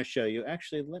that I want to show you,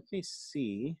 actually, let me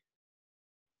see,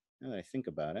 now that I think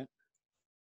about it.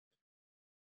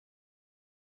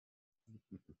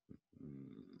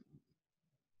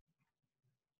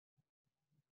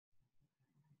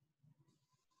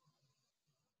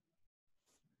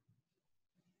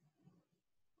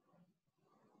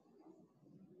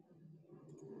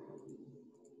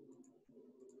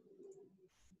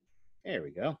 There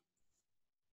we go.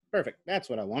 Perfect. That's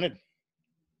what I wanted.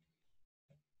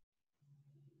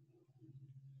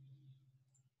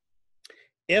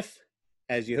 If,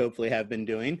 as you hopefully have been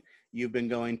doing, you've been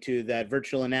going to that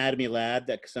virtual anatomy lab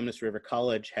that Cosumnes River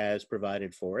College has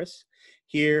provided for us.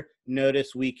 Here,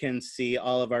 notice we can see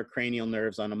all of our cranial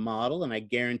nerves on a model, and I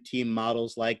guarantee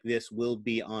models like this will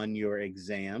be on your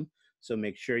exam. So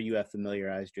make sure you have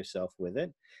familiarized yourself with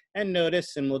it. And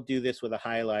notice, and we'll do this with a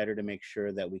highlighter to make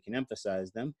sure that we can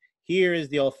emphasize them. Here is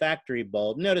the olfactory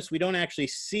bulb. Notice we don't actually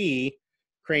see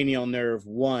cranial nerve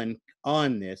 1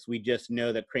 on this. We just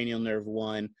know that cranial nerve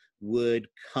 1 would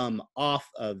come off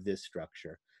of this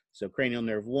structure. So cranial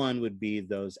nerve 1 would be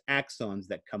those axons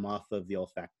that come off of the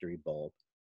olfactory bulb.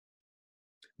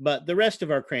 But the rest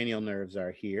of our cranial nerves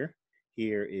are here.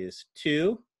 Here is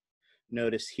 2.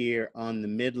 Notice here on the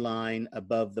midline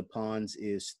above the pons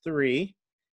is 3.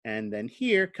 And then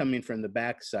here, coming from the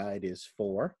backside, is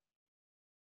 4.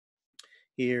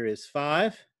 Here is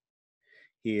 5.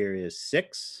 Here is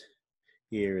 6.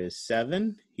 Here is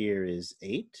 7. Here is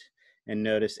 8. And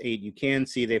notice 8, you can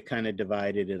see they've kind of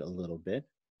divided it a little bit.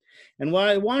 And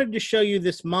why I wanted to show you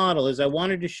this model is I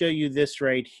wanted to show you this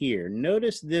right here.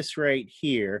 Notice this right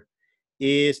here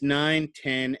is 9,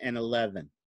 10, and 11.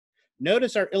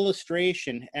 Notice our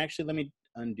illustration. Actually, let me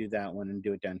undo that one and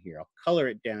do it down here. I'll color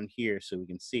it down here so we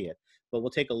can see it, but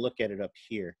we'll take a look at it up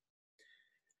here.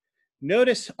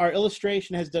 Notice our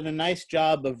illustration has done a nice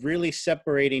job of really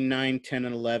separating 9, 10,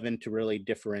 and 11 to really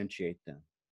differentiate them.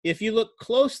 If you look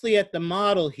closely at the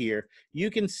model here,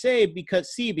 you can say, because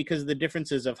of the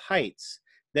differences of heights,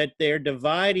 that they're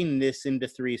dividing this into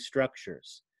 3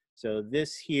 structures. So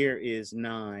this here is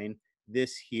 9,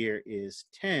 this here is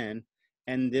 10,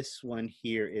 and this one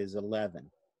here is 11.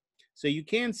 So you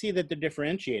can see that they're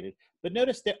differentiated, but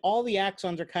notice that all the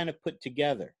axons are kind of put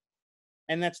together.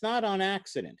 And that's not on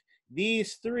accident.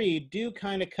 These 3 do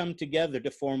kind of come together to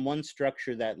form one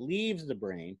structure that leaves the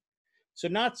brain. So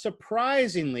not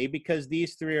surprisingly, because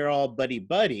these 3 are all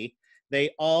buddy-buddy,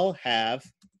 they all have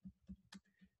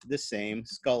the same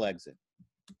skull exit.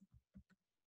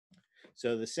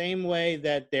 So the same way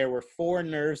that there were 4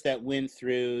 nerves that went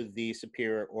through the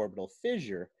superior orbital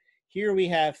fissure, here we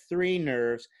have 3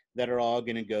 nerves that are all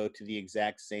going to go to the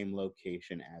exact same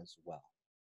location as well.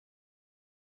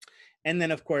 And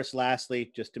then, of course,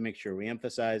 lastly, just to make sure we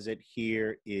emphasize it,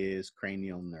 here is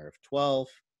cranial nerve 12.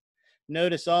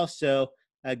 Notice also,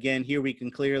 again, here we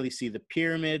can clearly see the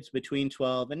pyramids between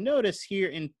 12. And notice here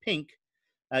in pink,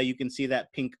 you can see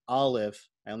that pink olive.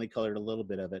 I only colored a little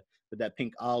bit of it, but that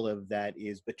pink olive that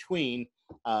is between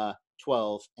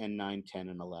 12 and 9, 10,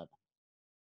 and 11.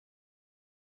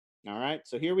 All right,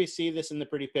 so here we see this in the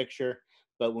pretty picture,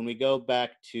 but when we go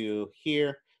back to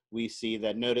here, we see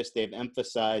that, notice they've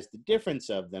emphasized the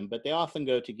difference of them, but they often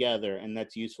go together, and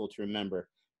that's useful to remember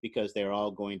because they're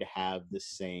all going to have the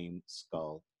same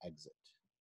skull exit.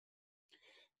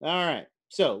 All right,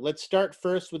 so let's start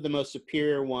first with the most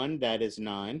superior one, that is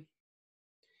 9.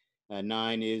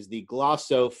 9 is the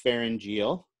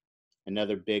glossopharyngeal,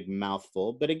 another big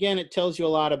mouthful, but again, it tells you a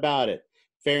lot about it.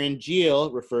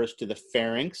 Pharyngeal refers to the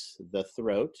pharynx, the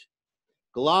throat.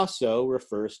 Glosso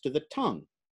refers to the tongue.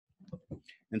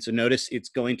 And so notice it's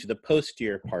going to the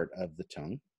posterior part of the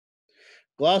tongue.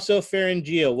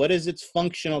 Glossopharyngeal, what is its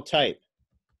functional type?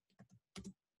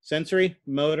 Sensory,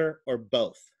 motor, or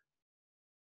both?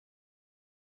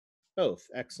 Both,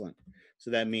 excellent. So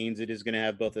that means it is going to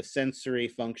have both a sensory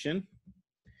function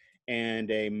and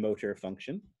a motor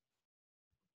function.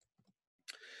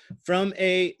 From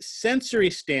a sensory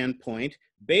standpoint,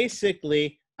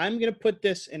 basically, I'm going to put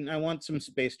this, and I want some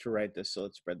space to write this, so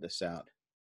let's spread this out.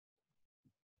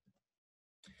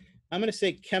 I'm going to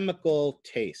say chemical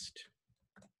taste.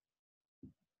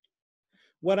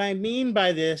 What I mean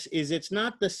by this is it's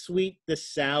not the sweet, the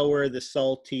sour, the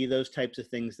salty, those types of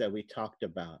things that we talked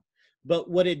about. But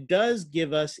what it does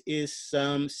give us is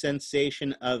some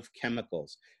sensation of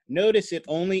chemicals. Notice it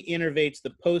only innervates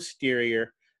the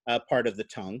posterior part of the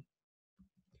tongue,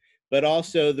 but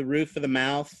also the roof of the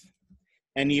mouth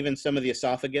and even some of the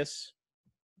esophagus.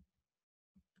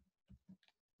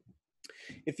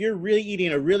 If you're really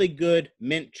eating a really good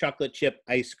mint chocolate chip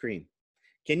ice cream,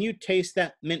 can you taste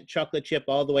that mint chocolate chip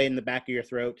all the way in the back of your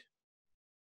throat?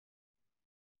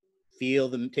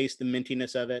 Taste the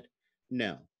mintiness of it?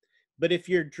 No. But if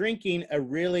you're drinking a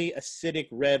really acidic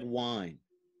red wine,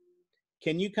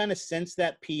 can you kind of sense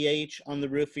that pH on the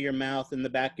roof of your mouth and the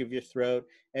back of your throat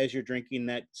as you're drinking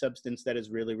that substance that is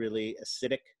really, really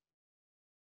acidic?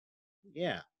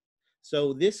 Yeah.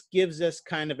 So this gives us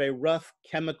kind of a rough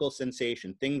chemical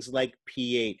sensation, things like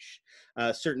pH,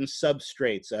 certain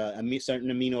substrates, certain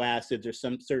amino acids, or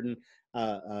some certain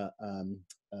uh, uh, um,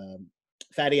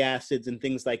 fatty acids and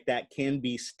things like that can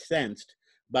be sensed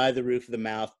by the roof of the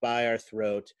mouth, by our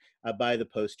throat, by the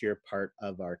posterior part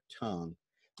of our tongue.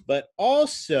 But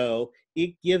also,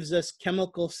 it gives us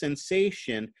chemical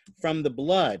sensation from the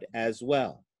blood as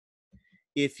well.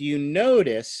 If you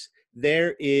notice,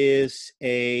 there is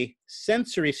a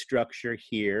sensory structure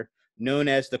here known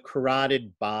as the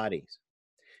carotid body.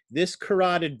 This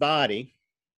carotid body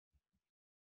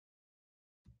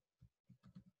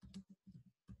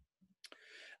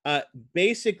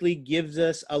basically gives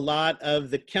us a lot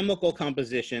of the chemical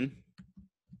composition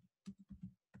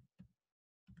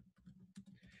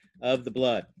of the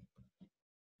blood.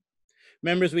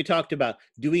 Remember, as we talked about,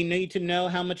 do we need to know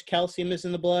how much calcium is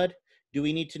in the blood? Do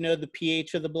we need to know the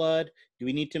pH of the blood? Do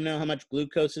we need to know how much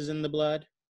glucose is in the blood?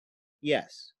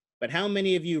 Yes. But how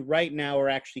many of you right now are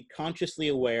actually consciously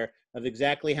aware of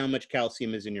exactly how much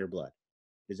calcium is in your blood?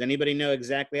 Does anybody know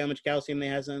exactly how much calcium they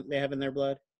have in their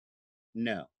blood?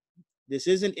 No. This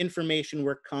isn't information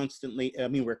we're consciously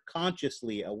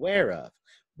aware of.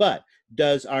 But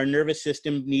does our nervous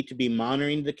system need to be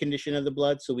monitoring the condition of the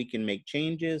blood so we can make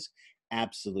changes?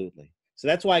 Absolutely. So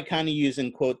that's why I kind of use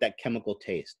in quote that chemical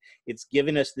taste. It's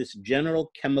giving us this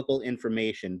general chemical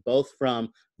information, both from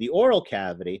the oral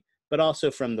cavity, but also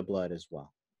from the blood as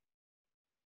well.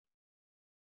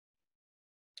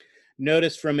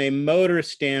 Notice from a motor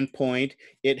standpoint,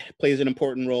 it plays an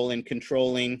important role in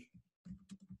controlling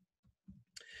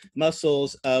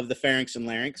muscles of the pharynx and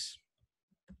larynx.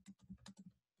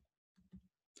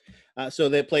 So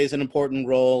that plays an important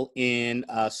role in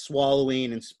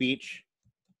swallowing and speech.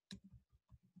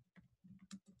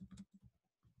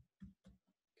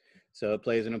 So it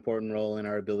plays an important role in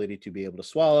our ability to be able to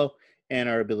swallow and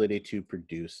our ability to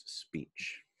produce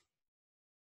speech.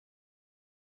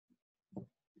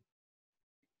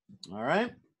 All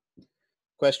right.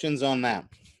 Questions on that?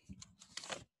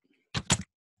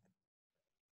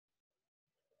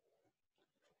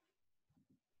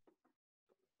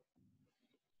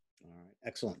 All right.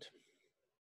 Excellent.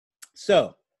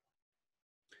 So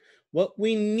what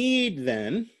we need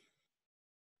then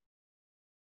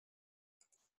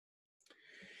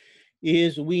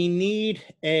is we need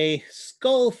a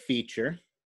skull feature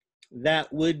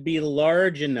that would be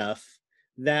large enough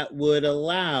that would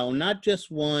allow not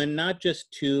just one, not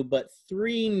just two, but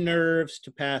 3 nerves to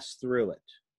pass through it.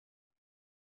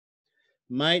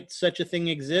 Might such a thing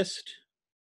exist?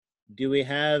 Do we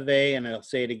have and I'll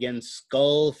say it again,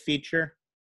 skull feature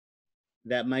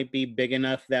that might be big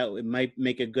enough that it might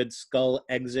make a good skull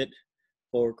exit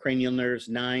for cranial nerves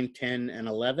 9, 10, and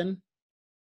 11?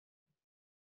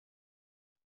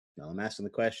 Well, I'm asking the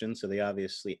question, so the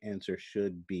obviously answer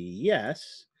should be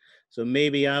yes. So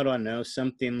maybe, I don't know,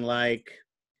 something like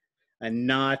a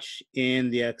notch in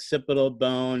the occipital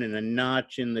bone and a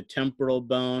notch in the temporal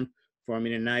bone,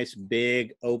 forming a nice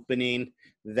big opening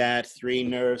that 3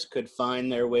 nerves could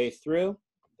find their way through.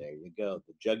 There you go,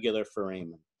 the jugular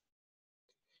foramen.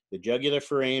 The jugular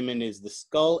foramen is the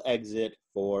skull exit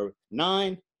for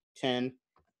 9, 10,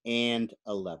 and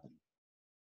 11.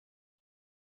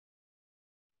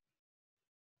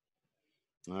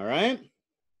 All right.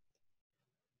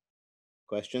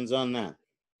 Questions on that?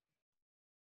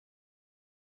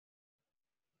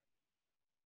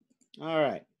 All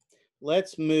right.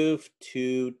 Let's move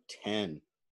to 10.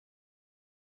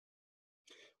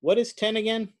 What is 10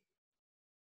 again?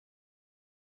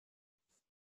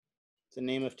 What's the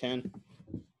name of 10?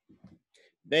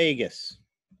 Vegas.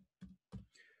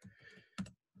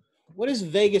 What does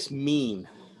Vegas mean?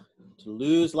 To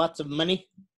lose lots of money?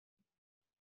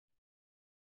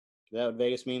 Is that what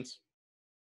Vegas means?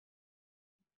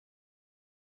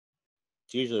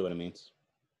 It's usually what it means.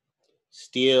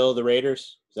 Steal the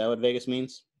Raiders. Is that what vagus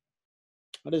means?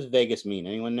 What does vagus mean?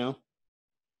 Anyone know?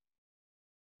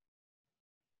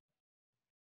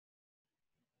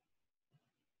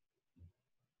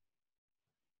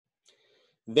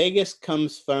 Vagus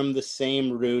comes from the same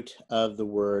root of the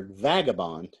word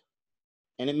vagabond,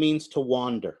 and it means to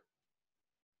wander,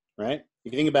 right?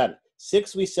 If you think about it,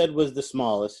 6 we said was the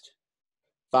smallest,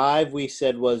 5 we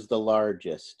said was the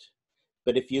largest.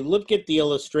 But if you look at the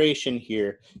illustration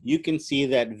here, you can see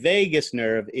that vagus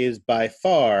nerve is by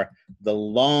far the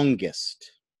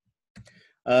longest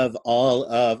of all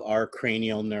of our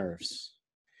cranial nerves.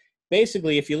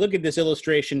 Basically, if you look at this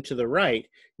illustration to the right,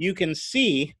 you can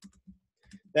see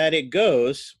that it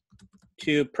goes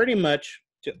to pretty much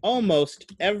to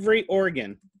almost every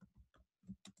organ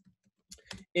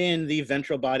in the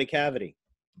ventral body cavity.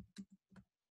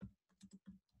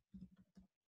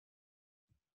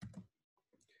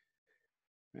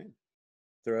 Right.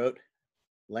 Throat,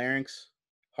 larynx,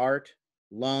 heart,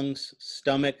 lungs,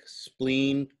 stomach,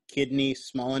 spleen, kidney,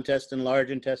 small intestine,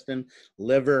 large intestine,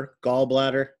 liver,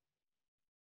 gallbladder.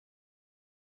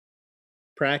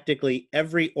 Practically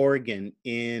every organ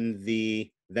in the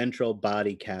ventral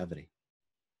body cavity.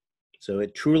 So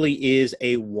it truly is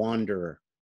a wanderer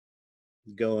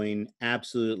going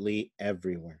absolutely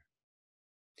everywhere.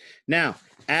 Now,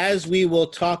 as we will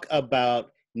talk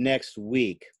about next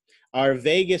week, our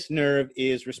vagus nerve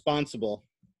is responsible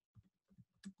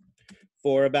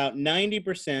for about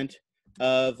 90%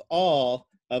 of all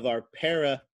of our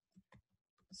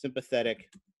parasympathetic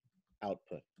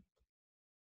output.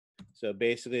 So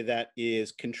basically that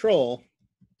is control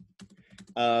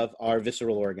of our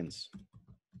visceral organs.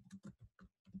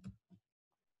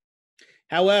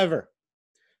 However,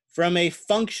 from a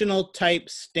functional type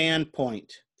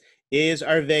standpoint, is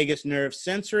our vagus nerve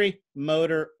sensory,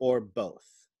 motor, or both?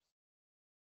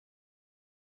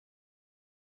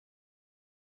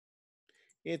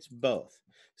 It's both.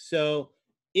 So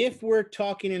if we're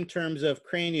talking in terms of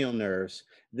cranial nerves,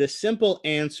 the simple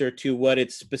answer to what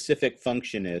its specific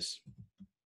function is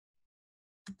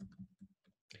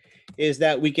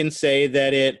that we can say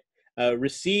that it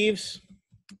receives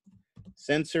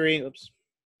sensory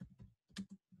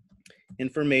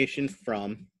information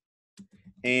from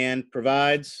and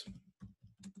provides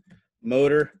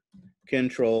motor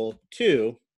control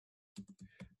to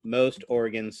most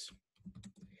organs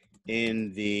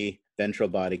in the ventral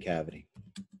body cavity.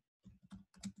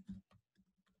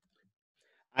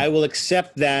 I will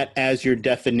accept that as your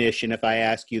definition if I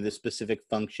ask you the specific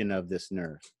function of this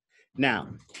nerve. Now,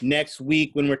 next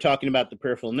week when we're talking about the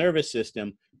peripheral nervous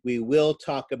system, we will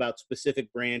talk about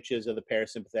specific branches of the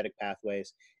parasympathetic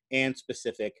pathways and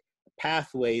specific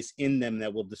pathways in them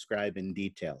that we'll describe in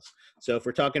details. So if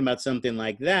we're talking about something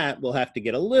like that, we'll have to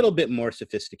get a little bit more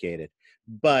sophisticated.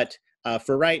 But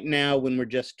for right now, when we're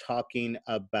just talking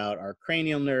about our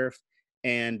cranial nerve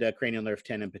and cranial nerve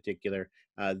 10 in particular,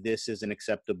 this is an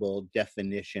acceptable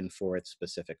definition for its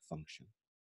specific function.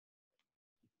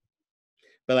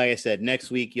 But like I said, next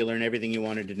week, you'll learn everything you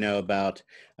wanted to know about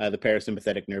the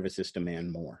parasympathetic nervous system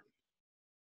and more.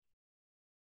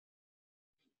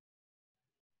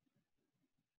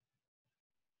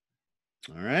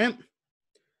 All right.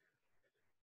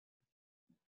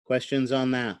 Questions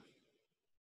on that?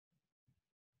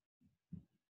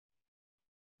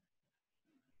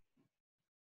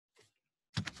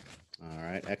 All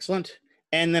right, excellent.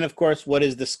 And then, of course, what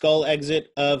is the skull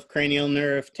exit of cranial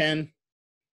nerve 10?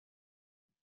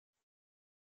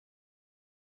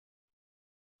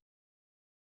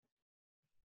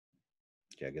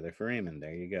 Jugular foramen,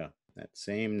 there you go. That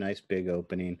same nice big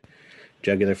opening.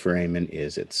 Jugular foramen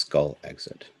is its skull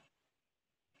exit.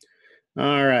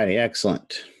 All righty,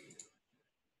 excellent.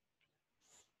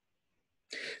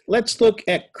 Let's look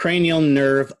at cranial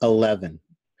nerve 11.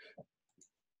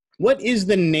 What is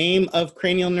the name of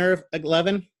cranial nerve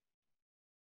 11?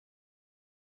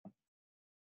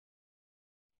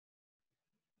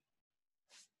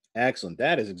 Excellent,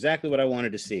 that is exactly what I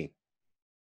wanted to see.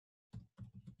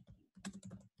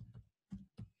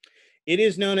 It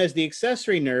is known as the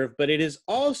accessory nerve, but it is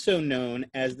also known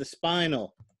as the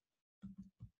spinal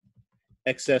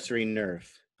accessory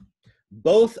nerve.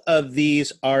 Both of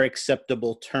these are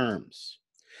acceptable terms.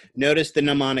 Notice the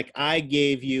mnemonic I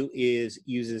gave you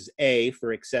uses A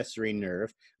for accessory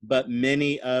nerve, but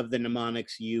many of the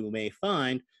mnemonics you may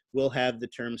find will have the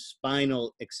term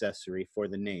spinal accessory for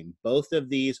the name. Both of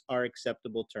these are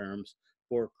acceptable terms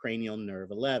for cranial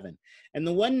nerve 11. And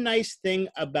the one nice thing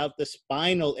about the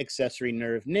spinal accessory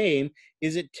nerve name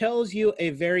is it tells you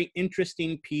a very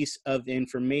interesting piece of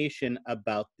information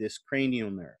about this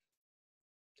cranial nerve.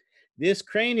 This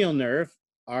cranial nerve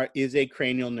is a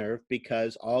cranial nerve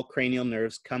because all cranial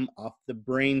nerves come off the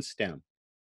brainstem.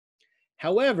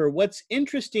 However, what's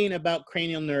interesting about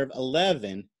cranial nerve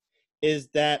 11 is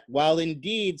that while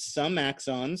indeed some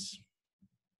axons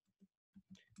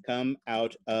come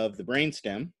out of the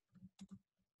brainstem,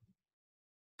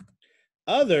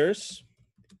 others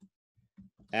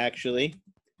actually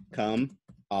come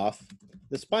off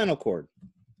the spinal cord.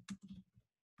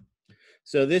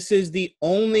 So this is the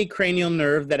only cranial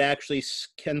nerve that actually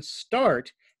can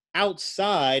start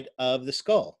outside of the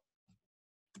skull.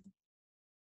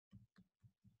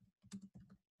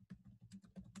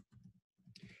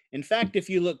 In fact, if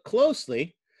you look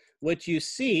closely, what you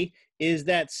see is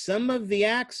that some of the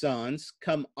axons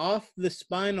come off the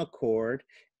spinal cord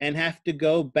and have to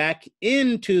go back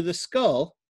into the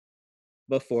skull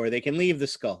before they can leave the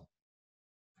skull.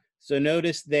 So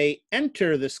notice they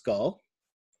enter the skull.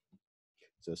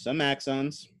 So some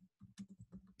axons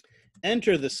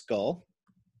enter the skull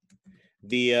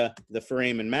via the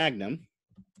foramen magnum,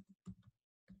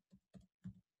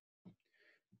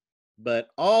 but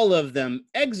all of them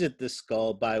exit the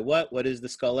skull by what? What is the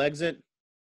skull exit?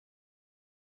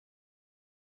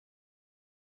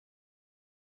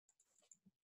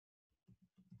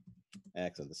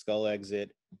 Excellent. The skull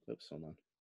exit, oops, hold on,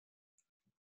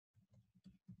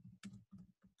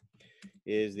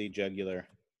 is the jugular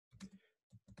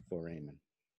foramen.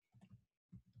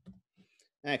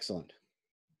 Excellent.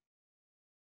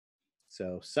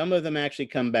 So some of them actually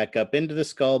come back up into the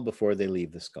skull before they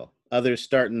leave the skull. Others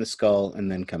start in the skull and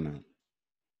then come out.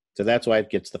 So that's why it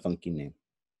gets the funky name.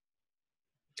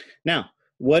 Now,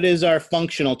 what is our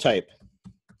functional type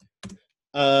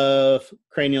of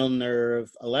cranial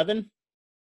nerve 11?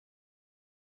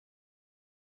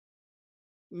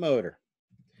 Motor.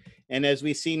 And as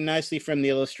we see nicely from the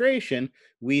illustration,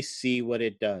 we see what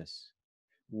it does.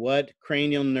 What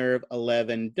cranial nerve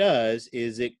 11 does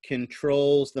is it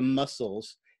controls the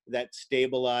muscles that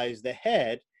stabilize the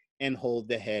head and hold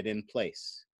the head in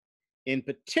place. In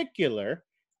particular,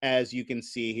 as you can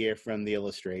see here from the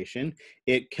illustration,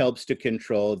 it helps to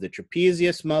control the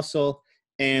trapezius muscle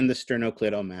and the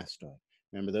sternocleidomastoid.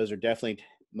 Remember, those are definitely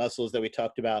muscles that we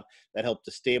talked about that help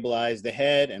to stabilize the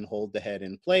head and hold the head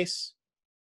in place.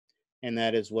 And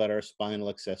that is what our spinal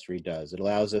accessory does. It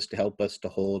allows us to help us to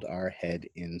hold our head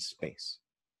in space.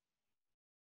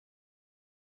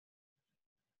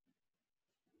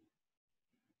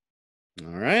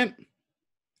 All right.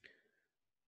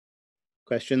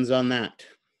 Questions on that?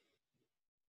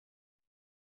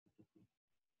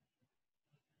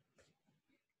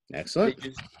 Excellent.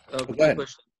 Quick Go ahead.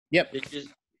 question. Yep.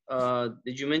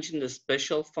 Did you mention the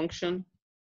special function?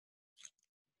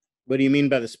 What do you mean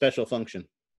by the special function?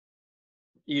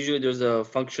 Usually there's a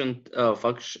function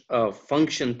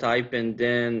type and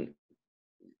then...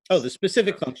 Oh, the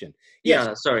specific function. Yes.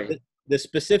 Yeah, sorry. The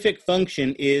specific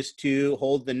function is to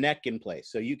hold the neck in place.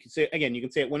 So you can say, again, you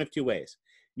can say it one of two ways.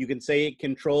 You can say it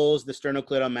controls the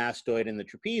sternocleidomastoid and the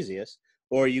trapezius,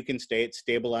 or you can say it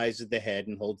stabilizes the head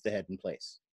and holds the head in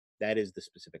place. That is the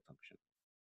specific function.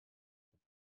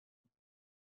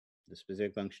 The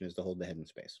specific function is to hold the head in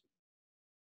space,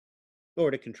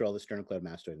 or to control the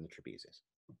sternocleidomastoid and the trapezius.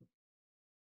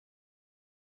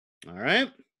 All right.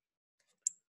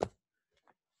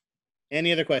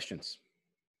 Any other questions?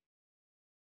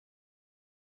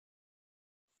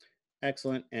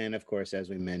 Excellent. And of course, as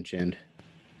we mentioned,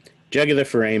 jugular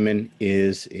foramen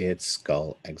is its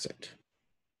skull exit.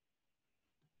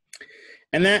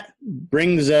 And that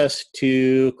brings us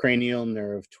to cranial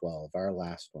nerve 12, our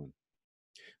last one.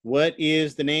 What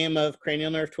is the name of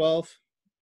cranial nerve 12?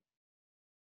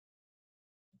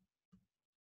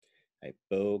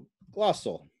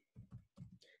 Hypoglossal.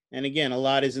 And again, a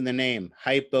lot is in the name.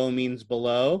 Hypo means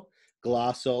below.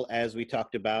 Glossal, as we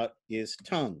talked about, is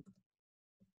tongue.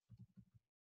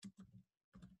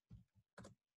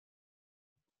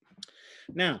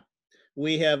 Now,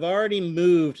 we have already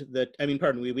moved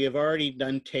we have already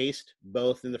done taste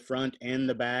both in the front and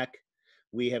the back.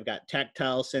 We have got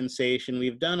tactile sensation.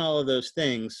 We've done all of those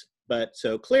things, but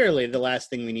so clearly the last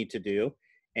thing we need to do,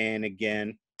 and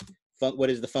again, what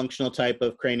is the functional type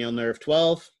of cranial nerve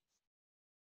 12?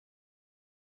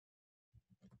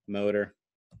 Motor.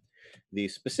 The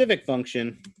specific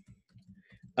function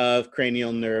of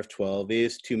cranial nerve 12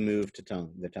 is to move to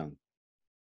the tongue.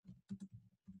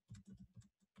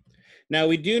 Now,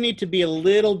 we do need to be a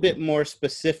little bit more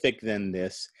specific than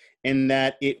this in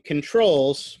that it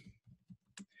controls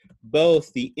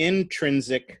both the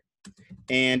intrinsic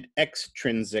and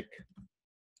extrinsic.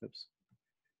 Oops.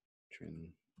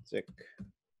 Intrinsic.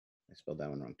 I spelled that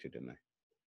one wrong too, didn't I?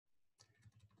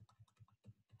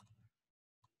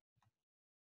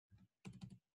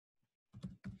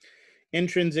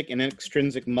 Intrinsic and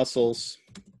extrinsic muscles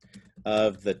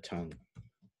of the tongue.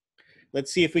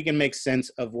 Let's see if we can make sense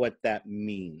of what that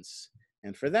means.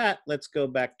 And for that, let's go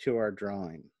back to our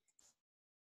drawing.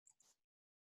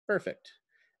 Perfect.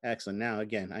 Excellent. Now,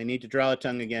 again, I need to draw a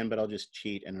tongue again, but I'll just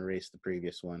cheat and erase the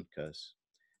previous one because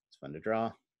it's fun to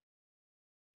draw.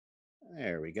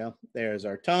 There we go. There's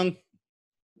our tongue.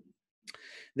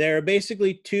 There are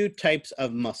basically two types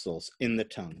of muscles in the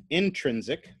tongue.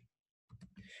 Intrinsic,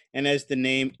 and as the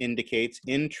name indicates,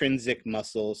 intrinsic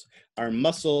muscles are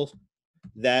muscles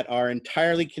that are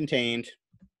entirely contained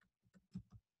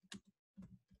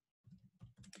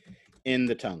in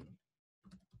the tongue.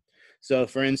 So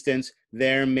for instance,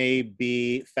 there may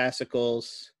be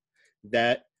fascicles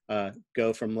that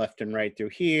go from left and right through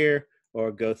here,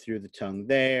 or go through the tongue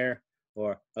there,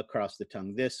 or across the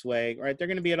tongue this way, right? They're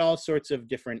going to be at all sorts of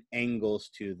different angles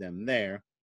to them there.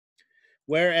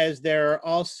 Whereas there are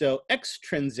also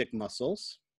extrinsic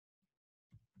muscles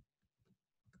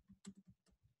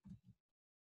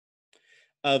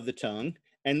of the tongue,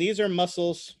 and these are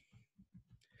muscles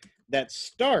that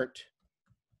start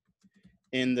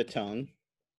in the tongue,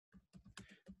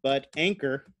 but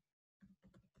anchor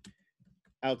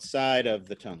outside of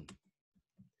the tongue.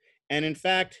 And in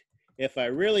fact, if I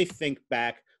really think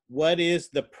back, what is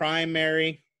the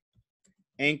primary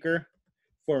anchor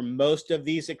for most of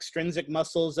these extrinsic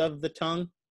muscles of the tongue?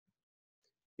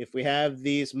 If we have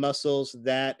these muscles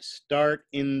that start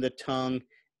in the tongue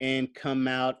and come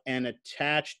out and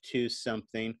attach to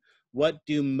something, what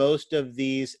do most of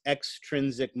these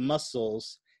extrinsic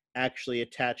muscles actually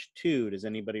attach to? Does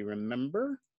anybody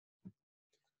remember?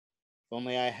 If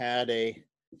only I had a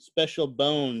special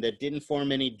bone that didn't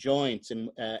form any joints and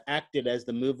acted as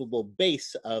the movable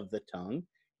base of the tongue.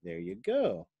 There you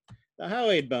go. The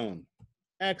hyoid bone.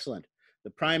 Excellent. The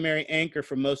primary anchor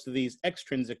for most of these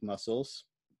extrinsic muscles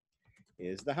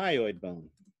is the hyoid bone.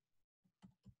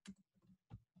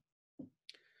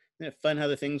 Isn't it fun how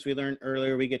the things we learned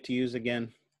earlier we get to use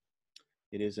again?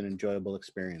 It is an enjoyable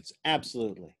experience.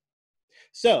 Absolutely.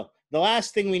 So the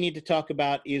last thing we need to talk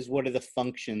about is what are the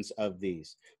functions of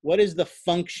these? What is the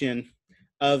function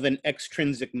of an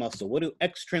extrinsic muscle? What do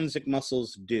extrinsic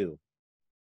muscles do?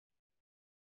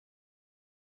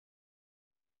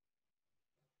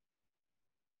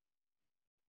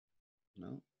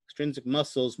 No. Extrinsic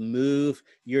muscles move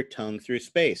your tongue through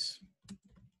space.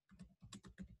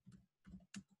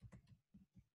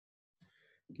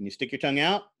 Can you stick your tongue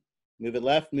out? Move it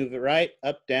left, move it right,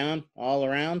 up, down, all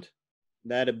around.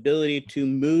 That ability to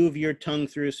move your tongue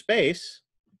through space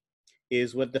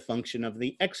is what the function of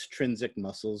the extrinsic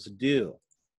muscles do.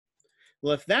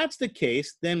 Well, if that's the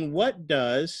case, then what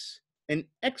does an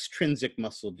extrinsic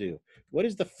muscle do? What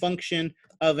is the function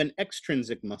of an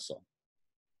extrinsic muscle?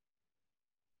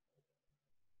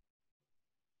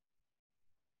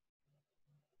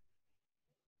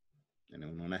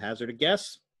 Anyone want to hazard a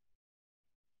guess?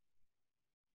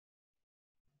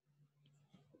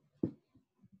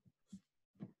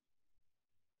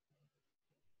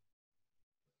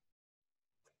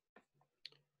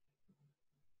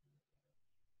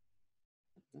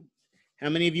 How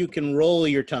many of you can roll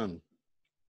your tongue?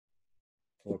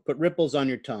 Or put ripples on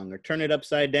your tongue, or turn it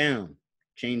upside down?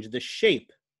 Change the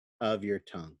shape of your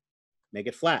tongue. Make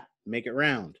it flat, make it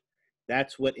round.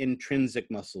 That's what intrinsic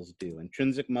muscles do.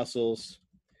 Intrinsic muscles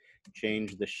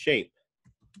change the shape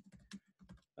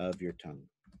of your tongue.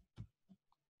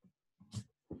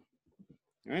 All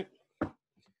right.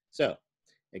 So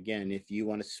again, if you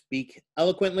want to speak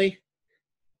eloquently,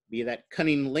 be that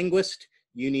cunning linguist,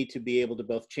 you need to be able to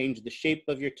both change the shape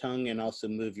of your tongue and also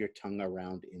move your tongue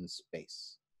around in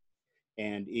space.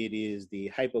 And it is the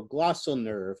hypoglossal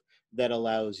nerve that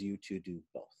allows you to do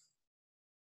both.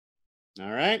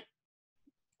 All right.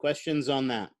 Questions on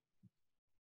that?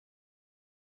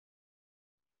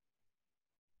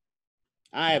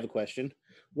 I have a question.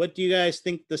 What do you guys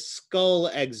think the skull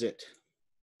exit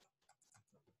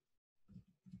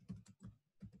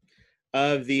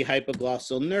of the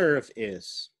hypoglossal nerve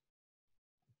is?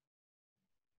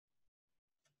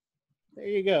 There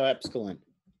you go, excellent.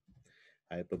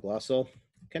 Hypoglossal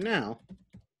canal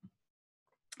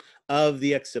of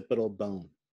the occipital bone.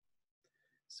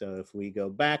 So if we go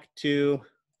back to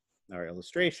our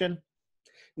illustration,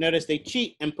 notice they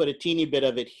cheat and put a teeny bit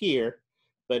of it here.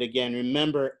 But again,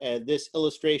 remember, this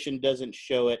illustration doesn't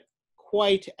show it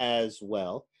quite as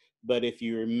well. But if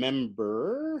you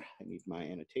remember, I need my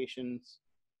annotations.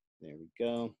 There we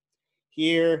go.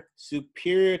 Here,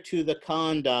 superior to the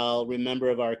condyle, remember,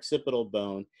 of our occipital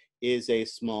bone, is a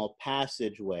small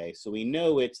passageway. So we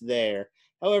know it's there.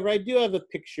 However, I do have a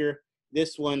picture,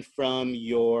 this one from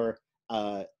your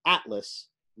atlas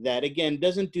that, again,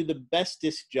 doesn't do the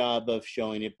bestest job of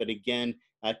showing it, but again,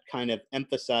 kind of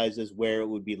emphasizes where it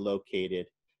would be located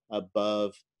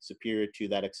above, superior to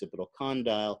that occipital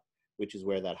condyle, which is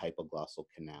where that hypoglossal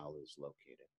canal is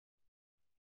located.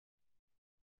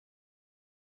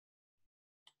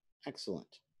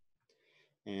 Excellent.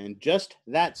 And just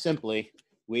that simply,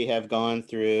 we have gone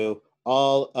through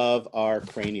all of our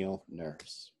cranial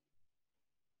nerves.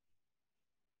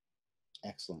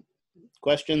 Excellent.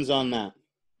 Questions on that?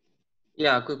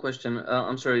 Yeah, quick question.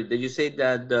 I'm sorry. Did you say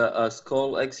that the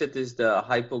skull exit is the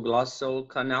hypoglossal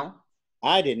canal?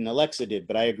 I didn't. Alexa did,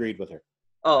 but I agreed with her.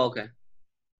 Oh, okay.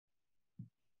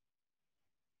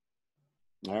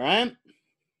 All right.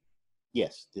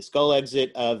 Yes, the skull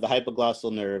exit of the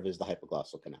hypoglossal nerve is the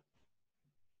hypoglossal canal.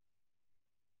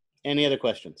 Any other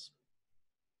questions?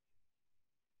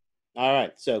 All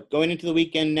right, so going into the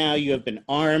weekend now, you have been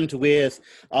armed with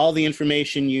all the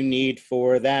information you need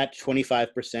for that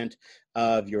 25%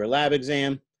 of your lab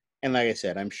exam. And like I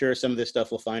said, I'm sure some of this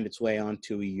stuff will find its way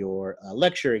onto your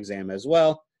lecture exam as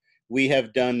well. We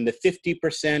have done the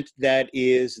 50% that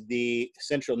is the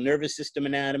central nervous system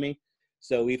anatomy.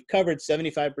 So we've covered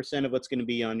 75% of what's going to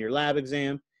be on your lab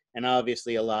exam, and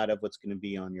obviously a lot of what's going to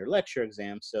be on your lecture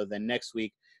exam. So then next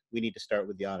week, we need to start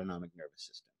with the autonomic nervous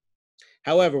system.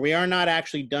 However, we are not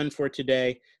actually done for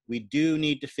today. We do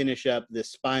need to finish up the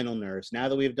spinal nerves. Now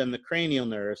that we've done the cranial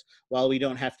nerves, while we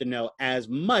don't have to know as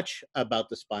much about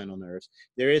the spinal nerves,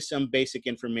 there is some basic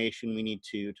information we need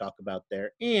to talk about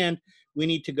there. And we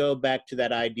need to go back to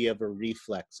that idea of a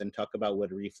reflex and talk about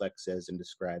what a reflex is and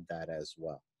describe that as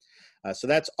well. So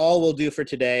that's all we'll do for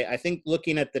today. I think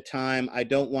looking at the time, I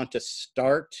don't want to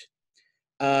start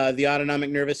the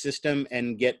autonomic nervous system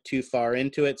and get too far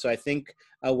into it. So I think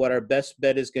what our best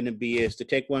bet is going to be is to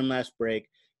take one last break,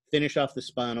 finish off the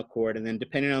spinal cord, and then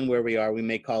depending on where we are, we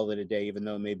may call it a day, even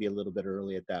though it may be a little bit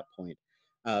early at that point,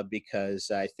 because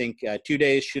I think 2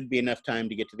 days should be enough time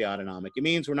to get to the autonomic. It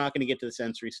means we're not going to get to the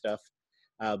sensory stuff,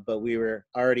 but we were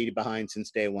already behind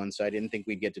since day one, so I didn't think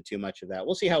we'd get to too much of that.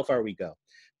 We'll see how far we go.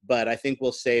 But I think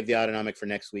we'll save the autonomic for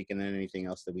next week and then anything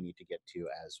else that we need to get to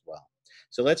as well.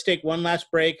 So let's take one last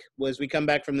break. As we come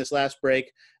back from this last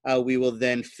break, we will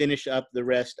then finish up the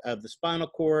rest of the spinal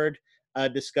cord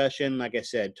discussion. Like I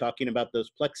said, talking about those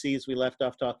plexes we left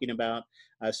off talking about,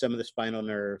 some of the spinal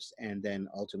nerves, and then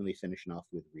ultimately finishing off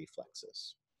with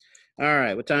reflexes. All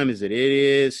right, what time is it? It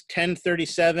is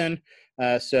 10:37.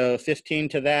 So 15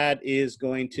 to that is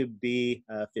going to be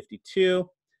 52.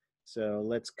 So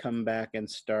let's come back and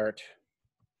start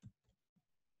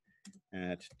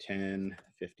at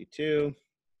 10:52.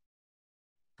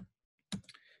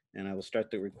 And I will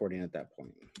start the recording at that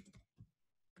point.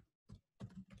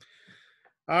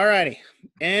 All righty.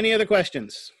 Any other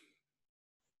questions?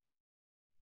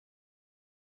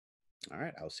 All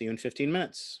right, I'll see you in 15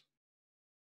 minutes.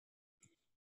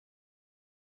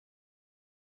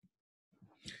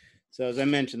 So as I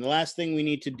mentioned, the last thing we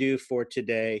need to do for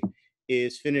today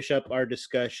is finish up our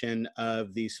discussion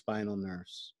of the spinal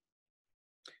nerves.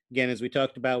 Again, as we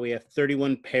talked about, we have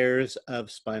 31 pairs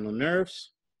of spinal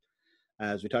nerves.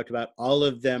 As we talked about, all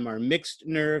of them are mixed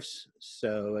nerves.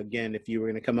 So again, if you were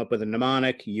going to come up with a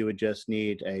mnemonic, you would just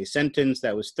need a sentence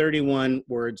that was 31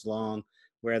 words long,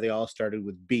 where they all started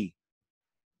with B,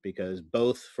 because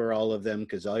both for all of them,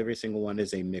 because every single one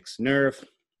is a mixed nerve.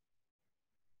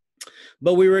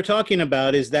 But we were talking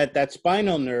about is that that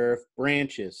spinal nerve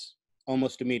branches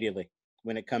almost immediately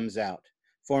when it comes out,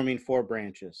 forming 4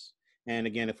 branches. And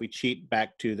again, if we cheat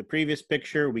back to the previous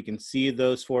picture, we can see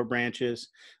those 4 branches.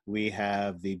 We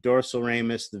have the dorsal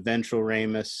ramus, the ventral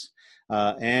ramus.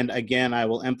 And again, I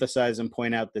will emphasize and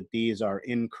point out that these are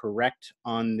incorrect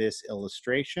on this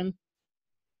illustration.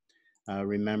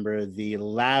 Remember, the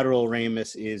lateral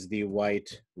ramus is the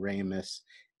white ramus,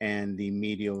 and the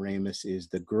medial ramus is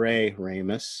the gray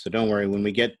ramus. So don't worry, when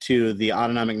we get to the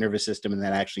autonomic nervous system and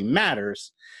that actually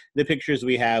matters, the pictures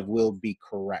we have will be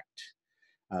correct.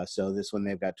 So this one,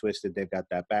 they've got twisted, they've got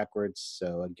that backwards.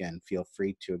 So again, feel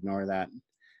free to ignore that.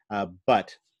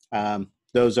 But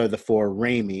those are the 4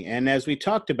 rami. And as we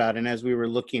talked about, and as we were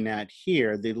looking at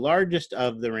here, the largest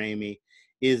of the rami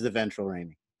is the ventral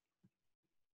rami.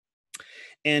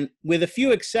 And with a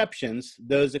few exceptions,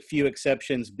 those a few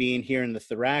exceptions being here in the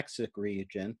thoracic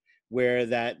region, where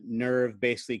that nerve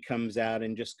basically comes out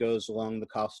and just goes along the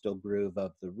costal groove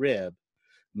of the rib,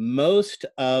 most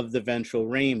of the ventral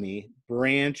rami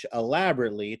branch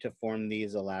elaborately to form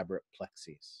these elaborate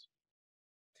plexes.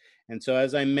 And so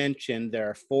as I mentioned, there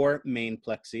are 4 main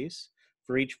plexes.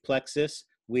 For each plexus,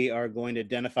 we are going to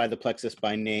identify the plexus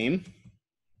by name.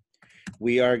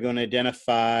 We are going to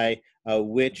identify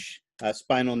which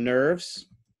spinal nerves,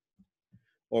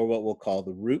 or what we'll call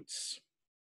the roots,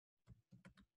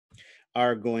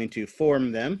 are going to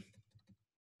form them.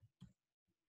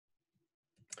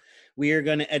 We are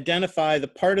going to identify the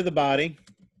part of the body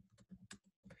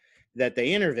that they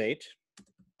innervate.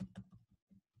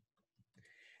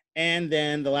 And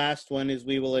then the last one is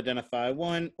we will identify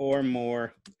one or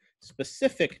more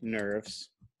specific nerves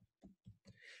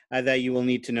that you will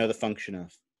need to know the function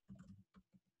of.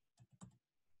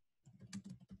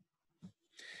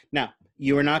 Now,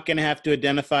 you are not going to have to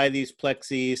identify these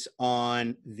plexes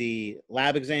on the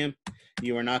lab exam.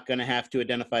 You are not going to have to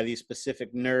identify these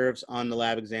specific nerves on the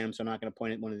lab exam, so I'm not going to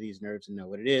point at one of these nerves and know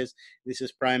what it is. This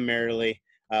is primarily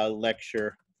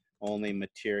lecture-only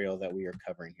material that we are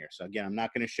covering here. So again, I'm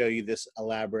not going to show you this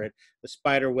elaborate, the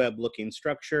spider web-looking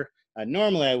structure.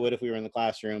 Normally I would if we were in the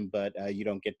classroom, but you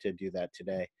don't get to do that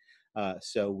today.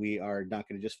 So we are not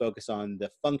going to just focus on the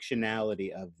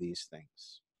functionality of these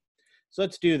things. So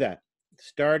let's do that,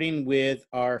 starting with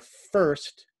our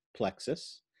first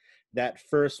plexus. That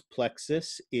first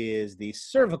plexus is the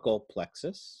cervical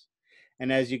plexus.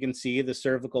 And as you can see, the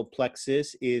cervical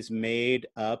plexus is made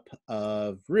up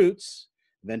of roots,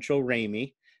 ventral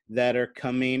rami, that are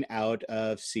coming out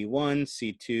of C1,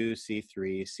 C2,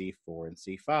 C3, C4, and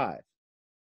C5.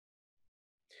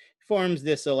 Forms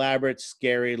this elaborate,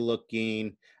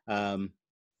 scary-looking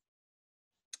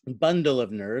bundle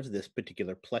of nerves, this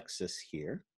particular plexus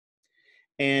here.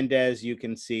 And as you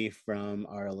can see from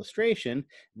our illustration,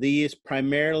 these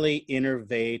primarily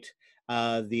innervate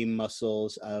the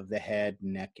muscles of the head,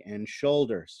 neck, and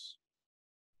shoulders.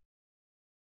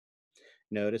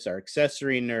 Notice our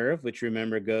accessory nerve, which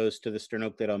remember goes to the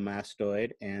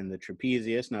sternocleidomastoid and the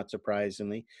trapezius, not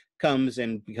surprisingly, comes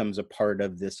and becomes a part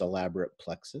of this elaborate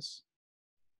plexus.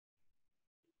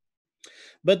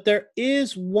 But there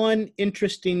is one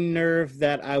interesting nerve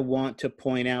that I want to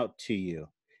point out to you,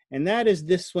 and that is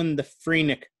this one, the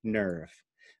phrenic nerve.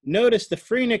 Notice the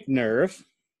phrenic nerve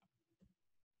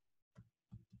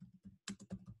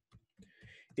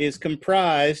is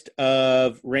comprised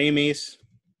of ramis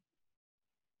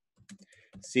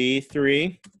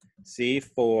C3,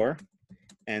 C4,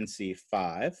 and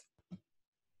C5.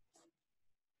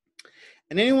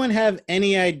 And anyone have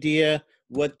any idea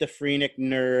what the phrenic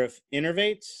nerve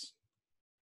innervates?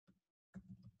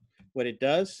 What it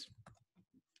does?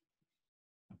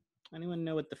 Anyone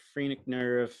know what the phrenic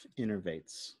nerve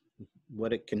innervates?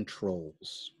 What it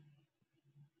controls?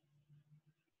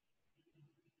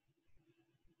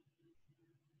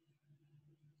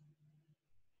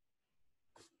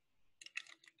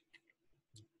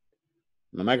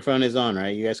 My microphone is on,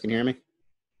 right? You guys can hear me?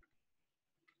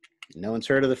 No one's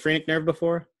heard of the phrenic nerve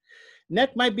before?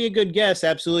 Neck might be a good guess,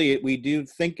 absolutely. We do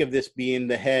think of this being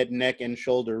the head, neck, and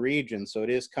shoulder region, so it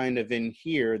is kind of in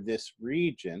here, this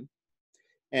region.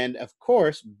 And of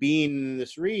course, being in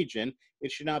this region,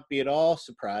 it should not be at all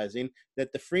surprising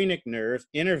that the phrenic nerve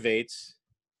innervates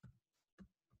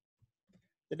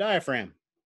the diaphragm.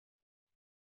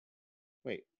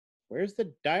 Wait, where's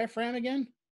the diaphragm again?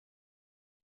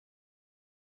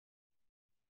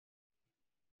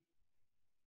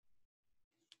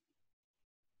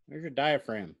 Where's your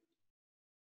diaphragm?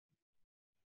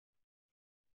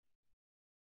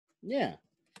 Yeah,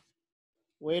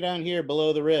 way down here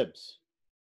below the ribs.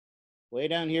 Way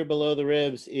down here below the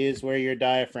ribs is where your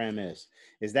diaphragm is.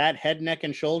 Is that head, neck,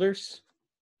 and shoulders?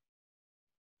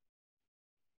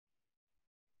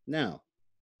 No.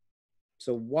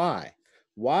 So why?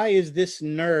 Why is this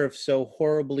nerve so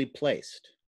horribly placed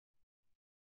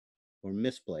or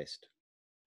misplaced?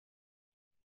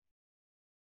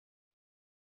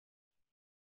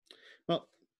 Well,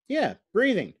 yeah,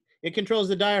 breathing. It controls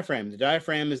the diaphragm. The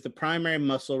diaphragm is the primary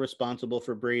muscle responsible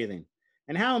for breathing.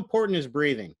 And how important is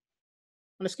breathing?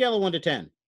 On a scale of 1 to 10.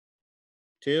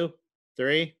 2,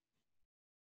 3,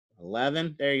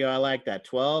 11. There you go. I like that.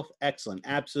 12. Excellent.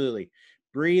 Absolutely.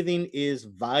 Breathing is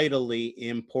vitally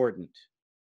important,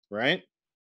 right?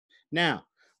 Now,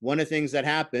 one of the things that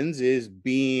happens is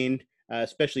being,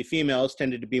 especially females,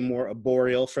 tended to be more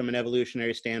arboreal from an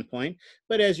evolutionary standpoint.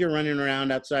 But as you're running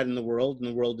around outside in the world, and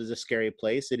the world is a scary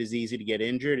place, it is easy to get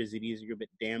injured, it is easy to get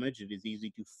damaged, it is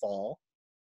easy to fall.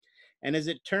 And as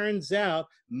it turns out,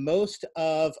 most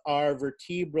of our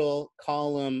vertebral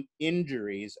column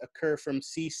injuries occur from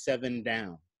C7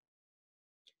 down.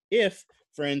 If,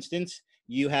 for instance,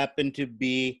 you happen to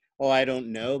be, oh, I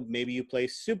don't know, maybe you play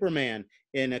Superman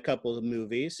in a couple of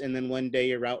movies, and then one day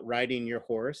you're out riding your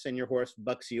horse and your horse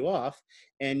bucks you off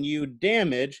and you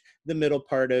damage the middle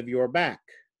part of your back.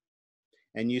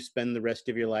 And you spend the rest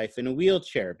of your life in a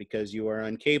wheelchair because you are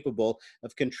incapable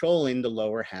of controlling the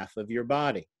lower half of your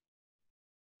body.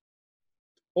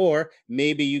 Or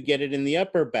maybe you get it in the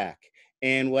upper back.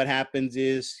 And what happens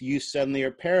is you suddenly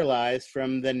are paralyzed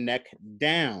from the neck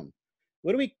down.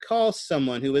 What do we call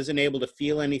someone who isn't able to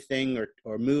feel anything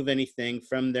or move anything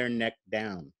from their neck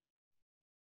down?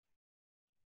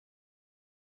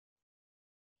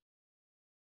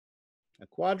 A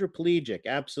quadriplegic,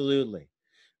 absolutely.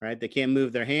 Right? They can't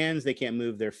move their hands, they can't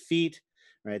move their feet,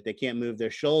 right? They can't move their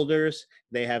shoulders.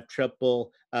 They have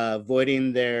trouble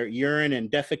avoiding their urine and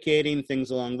defecating.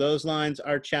 Things along those lines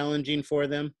are challenging for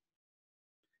them.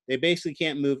 They basically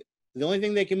can't move. The only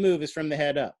thing they can move is from the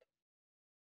head up.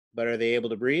 But are they able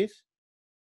to breathe?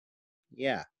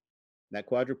 Yeah, that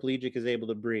quadriplegic is able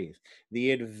to breathe.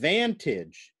 The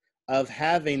advantage of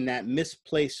having that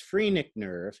misplaced phrenic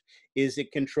nerve is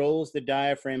it controls the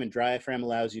diaphragm, and diaphragm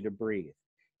allows you to breathe.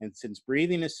 And since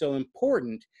breathing is so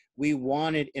important, we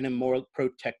want it in a more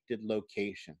protected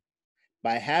location.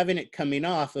 By having it coming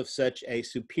off of such a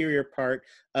superior part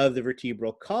of the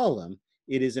vertebral column,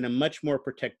 it is in a much more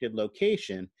protected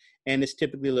location and is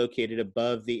typically located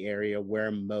above the area where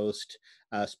most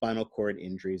spinal cord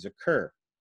injuries occur.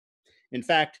 In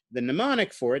fact, the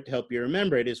mnemonic for it, to help you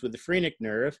remember it, is with the phrenic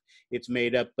nerve. It's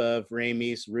made up of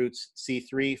Ramey's roots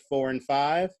C3, 4, and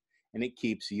 5, and it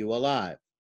keeps you alive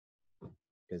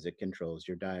because it controls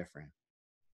your diaphragm.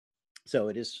 So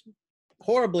it is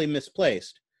horribly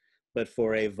misplaced, but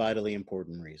for a vitally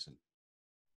important reason.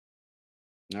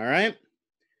 All right.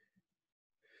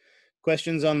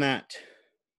 Questions on that?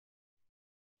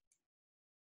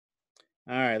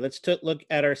 All right, let's look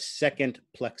at our second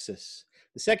plexus.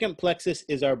 The second plexus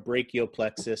is our brachial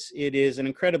plexus. It is an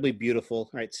incredibly beautiful,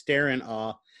 right? Stare in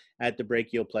awe at the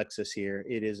brachial plexus here.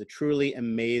 It is a truly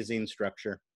amazing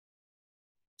structure.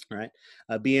 All right,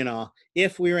 be in awe.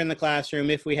 If we were in the classroom,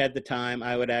 if we had the time,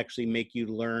 I would actually make you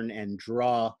learn and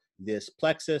draw this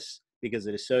plexus because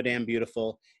it is so damn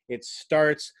beautiful. It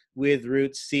starts with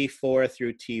roots C4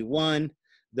 through T1.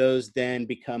 Those then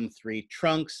become 3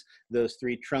 trunks. Those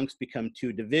 3 trunks become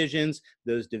 2 divisions.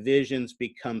 Those divisions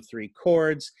become 3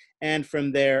 cords. And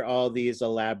from there, all these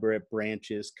elaborate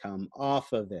branches come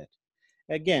off of it.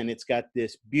 Again, it's got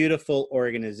this beautiful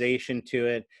organization to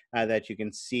it that you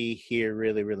can see here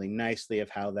really, really nicely of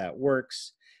how that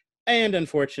works. And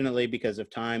unfortunately, because of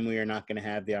time, we are not going to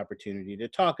have the opportunity to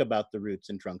talk about the roots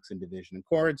and trunks and division and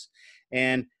cords.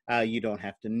 And you don't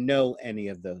have to know any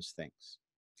of those things.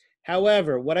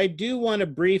 However, what I do want to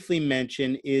briefly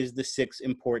mention is the 6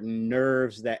 important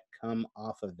nerves that come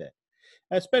off of it,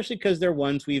 especially because they're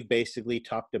ones we've basically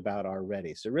talked about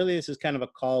already. So really, this is kind of a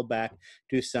callback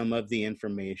to some of the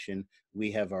information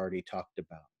we have already talked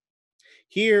about.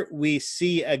 Here we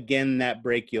see again that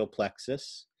brachial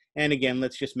plexus. And again,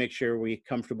 let's just make sure we're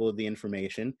comfortable with the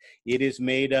information. It is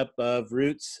made up of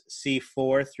roots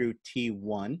C4 through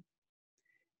T1.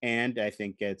 And I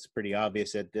think it's pretty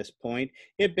obvious at this point.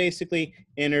 It basically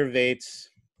innervates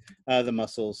the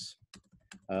muscles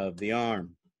of the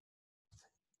arm.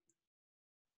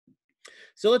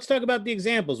 So let's talk about the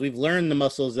examples. We've learned the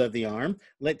muscles of the arm.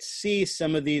 Let's see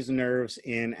some of these nerves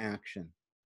in action.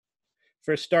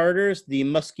 For starters, the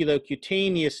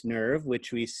musculocutaneous nerve,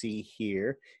 which we see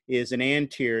here, is an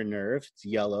anterior nerve. It's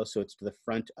yellow, so it's to the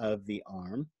front of the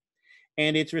arm.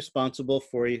 And it's responsible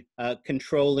for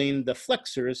controlling the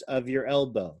flexors of your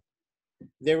elbow.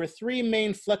 There were 3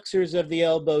 main flexors of the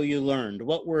elbow you learned.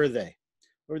 What were they?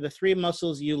 What were the 3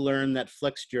 muscles you learned that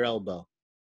flexed your elbow?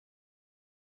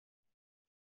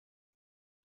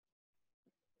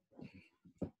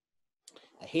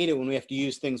 I hate it when we have to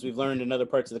use things we've learned in other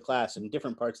parts of the class, in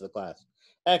different parts of the class.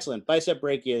 Excellent. Bicep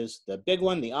brachia is the big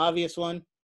one, the obvious one.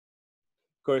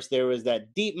 Of course, there was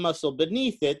that deep muscle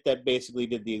beneath it that basically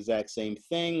did the exact same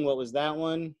thing. What was that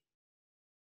one?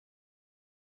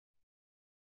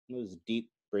 It was deep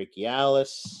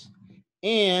brachialis.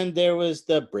 And there was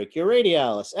the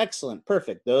brachioradialis. Excellent.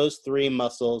 Perfect. Those 3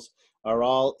 muscles are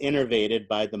all innervated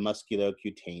by the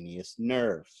musculocutaneous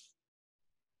nerve.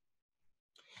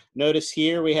 Notice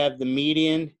here we have the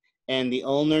median and the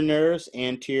ulnar nerves,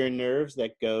 anterior nerves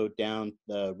that go down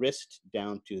the wrist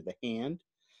down to the hand.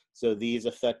 So these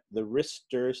affect the wrist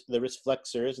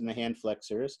flexors and the hand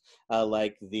flexors,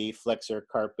 like the flexor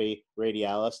carpi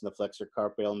radialis and the flexor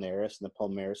carpi ulnaris and the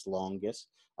palmaris longus.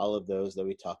 All of those that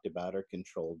we talked about are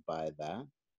controlled by that.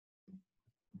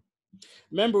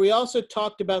 Remember, we also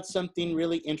talked about something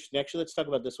really interesting. Actually, let's talk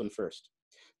about this one first.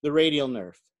 The radial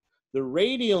nerve. The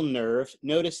radial nerve,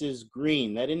 notice, is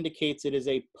green. That indicates it is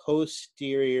a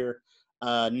posterior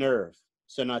nerve.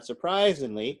 So not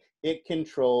surprisingly, it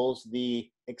controls the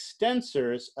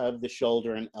extensors of the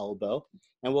shoulder and elbow.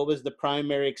 And what was the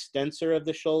primary extensor of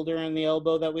the shoulder and the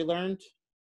elbow that we learned?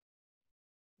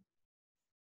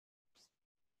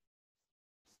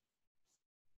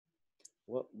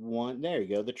 what one? There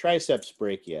you go. The triceps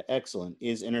brachia, excellent,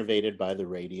 is innervated by the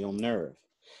radial nerve.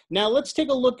 Now let's take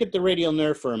a look at the radial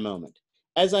nerve for a moment.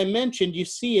 As I mentioned, you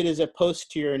see it is a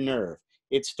posterior nerve.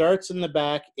 It starts in the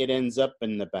back, it ends up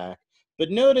in the back.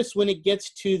 But notice when it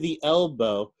gets to the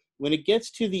elbow,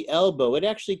 it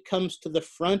actually comes to the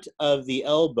front of the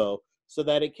elbow so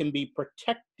that it can be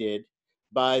protected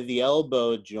by the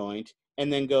elbow joint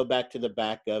and then go back to the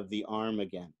back of the arm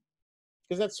again.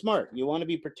 Because that's smart. You want to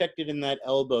be protected in that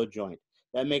elbow joint.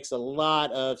 That makes a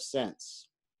lot of sense.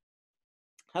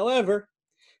 However,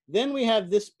 then we have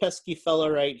this pesky fella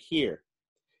right here,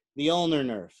 the ulnar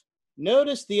nerve.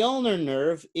 Notice the ulnar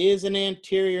nerve is an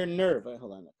anterior nerve. Oh,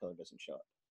 hold on, that color doesn't show up.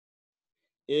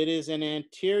 It is an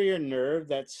anterior nerve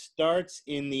that starts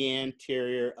in the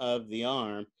anterior of the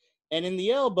arm. And in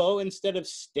the elbow, instead of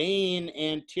staying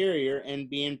anterior and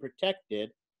being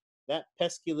protected, that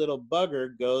pesky little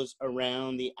bugger goes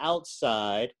around the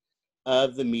outside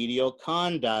of the medial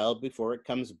condyle before it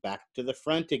comes back to the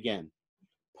front again,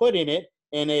 putting it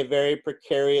in a very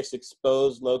precarious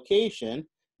exposed location,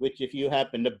 which if you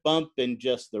happen to bump in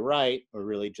just the right or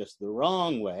really just the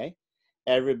wrong way,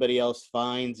 everybody else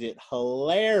finds it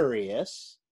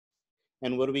hilarious.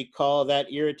 And what do we call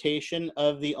that irritation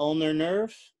of the ulnar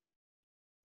nerve?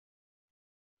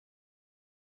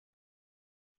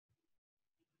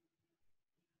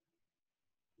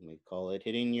 We call it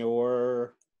hitting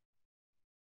your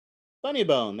funny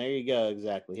bone. There you go,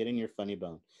 exactly, hitting your funny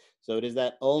bone. So it is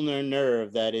that ulnar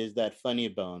nerve that is that funny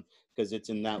bone because it's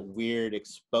in that weird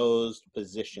exposed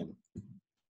position.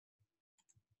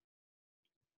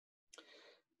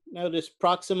 Notice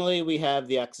proximally we have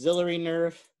the axillary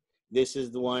nerve. This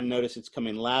is the one, notice it's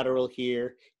coming lateral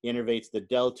here, innervates the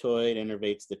deltoid,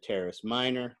 innervates the teres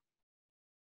minor.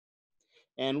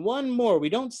 And one more, we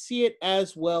don't see it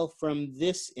as well from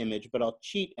this image, but I'll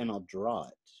cheat and I'll draw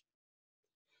it.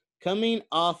 Coming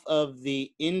off of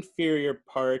the inferior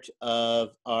part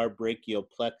of our brachial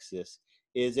plexus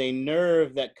is a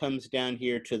nerve that comes down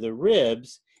here to the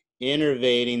ribs,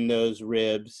 innervating those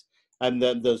ribs, and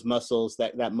those muscles,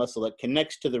 that muscle that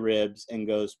connects to the ribs and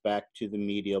goes back to the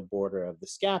medial border of the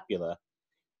scapula.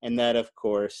 And that, of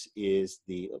course, is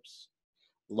the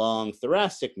long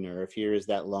thoracic nerve. Here is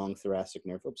that long thoracic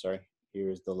nerve. Here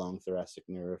is the long thoracic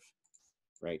nerve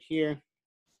right here.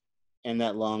 And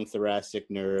that long thoracic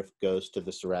nerve goes to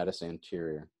the serratus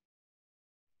anterior.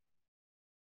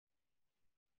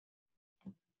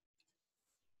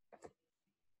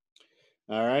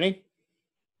 All righty.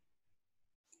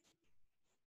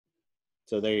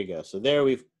 So there you go. So there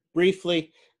we've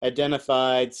briefly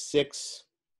identified 6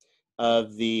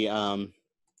 of the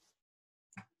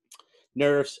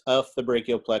nerves of the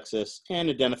brachial plexus and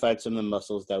identified some of the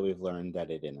muscles that we've learned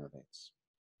that it innervates.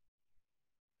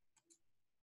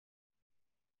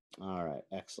 All right,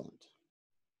 excellent.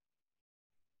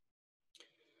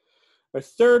 Our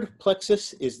third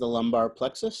plexus is the lumbar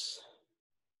plexus,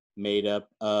 made up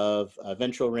of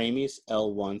ventral ramus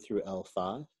L1 through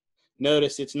L5.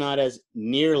 Notice it's not as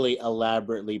nearly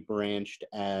elaborately branched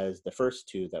as the first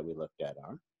 2 that we looked at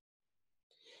are.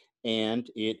 And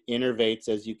it innervates,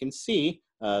 as you can see,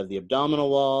 the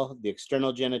abdominal wall, the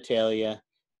external genitalia,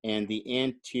 and the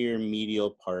anterior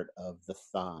medial part of the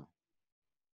thigh.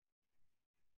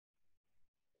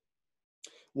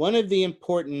 One of the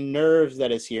important nerves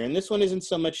that is here, and this one isn't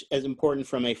so much as important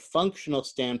from a functional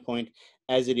standpoint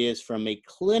as it is from a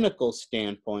clinical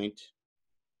standpoint,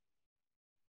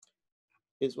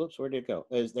 is, whoops, where did it go?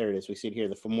 There it is, we see it here,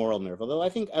 the femoral nerve. Although I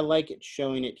think I like it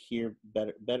showing it here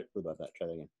better, what about that, try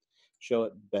that again. Show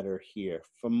it better here,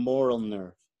 femoral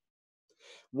nerve.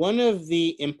 One of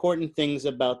the important things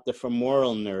about the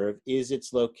femoral nerve is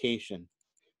its location.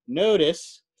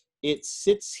 Notice it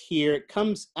sits here, it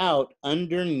comes out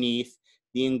underneath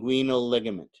the inguinal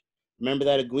ligament. Remember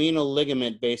that inguinal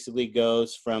ligament basically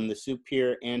goes from the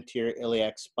superior anterior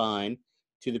iliac spine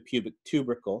to the pubic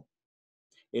tubercle.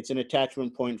 It's an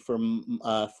attachment point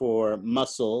for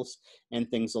muscles and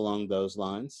things along those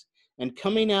lines. And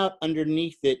coming out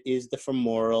underneath it is the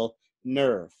femoral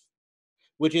nerve,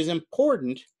 which is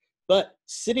important, but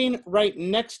sitting right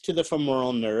next to the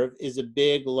femoral nerve is a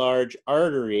big, large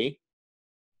artery.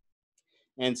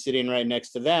 And sitting right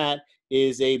next to that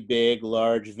is a big,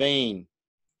 large vein.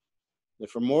 The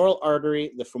femoral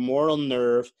artery, the femoral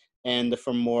nerve, and the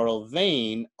femoral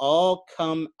vein all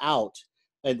come out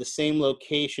at the same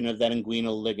location of that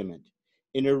inguinal ligament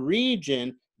in a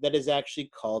region that is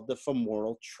actually called the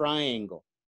femoral triangle.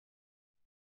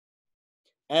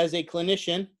 As a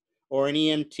clinician or an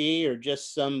EMT or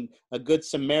just a good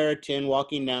Samaritan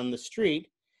walking down the street,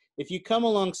 If you come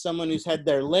along someone who's had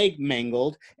their leg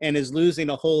mangled and is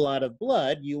losing a whole lot of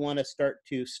blood, you want to start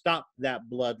to stop that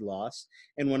blood loss.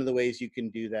 And one of the ways you can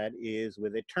do that is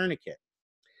with a tourniquet.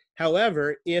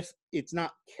 However, if it's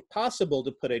not possible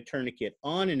to put a tourniquet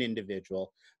on an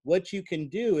individual, what you can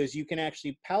do is you can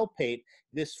actually palpate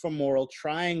this femoral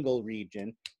triangle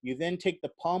region. You then take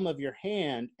the palm of your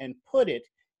hand and put it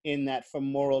in that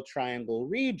femoral triangle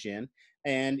region,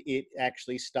 and it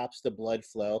actually stops the blood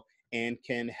flow and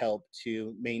can help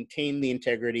to maintain the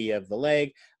integrity of the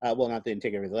leg. Well, not the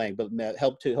integrity of the leg, but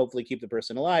help to hopefully keep the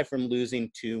person alive from losing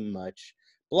too much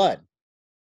blood.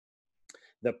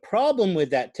 The problem with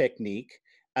that technique,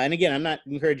 and again, I'm not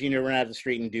encouraging you to run out of the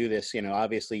street and do this. You know,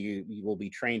 obviously you will be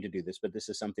trained to do this, but this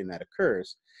is something that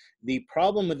occurs. The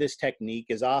problem with this technique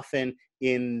is often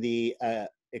in the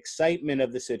excitement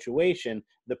of the situation,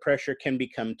 the pressure can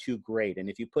become too great. And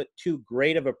if you put too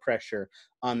great of a pressure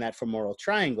on that femoral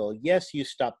triangle, yes, you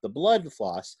stop the blood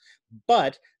loss,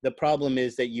 but the problem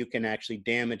is that you can actually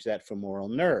damage that femoral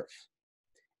nerve.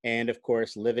 And of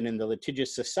course, living in the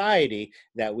litigious society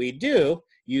that we do,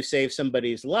 you save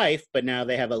somebody's life, but now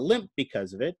they have a limp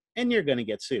because of it, and you're going to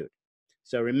get sued.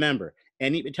 So remember,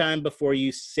 any time before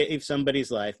you save somebody's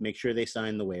life, make sure they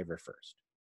sign the waiver first.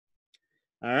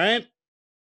 All right?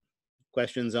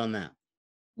 Questions on that?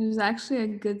 There's actually a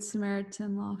Good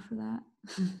Samaritan law for that.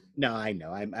 No, I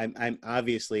know. I'm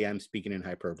obviously I'm speaking in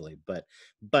hyperbole, but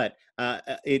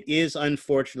it is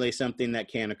unfortunately something that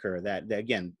can occur. That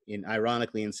again,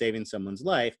 ironically, in saving someone's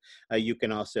life, you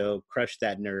can also crush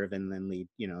that nerve and then lead,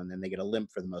 and then they get a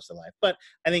limp for the most of life. But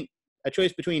I think a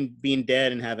choice between being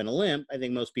dead and having a limp, I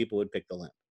think most people would pick the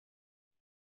limp.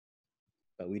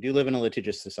 But we do live in a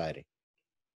litigious society.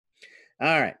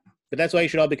 All right, but that's why you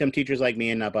should all become teachers like me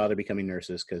and not bother becoming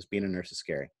nurses, because being a nurse is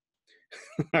scary.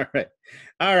 All right.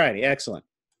 All righty. Excellent.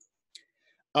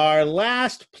 Our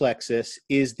last plexus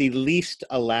is the least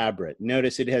elaborate.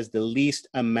 Notice it has the least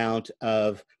amount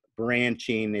of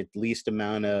branching, the least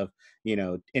amount of,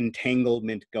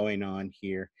 entanglement going on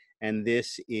here. And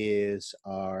this is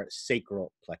our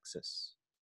sacral plexus.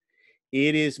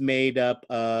 It is made up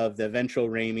of the ventral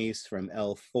ramus from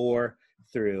L4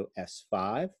 through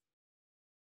S5.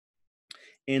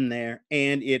 In there,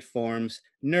 and it forms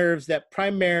nerves that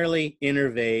primarily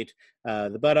innervate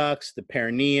the buttocks, the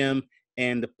perineum,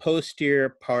 and the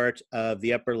posterior part of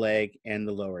the upper leg and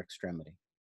the lower extremity.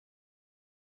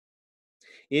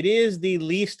 It is the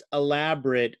least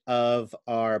elaborate of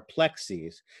our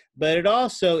plexes, but it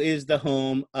also is the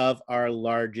home of our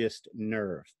largest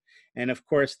nerve. And of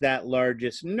course, that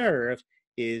largest nerve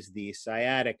is the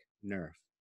sciatic nerve.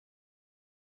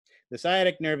 The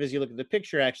sciatic nerve, as you look at the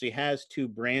picture, actually has two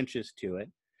branches to it,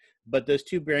 but those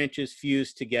two branches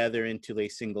fuse together into a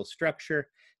single structure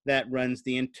that runs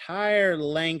the entire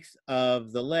length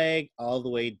of the leg all the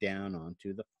way down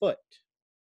onto the foot.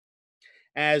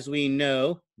 As we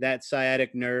know, that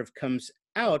sciatic nerve comes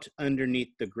out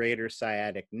underneath the greater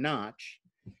sciatic notch,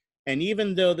 and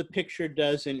even though the picture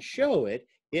doesn't show it,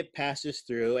 it passes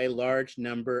through a large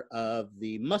number of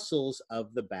the muscles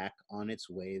of the back on its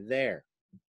way there.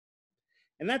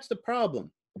 And that's the problem.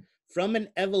 From an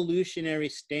evolutionary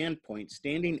standpoint,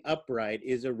 standing upright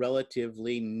is a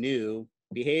relatively new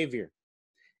behavior.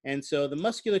 And so the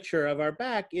musculature of our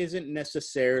back isn't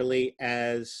necessarily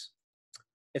as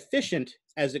efficient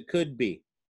as it could be.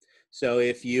 So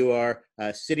if you are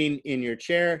sitting in your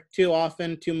chair too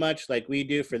often, too much, like we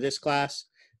do for this class,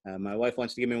 my wife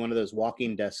wants to give me one of those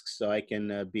walking desks so I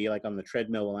can be like on the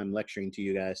treadmill while I'm lecturing to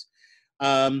you guys.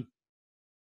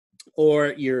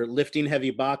 Or you're lifting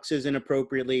heavy boxes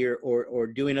inappropriately, or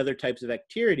doing other types of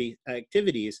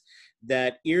activities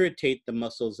that irritate the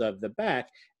muscles of the back.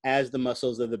 As the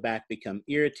muscles of the back become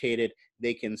irritated,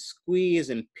 they can squeeze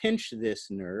and pinch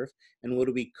this nerve. And what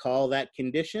do we call that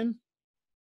condition?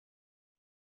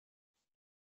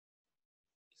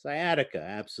 Sciatica,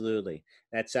 absolutely.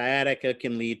 That sciatica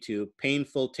can lead to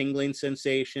painful tingling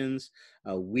sensations,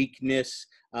 weakness,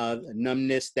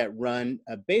 numbness that run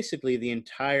basically the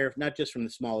entire, not just from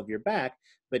the small of your back,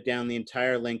 but down the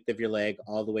entire length of your leg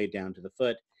all the way down to the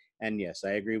foot. And yes,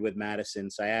 I agree with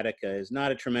Madison. Sciatica is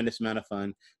not a tremendous amount of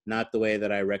fun, not the way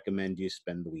that I recommend you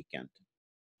spend the weekend.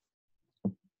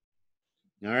 All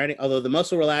righty, although the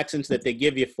muscle relaxants that they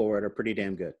give you for it are pretty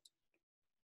damn good.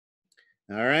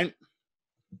 All right.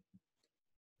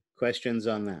 Questions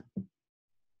on that?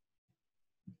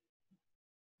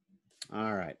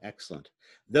 All right, excellent.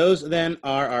 Those then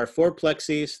are our four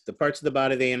plexes, the parts of the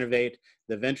body they innervate,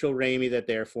 the ventral rami that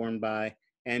they are formed by,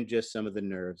 and just some of the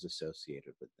nerves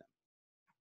associated with them.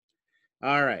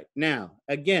 All right. Now,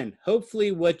 again,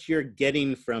 hopefully what you're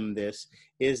getting from this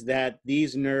is that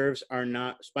these nerves are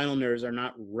not, spinal nerves are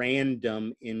not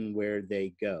random in where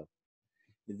they go.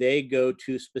 They go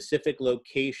to specific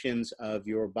locations of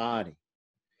your body.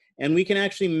 And we can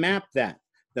actually map that.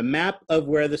 The map of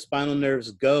where the spinal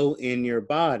nerves go in your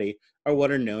body are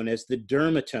what are known as the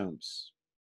dermatomes.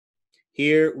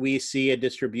 Here we see a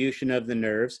distribution of the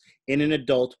nerves in an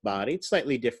adult body. It's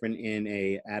slightly different in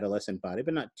an adolescent body,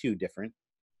 but not too different.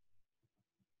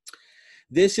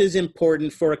 This is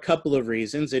important for a couple of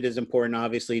reasons. It is important,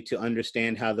 obviously, to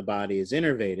understand how the body is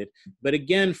innervated. But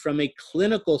again, from a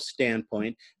clinical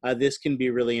standpoint, this can be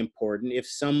really important if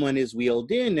someone is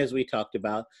wheeled in, as we talked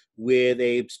about, with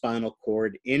a spinal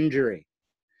cord injury.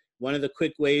 One of the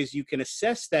quick ways you can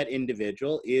assess that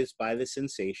individual is by the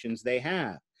sensations they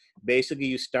have. Basically,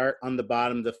 you start on the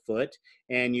bottom of the foot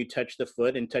and you touch the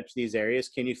foot and touch these areas.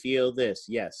 Can you feel this?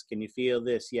 Yes. Can you feel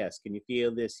this? Yes. Can you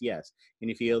feel this? Yes. Can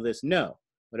you feel this? No.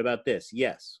 What about this?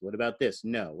 Yes. What about this?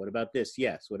 No. What about this?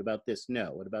 Yes. What about this?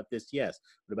 No. What about this? Yes.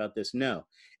 What about this? No.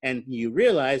 And you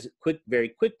realize very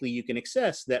quickly you can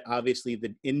assess that obviously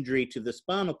the injury to the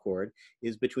spinal cord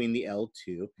is between the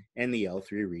L2 and the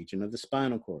L3 region of the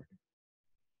spinal cord.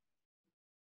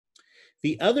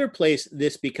 The other place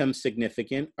this becomes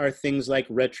significant are things like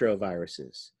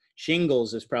retroviruses.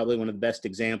 Shingles is probably one of the best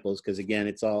examples because, again,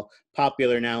 it's all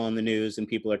popular now on the news and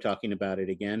people are talking about it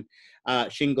again.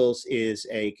 Shingles is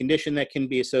a condition that can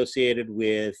be associated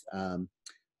with kind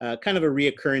of a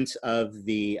reoccurrence of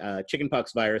the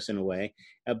chickenpox virus in a way.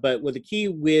 But what the key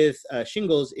with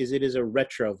shingles is it is a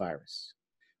retrovirus.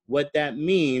 What that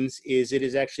means is it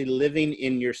is actually living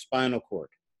in your spinal cord.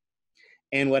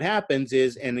 And what happens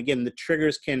is, and again, the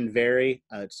triggers can vary.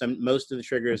 Most of the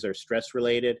triggers are stress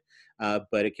related,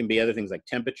 but it can be other things like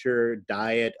temperature,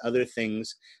 diet, other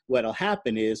things. What'll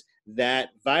happen is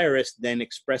that virus then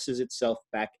expresses itself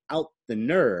back out the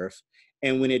nerve.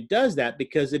 And when it does that,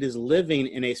 because it is living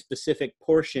in a specific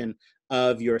portion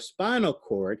of your spinal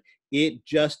cord, it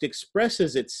just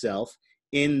expresses itself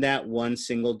in that one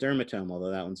single dermatome,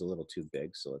 although that one's a little too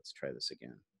big. So let's try this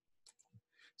again.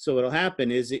 So what'll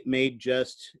happen is it may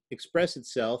just express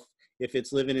itself if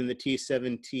it's living in the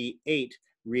T7, T8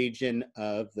 region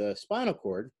of the spinal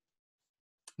cord.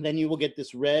 Then you will get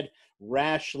this red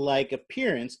rash-like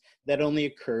appearance that only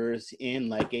occurs in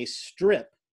like a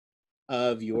strip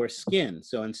of your skin.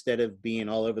 So instead of being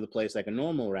all over the place like a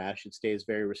normal rash, it stays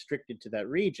very restricted to that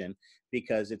region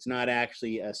because it's not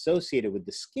actually associated with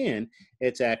the skin.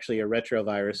 It's actually a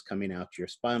retrovirus coming out to your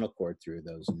spinal cord through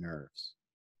those nerves.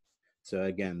 So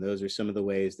again, those are some of the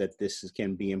ways that this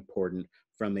can be important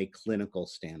from a clinical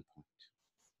standpoint.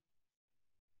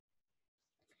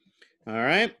 All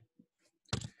right.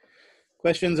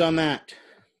 Questions on that?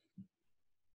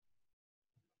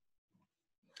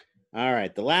 All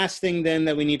right. The last thing then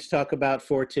that we need to talk about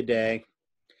for today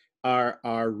are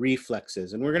our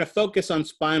reflexes. And we're going to focus on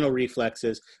spinal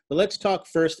reflexes, but let's talk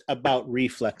first about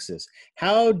reflexes.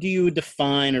 How do you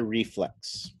define a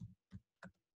reflex?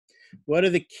 What are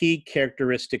the key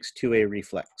characteristics to a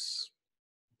reflex?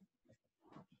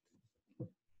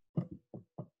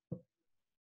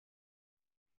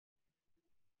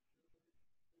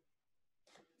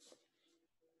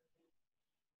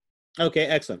 Okay,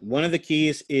 excellent. One of the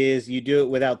keys is you do it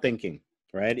without thinking,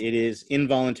 right? It is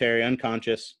involuntary,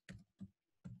 unconscious,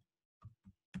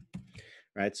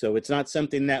 right? So it's not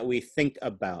something that we think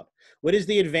about. What is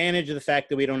the advantage of the fact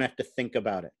that we don't have to think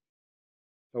about it?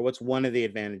 Or what's one of the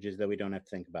advantages that we don't have to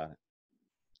think about it?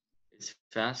 It's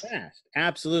fast. Fast,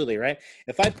 absolutely, right?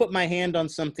 If I put my hand on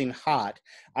something hot,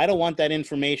 I don't want that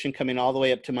information coming all the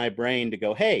way up to my brain to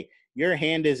go, hey, your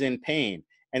hand is in pain.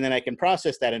 And then I can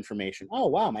process that information. Oh,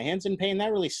 wow, my hand's in pain.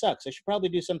 That really sucks. I should probably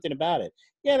do something about it.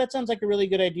 Yeah, that sounds like a really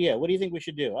good idea. What do you think we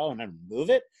should do? Oh, and then move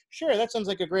it? Sure, that sounds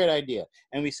like a great idea.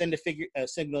 And we send a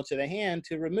signal to the hand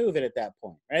to remove it at that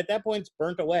point. Right? At that point, it's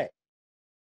burnt away.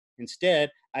 Instead,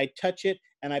 I touch it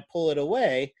and I pull it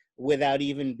away without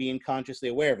even being consciously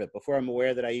aware of it, before I'm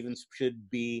aware that I even should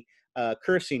be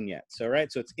cursing yet. So, right,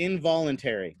 so it's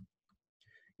involuntary.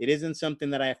 It isn't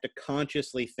something that I have to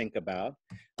consciously think about.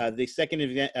 The second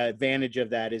advantage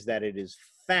of that is that it is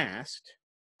fast.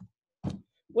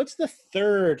 What's the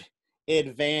third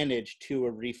advantage to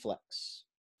a reflex?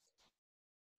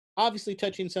 Obviously,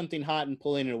 touching something hot and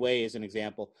pulling it away is an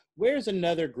example. Where's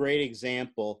another great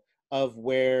example of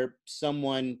where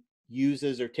someone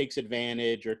uses or takes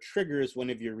advantage or triggers one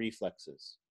of your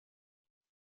reflexes?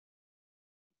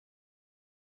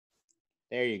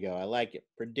 There you go. I like it.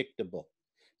 Predictable.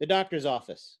 The doctor's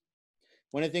office.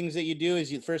 One of the things that you do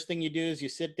is first thing you do is you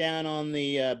sit down on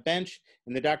the bench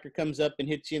and the doctor comes up and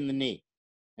hits you in the knee.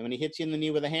 And when he hits you in the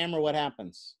knee with a hammer, what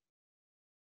happens?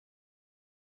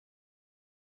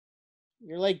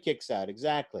 Your leg kicks out,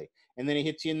 exactly. And then he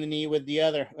hits you in the knee with the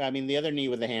other knee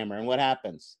with the hammer, and what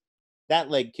happens? That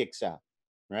leg kicks out,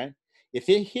 right? If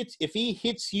he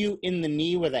hits you in the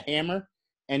knee with a hammer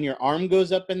and your arm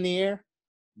goes up in the air,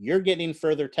 you're getting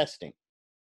further testing,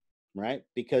 right?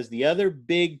 Because the other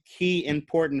big key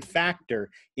important factor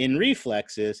in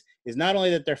reflexes is not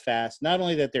only that they're fast, not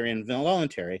only that they're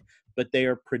involuntary, but they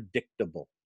are predictable.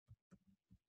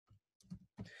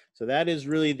 So that is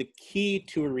really the key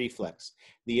to a reflex.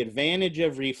 The advantage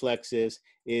of reflexes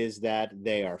is that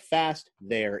they are fast,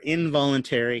 they are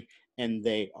involuntary, and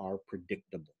they are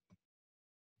predictable.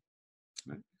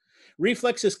 Right.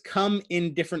 Reflexes come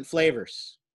in different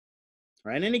flavors,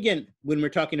 right? And again, when we're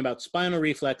talking about spinal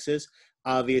reflexes,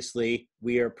 obviously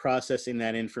we are processing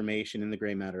that information in the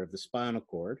gray matter of the spinal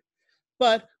cord,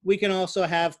 but we can also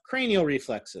have cranial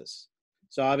reflexes.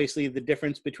 So obviously the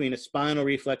difference between a spinal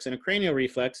reflex and a cranial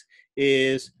reflex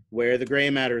is where the gray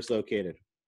matter is located.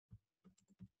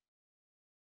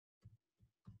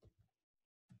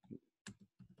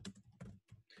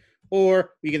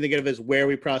 Or we can think of it as where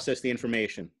we process the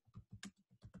information.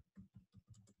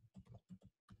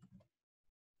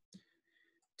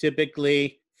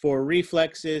 Typically for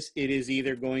reflexes, it is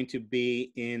either going to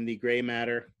be in the gray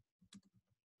matter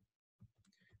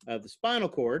of the spinal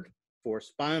cord for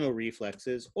spinal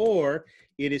reflexes, or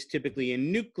it is typically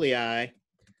in nuclei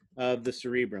of the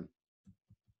cerebrum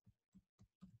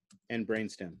and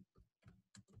brainstem.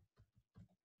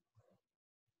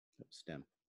 Stem.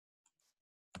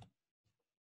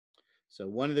 So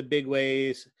one of the big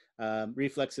ways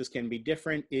reflexes can be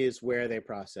different is where they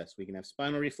process. We can have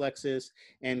spinal reflexes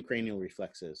and cranial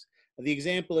reflexes. The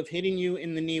example of hitting you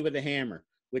in the knee with a hammer,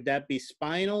 would that be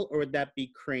spinal or would that be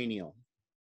cranial?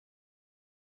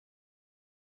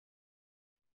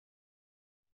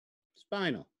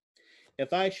 Spinal.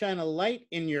 If I shine a light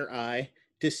in your eye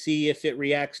to see if it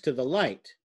reacts to the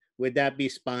light, would that be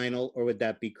spinal or would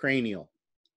that be cranial?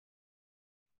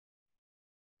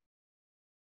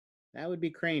 That would be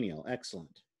cranial.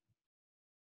 Excellent.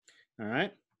 All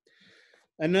right.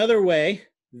 Another way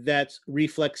that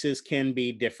reflexes can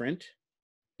be different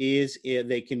is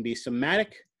they can be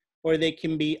somatic or they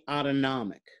can be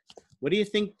autonomic. What do you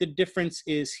think the difference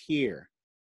is here?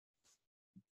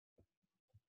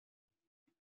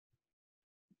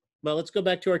 Well, let's go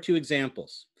back to our two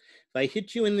examples. If I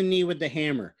hit you in the knee with the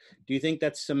hammer, do you think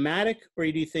that's somatic or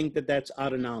do you think that that's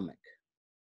autonomic?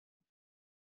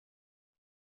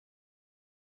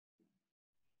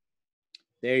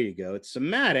 There you go. It's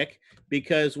somatic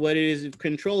because what it is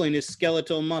controlling is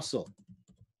skeletal muscle.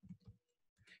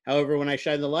 However, when I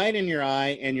shine the light in your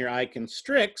eye and your eye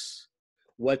constricts,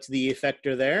 what's the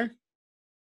effector there?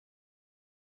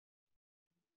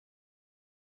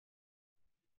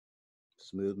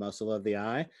 Smooth muscle of the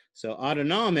eye. So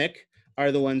autonomic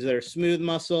are the ones that are smooth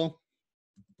muscle,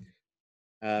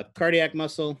 cardiac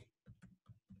muscle,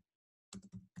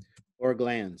 or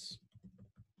glands.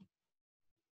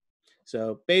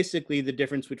 So basically the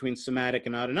difference between somatic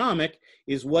and autonomic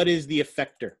is what is the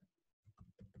effector?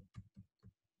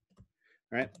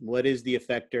 All right, what is the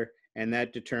effector? And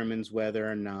that determines whether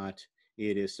or not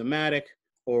it is somatic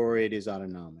or it is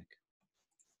autonomic.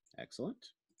 Excellent.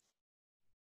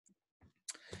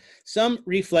 Some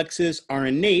reflexes are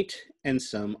innate and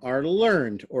some are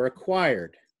learned or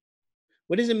acquired.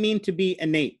 What does it mean to be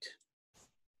innate?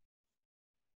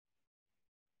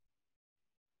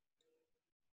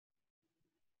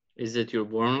 Is it you're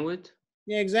born with?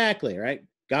 Yeah, exactly, right?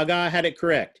 Gaga had it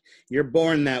correct. You're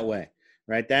born that way,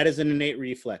 right? That is an innate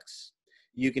reflex.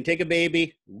 You can take a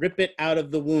baby, rip it out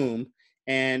of the womb,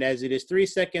 and as it is 3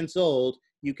 seconds old,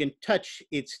 you can touch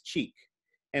its cheek.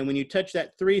 And when you touch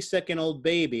that 3-second-old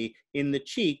baby in the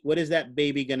cheek, what is that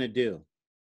baby going to do?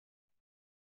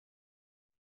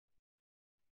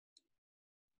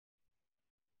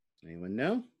 Anyone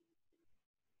know?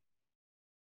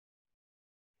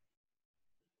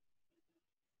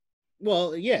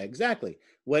 Well, yeah, exactly.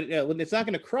 It's not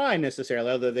going to cry necessarily,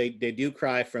 although they do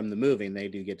cry from the moving. They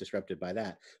do get disrupted by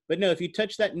that. But no, if you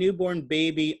touch that newborn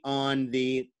baby on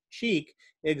the cheek,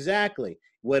 exactly.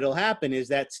 What'll happen is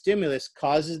that stimulus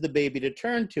causes the baby to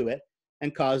turn to it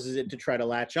and causes it to try to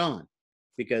latch on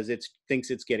because it thinks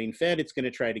it's getting fed. It's going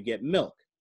to try to get milk.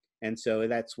 And so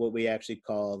that's what we actually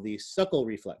call the suckle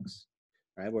reflex,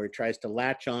 right? Where it tries to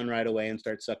latch on right away and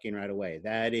start sucking right away.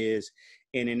 That is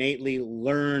an innately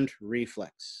learned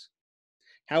reflex.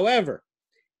 However,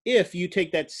 if you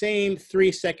take that same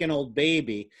 3-second-old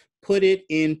baby, put it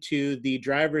into the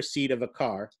driver's seat of a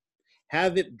car,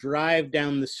 have it drive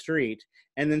down the street,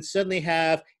 and then suddenly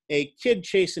have a kid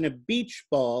chasing a beach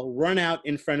ball run out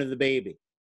in front of the baby.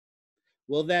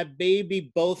 Will that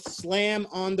baby both slam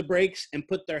on the brakes and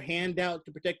put their hand out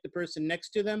to protect the person next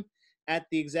to them at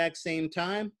the exact same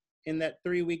time in that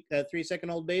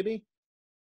 3-second-old baby?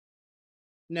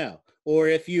 No. Or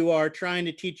if you are trying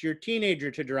to teach your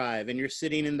teenager to drive and you're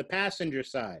sitting in the passenger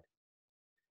side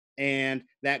and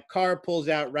that car pulls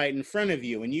out right in front of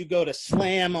you and you go to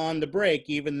slam on the brake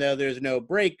even though there's no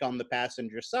brake on the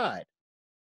passenger side.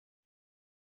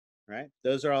 Right?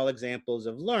 Those are all examples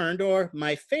of learned, or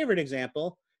my favorite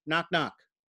example, knock, knock.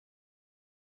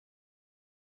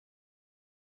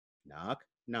 Knock,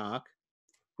 knock.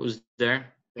 Who's there?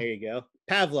 There you go.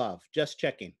 Pavlov, just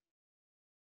checking.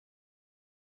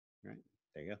 Right,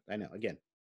 there you go. I know, again,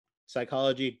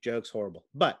 psychology, jokes, horrible.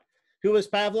 But who was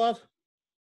Pavlov?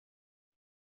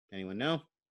 Anyone know?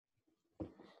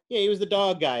 Yeah, he was the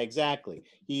dog guy, exactly.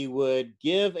 He would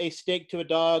give a steak to a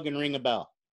dog and ring a bell.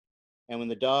 And when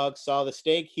the dog saw the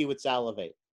steak, he would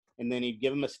salivate. And then he'd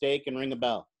give him a steak and ring a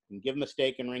bell, and give him a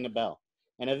steak and ring a bell.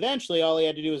 And eventually, all he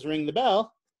had to do was ring the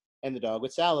bell, and the dog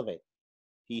would salivate.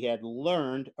 He had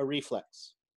learned a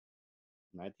reflex,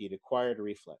 right? He'd acquired a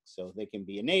reflex. So they can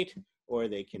be innate or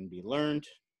they can be learned.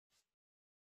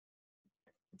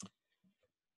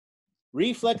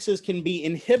 Reflexes can be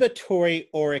inhibitory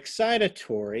or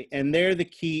excitatory, and there the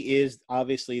key is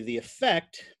obviously the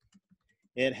effect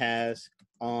it has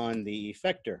on the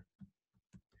effector.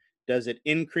 Does it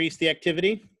increase the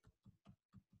activity?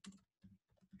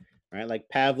 Right, like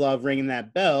Pavlov ringing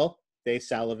that bell, they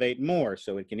salivate more,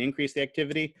 so it can increase the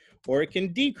activity or it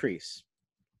can decrease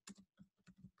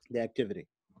the activity.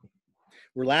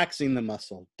 Relaxing the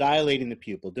muscle, dilating the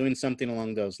pupil, doing something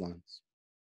along those lines.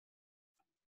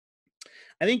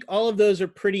 I think all of those are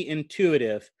pretty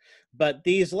intuitive, but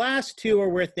these last two are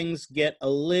where things get a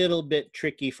little bit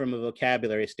tricky from a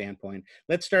vocabulary standpoint.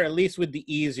 Let's start at least with the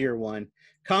easier one.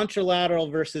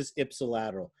 Contralateral versus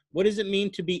ipsilateral. What does it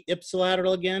mean to be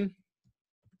ipsilateral again?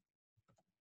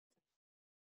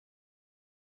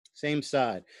 Same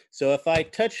side. So if I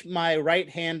touch my right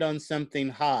hand on something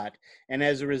hot, and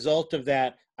as a result of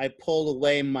that, I pull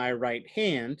away my right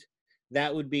hand,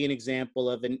 that would be an example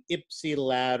of an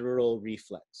ipsilateral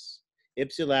reflex.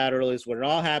 Ipsilateral is when it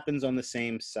all happens on the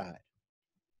same side.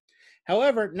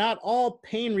 However, not all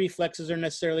pain reflexes are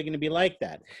necessarily going to be like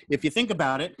that. If you think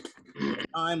about it,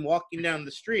 I'm walking down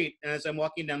the street, and as I'm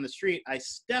walking down the street, I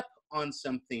step on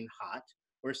something hot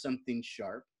or something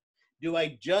sharp. Do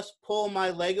I just pull my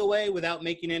leg away without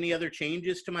making any other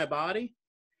changes to my body?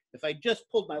 If I just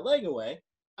pulled my leg away,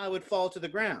 I would fall to the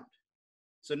ground.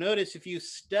 So notice if you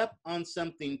step on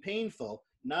something painful,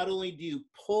 not only do you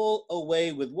pull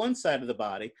away with one side of the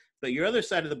body, but your other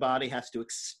side of the body has to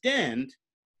extend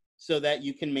so that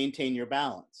you can maintain your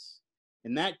balance.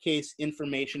 In that case,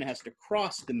 information has to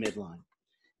cross the midline.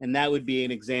 And that would be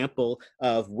an example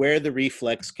of where the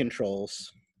reflex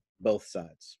controls both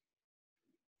sides.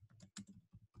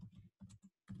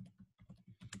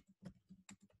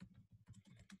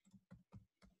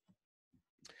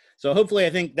 So hopefully I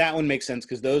think that one makes sense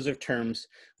because those are terms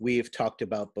we've talked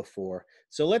about before.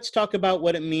 So let's talk about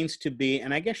what it means to be,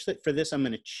 and I guess that for this I'm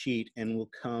going to cheat and we'll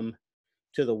come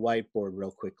to the whiteboard real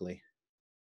quickly.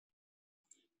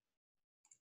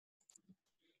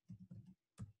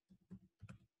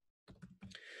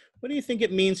 What do you think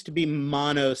it means to be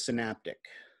monosynaptic?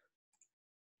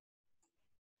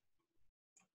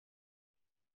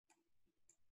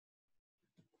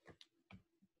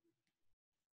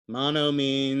 Mono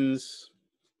means,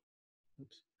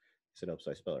 oops, I said, oh,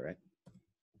 so I spell it right.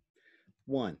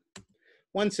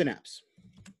 One synapse.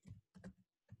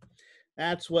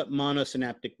 That's what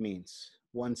monosynaptic means,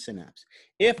 one synapse.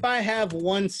 If I have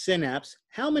one synapse,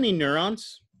 how many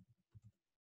neurons?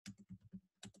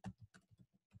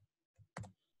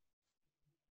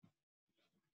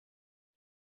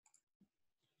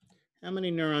 How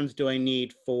many neurons do I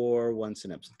need for one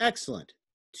synapse? Excellent.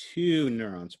 2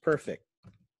 neurons, perfect.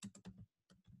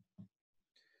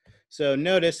 So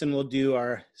notice, and we'll do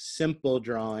our simple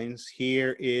drawings.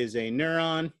 Here is a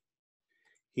neuron.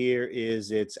 Here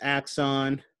is its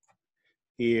axon.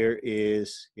 Here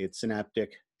is its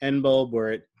synaptic end bulb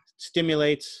where it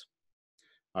stimulates.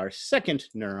 Our second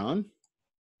neuron,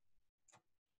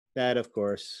 that of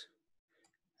course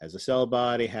has a cell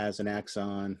body, has an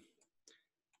axon,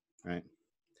 right?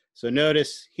 So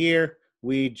notice here,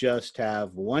 we just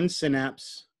have one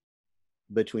synapse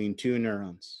between 2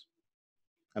 neurons.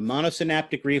 A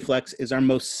monosynaptic reflex is our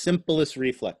most simplest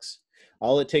reflex.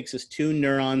 All it takes is 2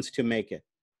 neurons to make it.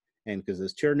 And because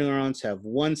those 2 neurons have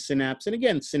one synapse, and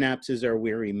again, synapses are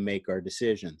where we make our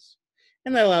decisions.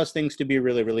 And that allows things to be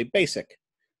really, really basic,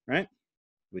 right?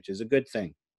 Which is a good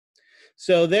thing.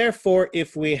 So therefore,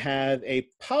 if we have a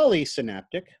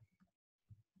polysynaptic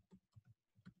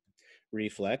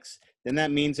reflex, then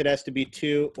that means it has to be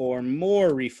two or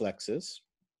more reflexes.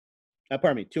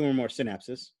 Pardon me, two or more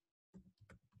synapses.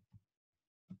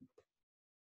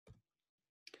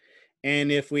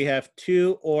 And if we have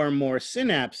two or more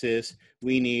synapses,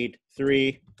 we need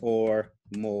three or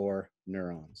more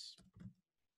neurons.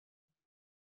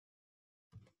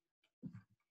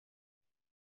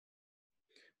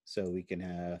 So we can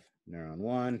have neuron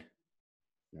 1,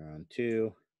 neuron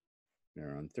 2,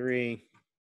 neuron 3,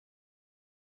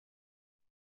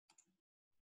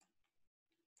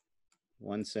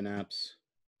 one synapse,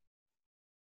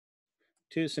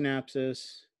 two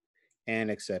synapses,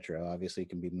 and etc. Obviously, it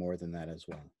can be more than that as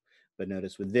well. But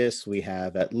notice with this, we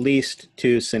have at least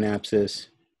two synapses.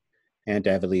 And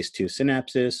to have at least two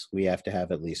synapses, we have to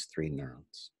have at least 3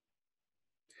 neurons.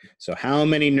 So how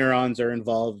many neurons are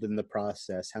involved in the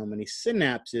process, how many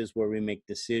synapses where we make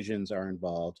decisions are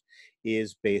involved,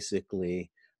 is basically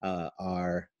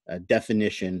our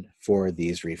definition for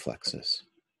these reflexes.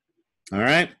 All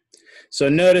right? So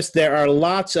notice there are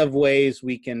lots of ways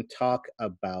we can talk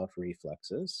about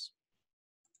reflexes.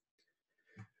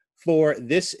 For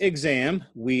this exam,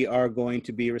 we are going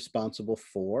to be responsible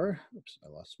for, oops, I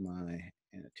lost my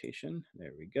annotation.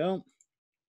 There we go.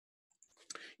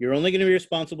 You're only going to be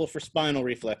responsible for spinal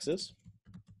reflexes.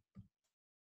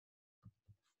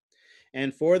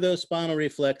 And for those spinal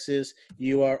reflexes,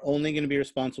 you are only going to be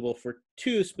responsible for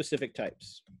 2 specific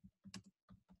types.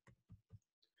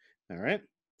 All right.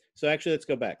 So actually, let's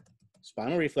go back.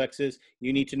 Spinal reflexes,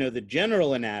 you need to know the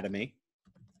general anatomy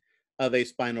of a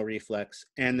spinal reflex,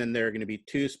 and then there are going to be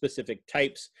 2 specific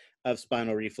types of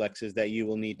spinal reflexes that you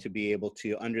will need to be able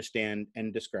to understand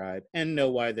and describe and know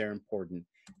why they're important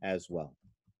as well.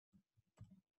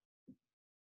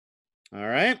 All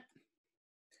right.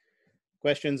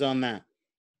 Questions on that?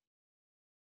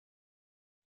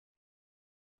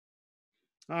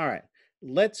 All right.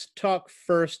 Let's talk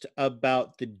first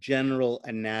about the general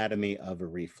anatomy of a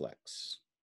reflex.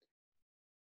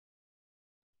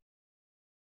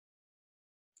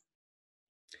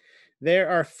 There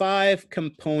are 5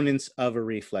 components of a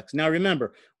reflex. Now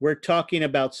remember, we're talking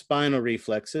about spinal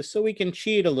reflexes, so we can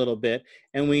cheat a little bit,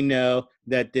 and we know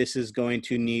that this is going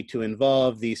to need to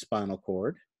involve the spinal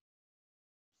cord.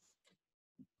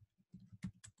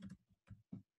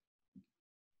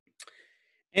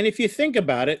 And if you think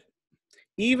about it,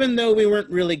 even though we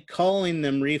weren't really calling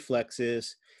them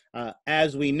reflexes,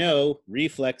 as we know,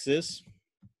 reflexes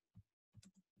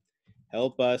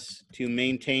help us to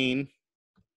maintain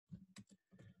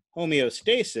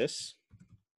homeostasis,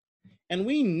 and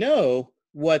we know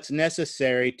what's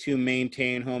necessary to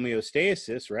maintain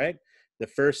homeostasis, right? The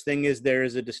first thing is there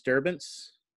is a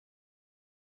disturbance.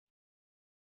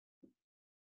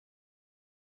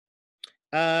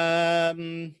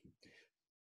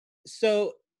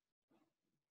 So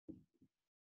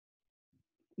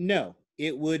no,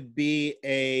 it would be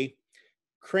a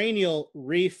cranial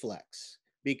reflex,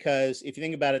 because if you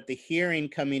think about it, the hearing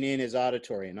coming in is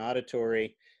auditory, and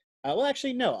auditory, well,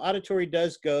 actually, no, auditory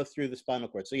does go through the spinal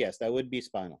cord. So yes, that would be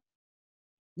spinal.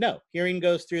 No, hearing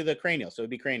goes through the cranial, so it would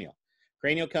be cranial.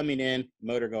 Cranial coming in,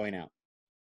 motor going out.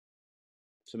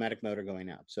 Somatic motor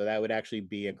going out. So that would actually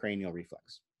be a cranial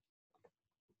reflex.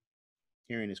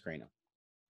 Hearing is cranial.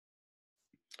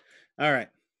 All right.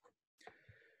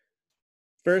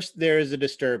 First, there is a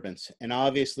disturbance. And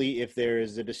obviously, if there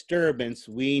is a disturbance,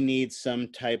 we need some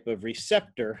type of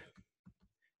receptor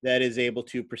that is able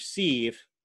to perceive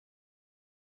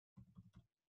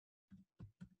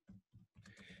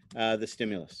the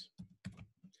stimulus,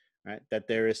 right? That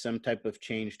there is some type of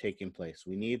change taking place.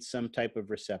 We need some type of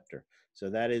receptor. So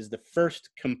that is the first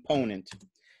component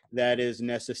that is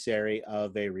necessary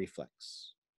of a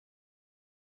reflex.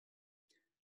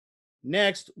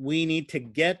 Next, we need to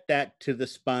get that to the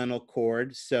spinal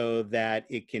cord so that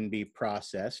it can be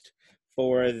processed.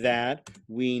 For that,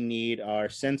 we need our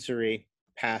sensory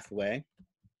pathway,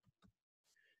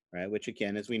 right, which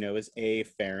again, as we know, is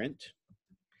afferent.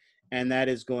 And that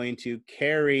is going to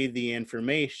carry the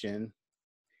information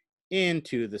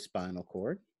into the spinal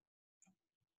cord,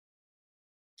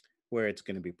 where it's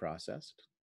going to be processed.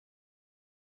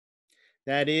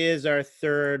 That is our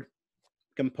third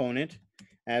component.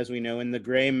 As we know, in the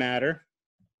gray matter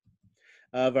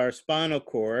of our spinal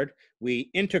cord, we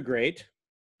integrate,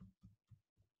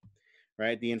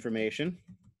 right, the information.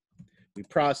 We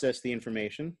process the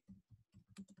information.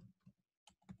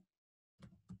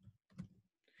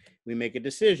 We make a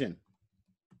decision.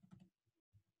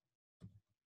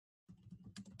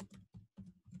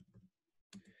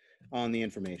 on the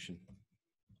information.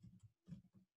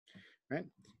 Right?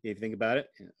 If you think about it,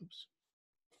 oops.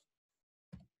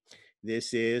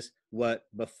 This is what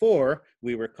before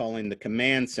we were calling the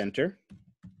command center.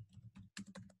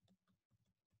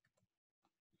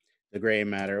 The gray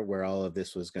matter where all of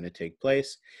this was going to take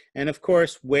place. And of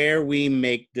course, where we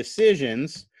make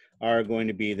decisions are going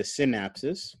to be the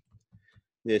synapses.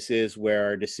 This is where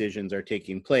our decisions are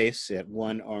taking place at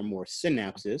one or more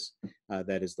synapses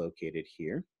that is located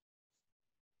here.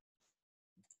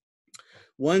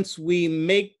 Once we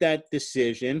make that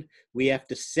decision, we have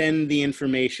to send the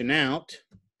information out.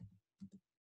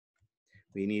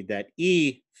 We need that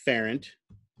efferent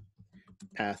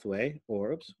pathway,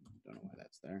 or oops, don't know why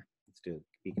that's there. Let's do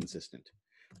be consistent.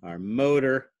 Our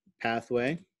motor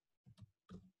pathway,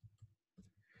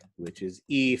 which is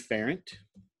efferent,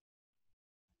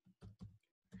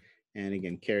 and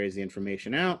again carries the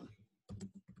information out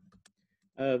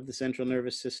of the central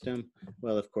nervous system.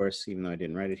 Well, of course, even though I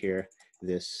didn't write it here,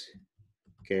 this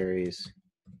carries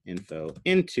info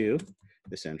into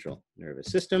the central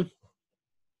nervous system.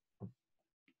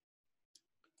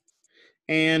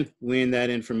 And when that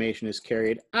information is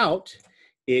carried out,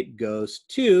 it goes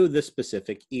to the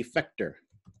specific effector.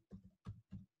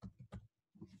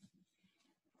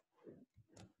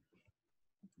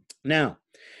 Now,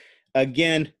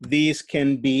 again, these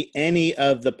can be any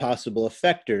of the possible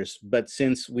effectors, but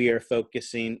since we are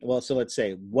focusing, well, so let's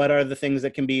say, what are the things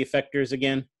that can be effectors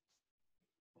again?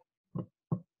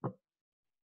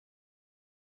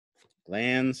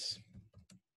 Glands.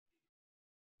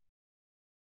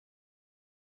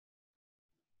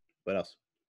 What else?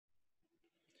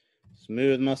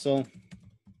 Smooth muscle,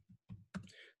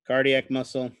 cardiac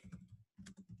muscle,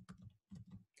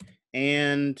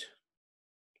 and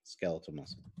skeletal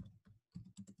muscle.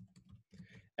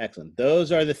 Excellent.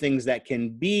 Those are the things that can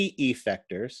be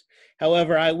effectors.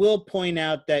 However, I will point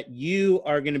out that you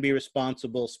are going to be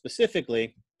responsible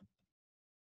specifically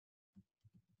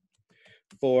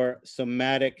for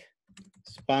somatic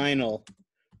spinal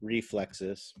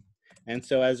reflexes. And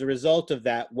so as a result of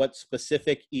that, what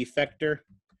specific effector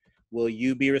will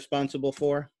you be responsible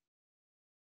for?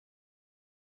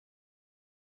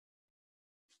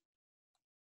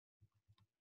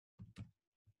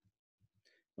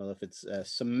 Well, if it's a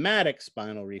somatic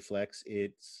spinal reflex,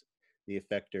 the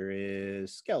effector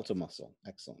is skeletal muscle.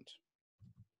 Excellent.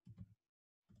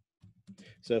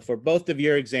 So for both of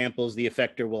your examples, the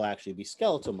effector will actually be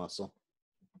skeletal muscle.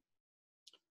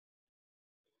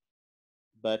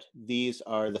 But these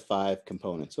are the 5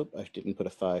 components. Oh, I didn't put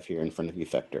a 5 here in front of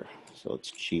effector. So let's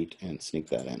cheat and sneak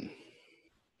that in.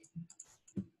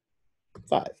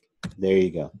 5. There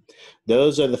you go.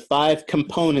 Those are the 5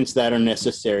 components that are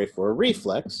necessary for a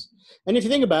reflex. And if you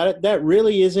think about it, that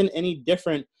really isn't any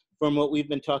different from what we've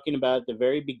been talking about at the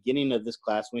very beginning of this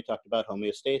class when we talked about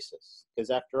homeostasis.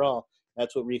 Because after all,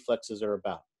 that's what reflexes are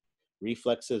about.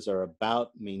 Reflexes are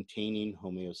about maintaining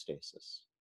homeostasis.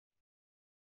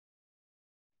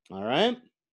 All right?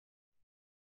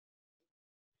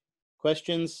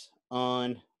 Questions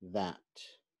on that?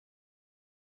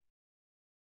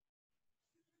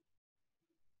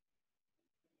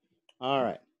 All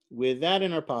right, with that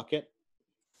in our pocket,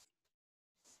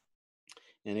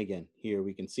 and again, here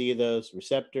we can see those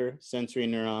receptor, sensory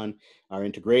neuron, our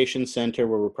integration center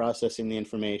where we're processing the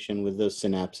information with those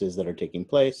synapses that are taking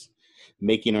place,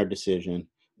 making our decision,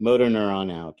 motor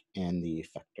neuron out, and the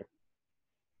effector.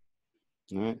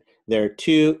 All right, there are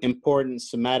 2 important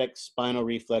somatic spinal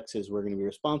reflexes we're going to be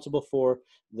responsible for,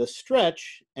 the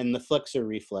stretch and the flexor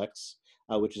reflex,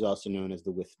 which is also known as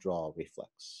the withdrawal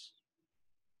reflex.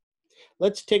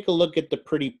 Let's take a look at the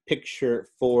pretty picture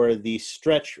for the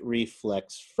stretch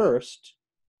reflex first.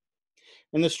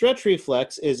 And the stretch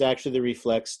reflex is actually the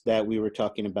reflex that we were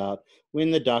talking about when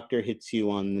the doctor hits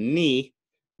you on the knee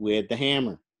with the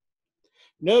hammer.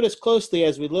 Notice closely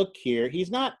as we look here, he's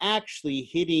not actually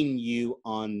hitting you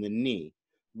on the knee.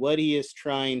 What he is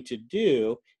trying to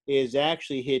do is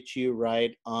actually hit you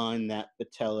right on that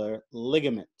patellar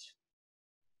ligament.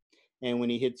 And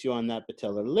when he hits you on that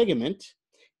patellar ligament,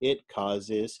 it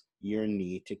causes your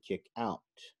knee to kick out.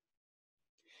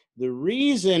 The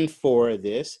reason for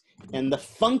this and the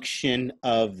function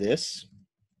of this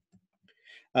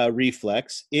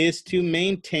reflex is to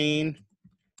maintain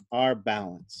our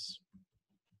balance,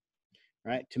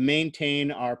 right? To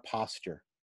maintain our posture.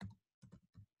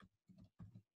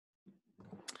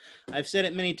 I've said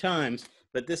it many times,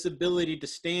 but this ability to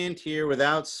stand here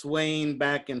without swaying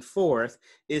back and forth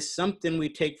is something we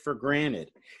take for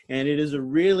granted. And it is a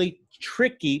really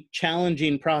tricky,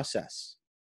 challenging process.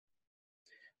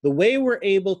 The way we're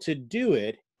able to do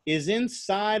it is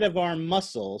inside of our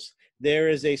muscles, there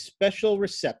is a special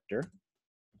receptor,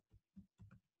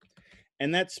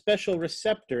 and that special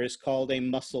receptor is called a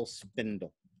muscle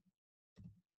spindle.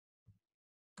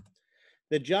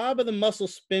 The job of the muscle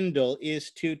spindle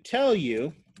is to tell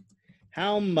you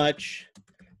how much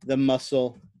the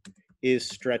muscle is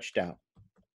stretched out.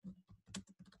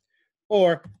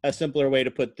 Or a simpler way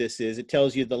to put this is it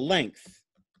tells you the length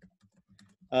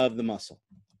of the muscle.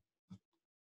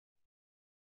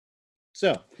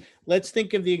 So let's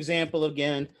think of the example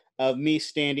again of me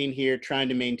standing here trying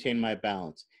to maintain my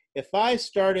balance. If I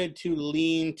started to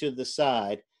lean to the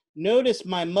side, notice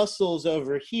my muscles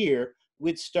over here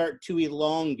would start to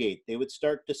elongate. They would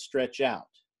start to stretch out.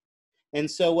 And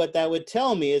so what that would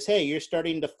tell me is, hey, you're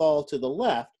starting to fall to the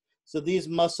left. So these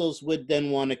muscles would then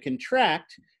want to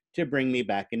contract to bring me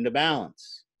back into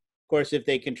balance. Of course, if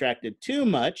they contracted too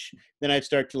much, then I'd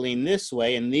start to lean this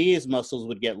way and these muscles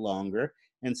would get longer.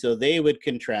 And so they would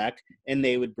contract and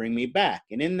they would bring me back.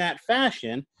 And in that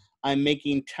fashion, I'm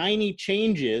making tiny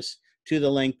changes to the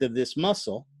length of this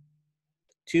muscle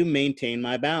to maintain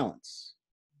my balance.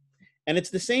 And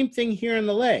it's the same thing here in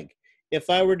the leg. If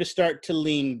I were to start to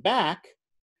lean back,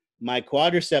 my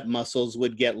quadricep muscles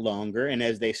would get longer, and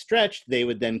as they stretched, they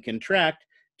would then contract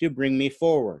to bring me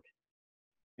forward.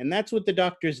 And that's what the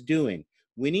doctor's doing.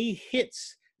 When he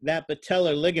hits that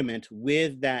patellar ligament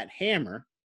with that hammer,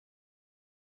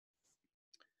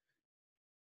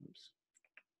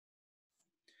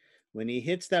 when he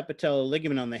hits that patellar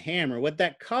ligament on the hammer, what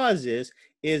that causes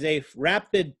is a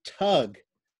rapid tug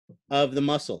of the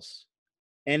muscles.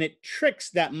 And it tricks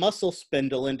that muscle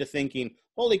spindle into thinking,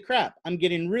 holy crap, I'm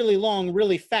getting really long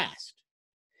really fast.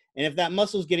 And if that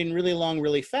muscle's getting really long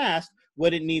really fast,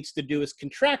 what it needs to do is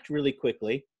contract really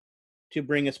quickly to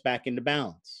bring us back into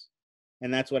balance.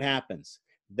 And that's what happens.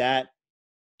 That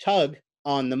tug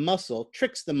on the muscle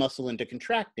tricks the muscle into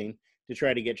contracting to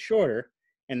try to get shorter,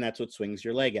 and that's what swings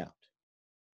your leg out.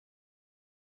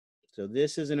 So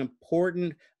this is an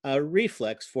important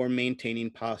reflex for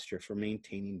maintaining posture, for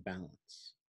maintaining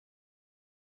balance.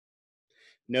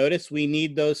 Notice we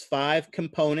need those 5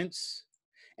 components.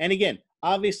 And again,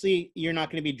 obviously, you're not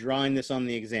going to be drawing this on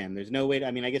the exam. There's no way to,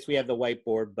 I mean, I guess we have the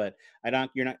whiteboard, but I'm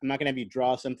not going to have you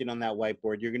draw something on that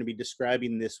whiteboard. You're going to be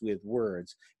describing this with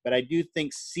words. But I do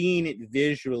think seeing it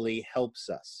visually helps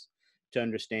us to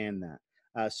understand that.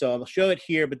 So I'll show it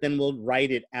here, but then we'll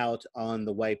write it out on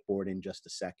the whiteboard in just a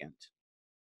second.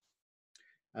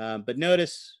 But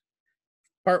notice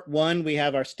part 1, we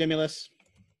have our stimulus.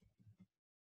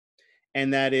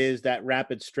 And that is that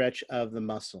rapid stretch of the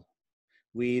muscle.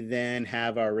 We then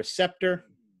have our receptor,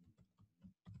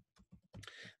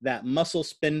 that muscle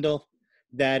spindle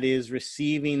that is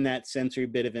receiving that sensory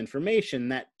bit of information,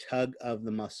 that tug of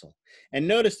the muscle. And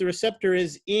notice the receptor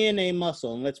is in a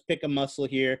muscle. And let's pick a muscle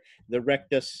here, the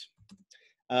rectus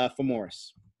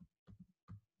femoris.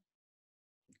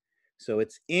 So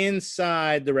it's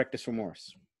inside the rectus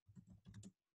femoris.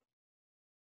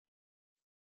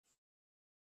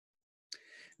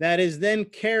 That is then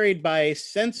carried by a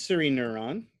sensory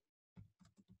neuron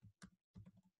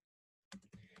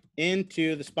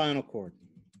into the spinal cord.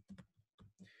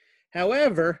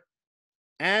 However,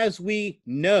 as we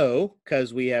know,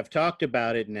 because we have talked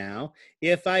about it now,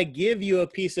 if I give you a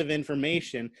piece of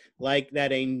information like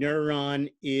that a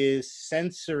neuron is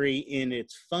sensory in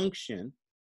its function,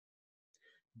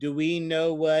 do we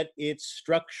know what its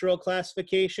structural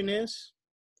classification is?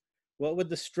 What would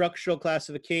the structural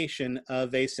classification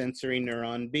of a sensory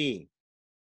neuron be?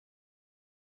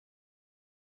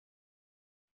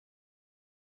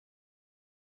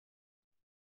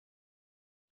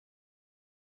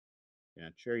 You're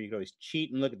not sure, you can always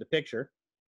cheat and look at the picture.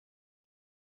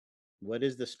 What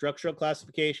is the structural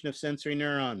classification of sensory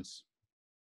neurons?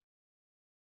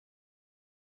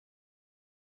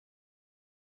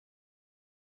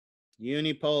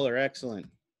 Unipolar, excellent.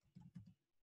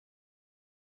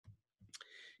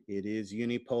 It is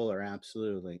unipolar,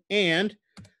 absolutely. And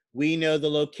we know the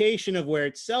location of where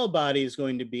its cell body is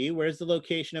going to be. Where's the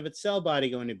location of its cell body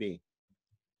going to be?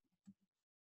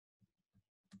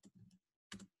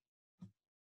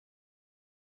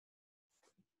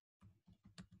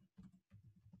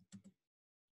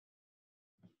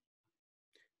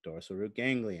 Dorsal root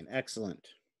ganglion, excellent.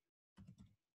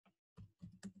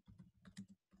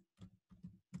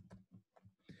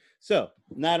 So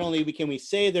not only can we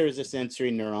say there is a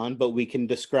sensory neuron, but we can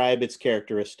describe its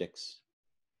characteristics.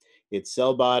 Its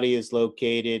cell body is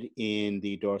located in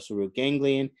the dorsal root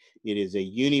ganglion. It is a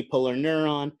unipolar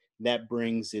neuron that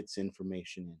brings its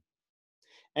information in.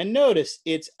 And notice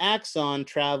its axon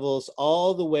travels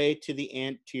all the way to the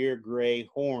anterior gray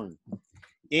horn.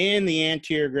 In the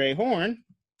anterior gray horn,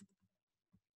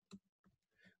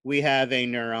 we have a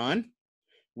neuron.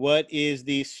 What is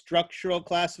the structural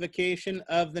classification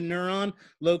of the neuron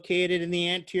located in the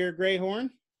anterior gray horn?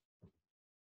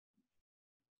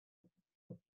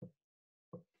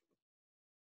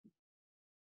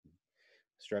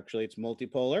 Structurally, it's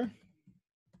multipolar.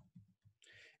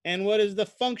 And what is the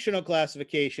functional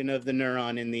classification of the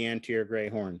neuron in the anterior gray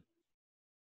horn?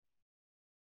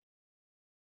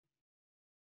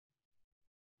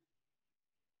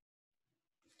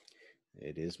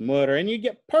 It is motor, and you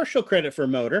get partial credit for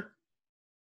motor.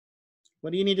 What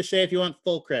do you need to say if you want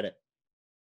full credit?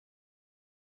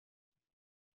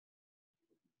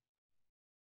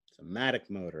 Somatic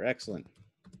motor, excellent.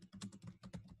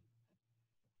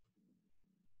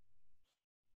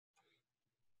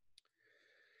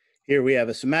 Here we have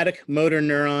a somatic motor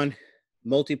neuron,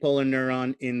 multipolar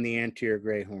neuron in the anterior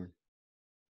gray horn.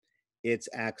 Its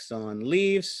axon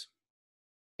leaves,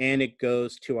 and it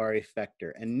goes to our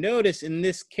effector. And notice in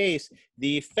this case,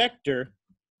 the effector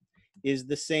is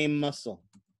the same muscle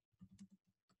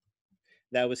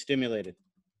that was stimulated.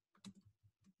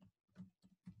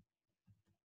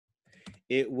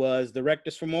 It was the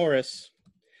rectus femoris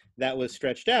that was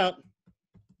stretched out,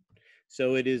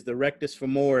 so it is the rectus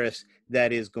femoris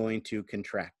that is going to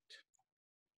contract.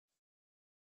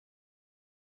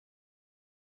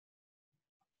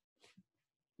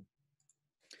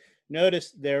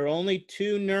 Notice there are only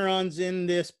two neurons in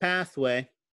this pathway.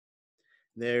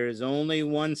 There is only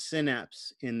one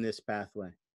synapse in this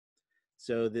pathway.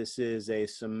 So this is a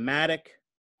somatic,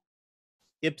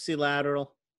 ipsilateral,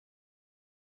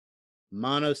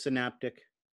 monosynaptic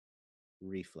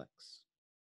reflex.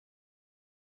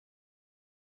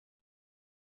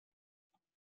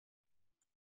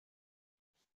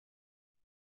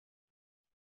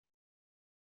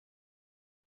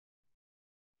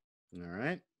 All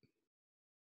right.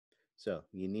 So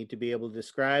you need to be able to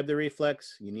describe the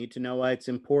reflex. You need to know why it's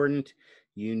important.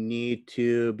 You need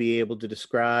to be able to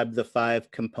describe the 5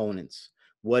 components.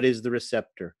 What is the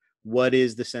receptor? What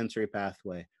is the sensory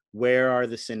pathway? Where are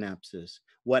the synapses?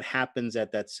 What happens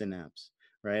at that synapse,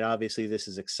 right? Obviously, this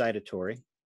is excitatory,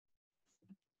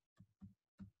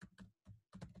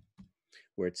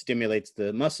 where it stimulates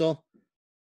the muscle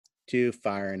to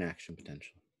fire and action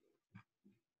potential.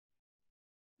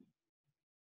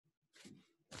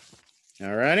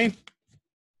 All righty.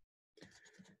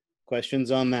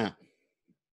 Questions on that?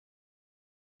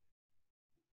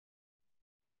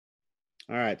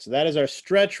 All right, so that is our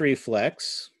stretch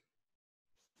reflex.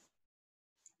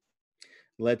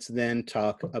 Let's then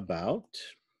talk about,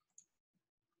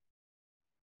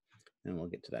 and we'll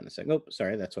get to that in a second. Oh,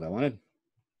 sorry, that's what I wanted.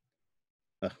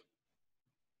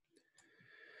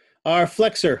 Our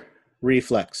flexor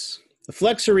reflex. The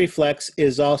flexor reflex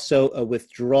is also a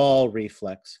withdrawal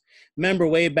reflex. Remember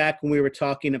way back when we were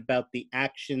talking about the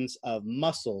actions of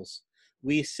muscles,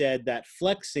 we said that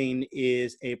flexing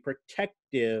is a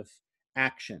protective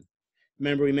action.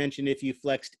 Remember we mentioned if you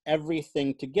flexed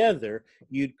everything together,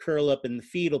 you'd curl up in the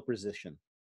fetal position,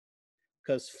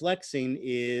 because flexing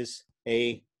is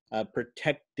a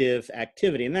protective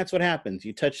activity. And that's what happens.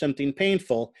 You touch something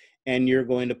painful and you're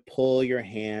going to pull your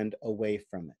hand away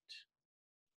from it.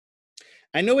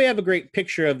 I know we have a great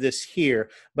picture of this here,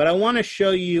 but I want to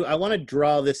show you, I want to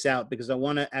draw this out because I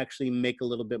want to actually make a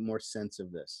little bit more sense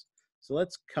of this. So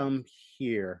let's come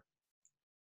here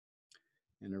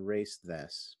and erase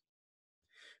this.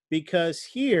 Because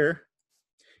here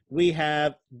we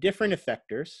have different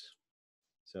effectors.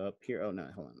 So up here, oh no,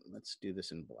 hold on, let's do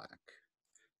this in black.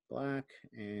 Black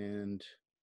and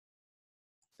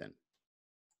thin.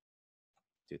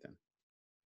 Too thin.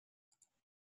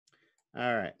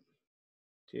 All right.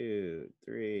 2,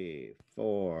 3,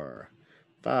 4,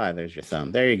 5. There's your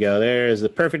thumb. There you go. There's the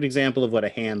perfect example of what a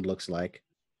hand looks like.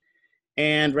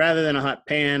 And rather than a hot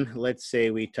pan, let's say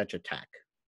we touch a tack.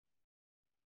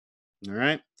 All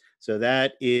right. So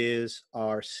that is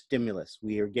our stimulus.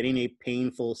 We are getting a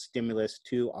painful stimulus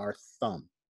to our thumb.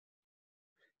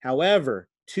 However,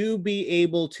 to be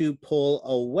able to pull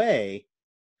away,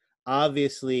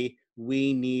 obviously,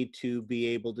 we need to be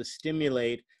able to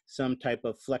stimulate some type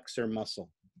of flexor muscle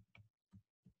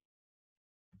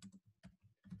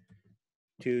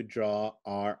to draw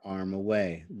our arm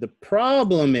away. The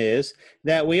problem is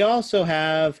that we also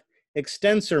have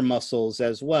extensor muscles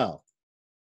as well.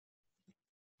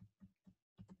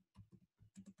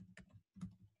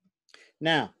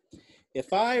 Now,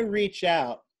 if I reach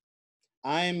out,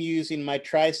 I am using my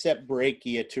tricep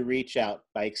brachia to reach out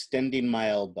by extending my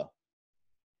elbow.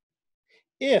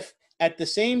 If at the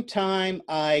same time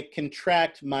I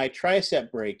contract my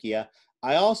tricep brachia,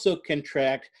 I also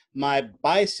contract my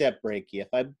bicep brachia. If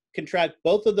I contract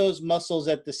both of those muscles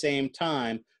at the same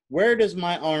time, where does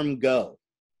my arm go?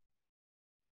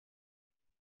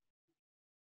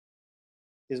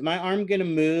 Is my arm going to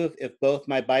move if both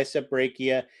my bicep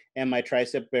brachia and my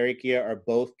tricep brachia are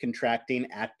both contracting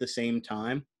at the same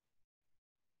time?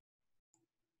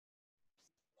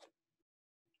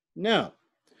 No.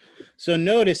 So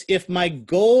notice, if my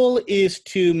goal is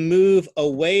to move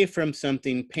away from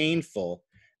something painful,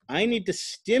 I need to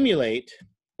stimulate,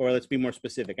 or let's be more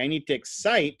specific, I need to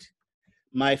excite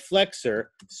my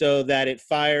flexor so that it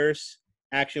fires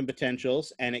action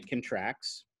potentials and it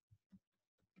contracts.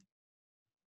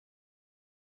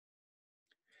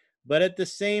 But at the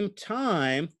same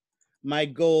time, my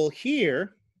goal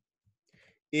here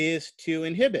is to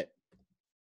inhibit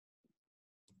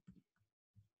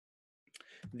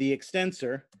the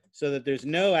extensor so that there's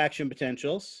no action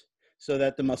potentials, so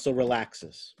that the muscle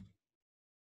relaxes.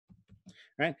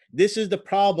 Right? This is the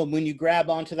problem when you grab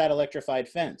onto that electrified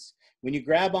fence. When you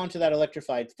grab onto that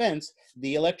electrified fence,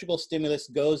 the electrical stimulus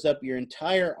goes up your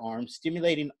entire arm,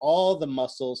 stimulating all the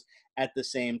muscles at the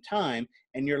same time,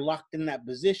 and you're locked in that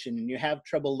position and you have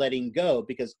trouble letting go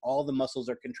because all the muscles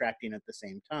are contracting at the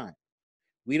same time.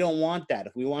 We don't want that.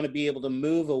 If we want to be able to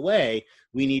move away,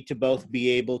 we need to both be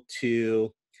able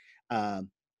to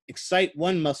excite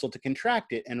one muscle to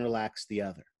contract it and relax the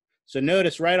other. So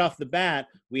notice right off the bat,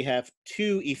 we have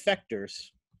two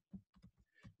effectors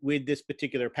with this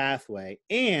particular pathway,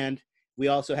 and we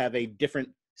also have a different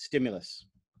stimulus.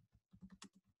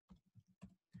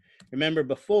 Remember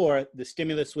before, the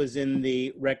stimulus was in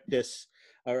the rectus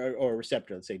or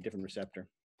receptor, let's say different receptor.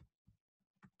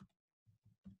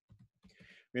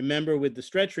 Remember with the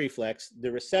stretch reflex,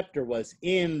 the receptor was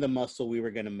in the muscle we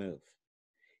were going to move.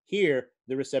 Here,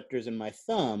 the receptor is in my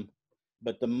thumb,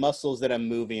 but the muscles that I'm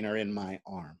moving are in my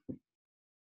arm.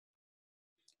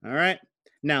 All right.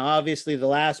 Now, obviously, the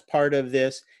last part of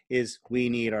this is we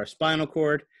need our spinal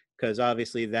cord, because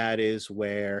obviously that is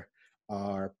where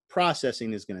our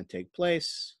processing is going to take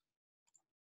place.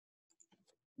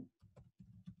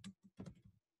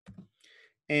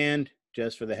 And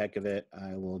just for the heck of it,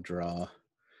 I will draw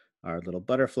our little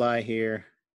butterfly here,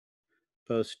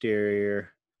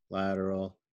 posterior,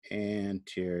 lateral,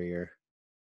 anterior,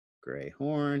 gray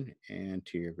horn,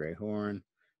 anterior gray horn,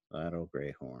 lateral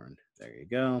gray horn. There you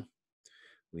go.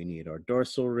 We need our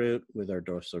dorsal root with our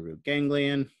dorsal root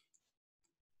ganglion,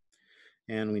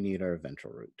 and we need our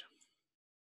ventral root.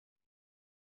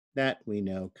 That we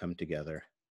know come together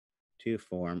to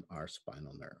form our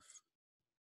spinal nerve.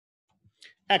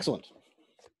 Excellent.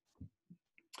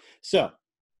 So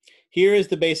here is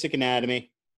the basic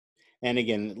anatomy. And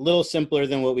again, a little simpler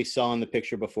than what we saw in the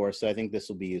picture before, so I think this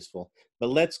will be useful. But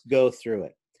let's go through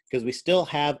it, because we still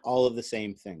have all of the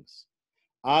same things.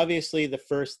 Obviously, the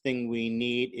first thing we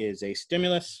need is a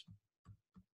stimulus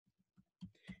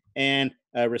and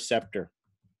a receptor.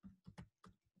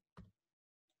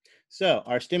 So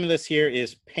our stimulus here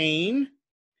is pain.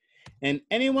 And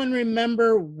anyone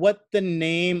remember what the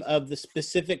name of the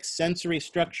specific sensory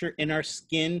structure in our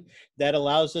skin that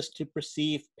allows us to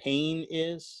perceive pain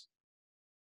is?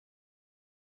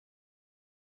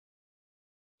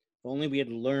 If only we had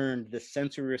learned the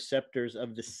sensory receptors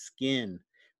of the skin,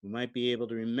 we might be able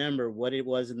to remember what it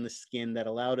was in the skin that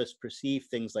allowed us to perceive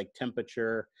things like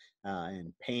temperature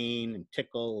and pain and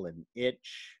tickle and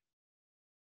itch.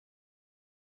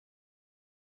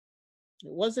 It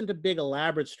wasn't a big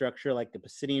elaborate structure like the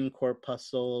Pacinian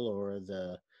corpuscle or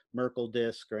the Merkel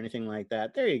disc or anything like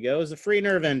that. There you go, it's a free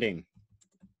nerve ending.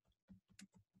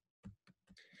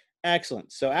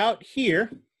 Excellent. So out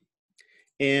here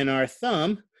in our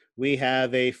thumb, we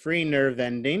have a free nerve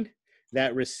ending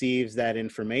that receives that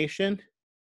information.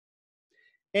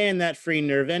 And that free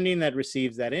nerve ending that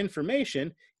receives that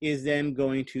information is then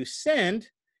going to send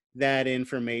that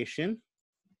information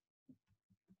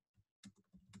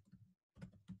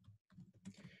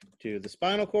to the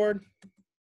spinal cord,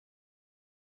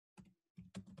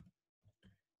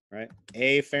 right?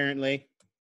 Afferently.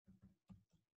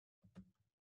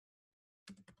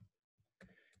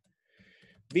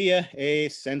 Via a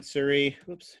sensory,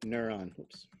 neuron.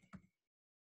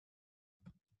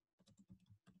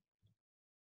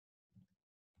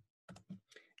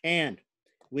 And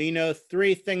we know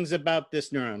three things about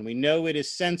this neuron. We know it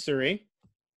is sensory.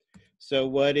 So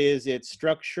what is its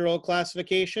structural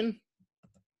classification?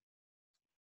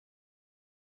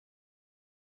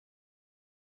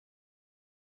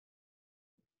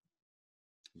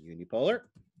 Unipolar.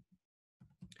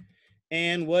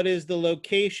 And what is the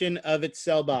location of its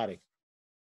cell body?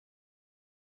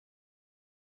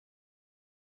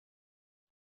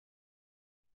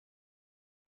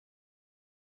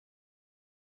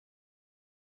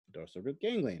 Dorsal root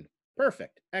ganglion.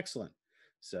 Perfect. Excellent.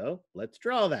 So let's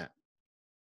draw that.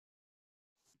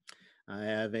 I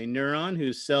have a neuron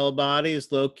whose cell body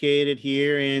is located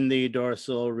here in the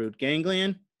dorsal root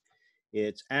ganglion.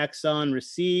 Its axon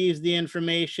receives the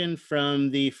information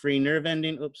from the free nerve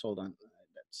ending. Oops, hold on.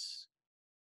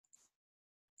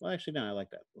 Well, actually, no, I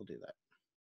like that. We'll do that.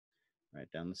 Right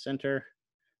down the center,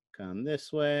 come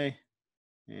this way,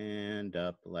 and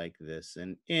up like this,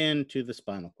 and into the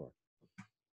spinal cord.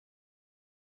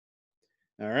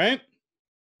 All right.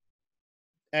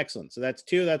 Excellent. So that's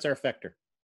 2. That's our effector.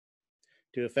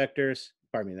 2 effectors.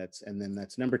 Pardon me. And then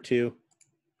that's number 2.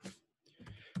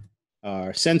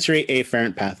 Our sensory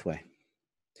afferent pathway.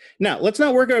 Now, let's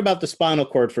not worry about the spinal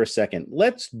cord for a second.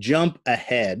 Let's jump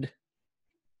ahead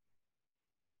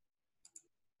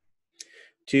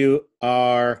to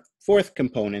our 4th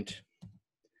component,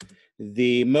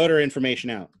 the motor information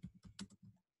out.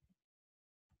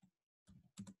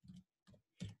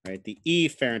 Right, the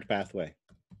efferent pathway.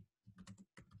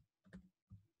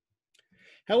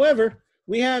 However,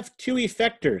 we have 2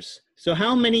 effectors. So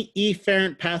how many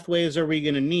efferent pathways are we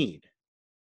going to need?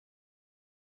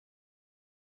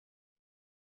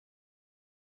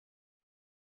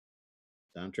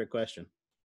 Sound trick question.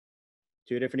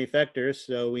 2 different effectors,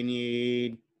 so we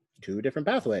need 2 different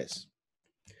pathways.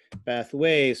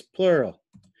 Pathways, plural,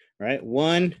 right?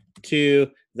 1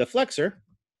 to the flexor,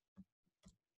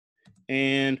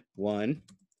 and 1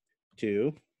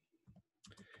 to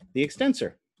the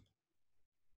extensor.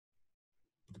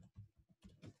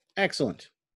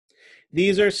 Excellent.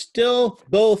 These are still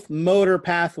both motor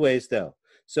pathways, though.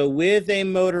 So with a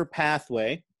motor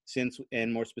pathway,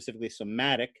 and more specifically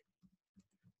somatic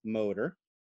motor,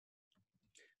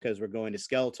 because we're going to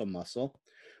skeletal muscle,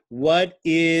 what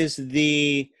is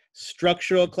the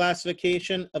structural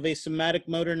classification of a somatic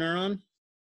motor neuron?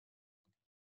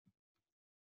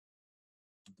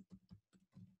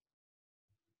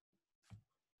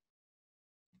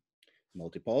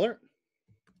 Multipolar.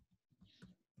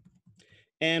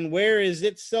 And where is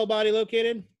its cell body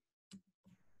located?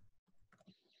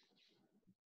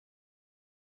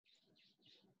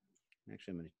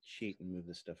 Actually, I'm going to cheat and move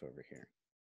this stuff over here.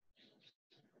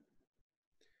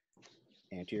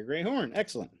 Anterior gray horn.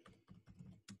 Excellent.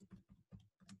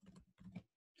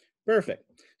 Perfect.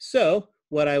 So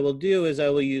what I will do is I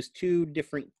will use 2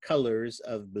 different colors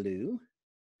of blue.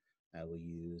 I will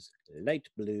use light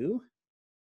blue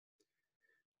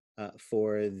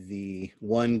for the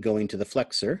one going to the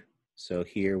flexor. So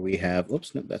here we have,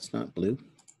 whoops, no, that's not blue.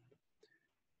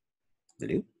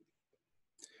 Blue.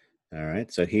 All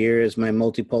right, so here is my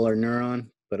multipolar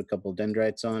neuron. Put a couple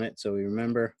dendrites on it so we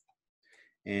remember.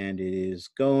 And it is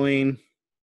going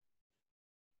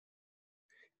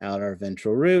out our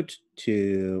ventral root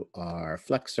to our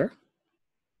flexor.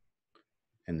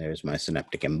 And there's my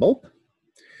synaptic embulb.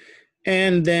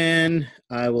 And then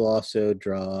I will also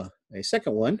draw a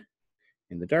second one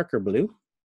in the darker blue.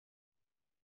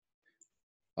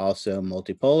 Also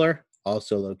multipolar,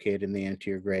 also located in the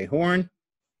anterior gray horn.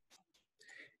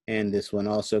 And this one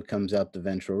also comes out the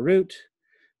ventral root,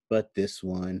 but this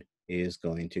one is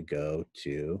going to go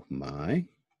to my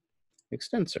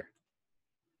extensor.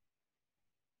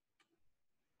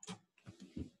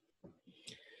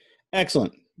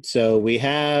 Excellent. So we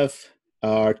have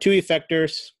our 2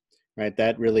 effectors, right?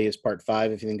 That really is part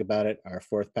 5, if you think about it, our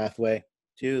 4th pathway.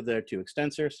 2, there are 2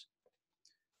 extensors.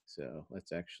 So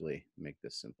let's actually make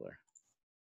this simpler.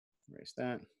 Erase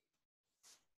that.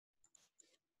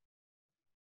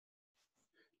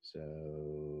 So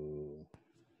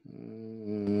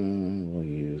we'll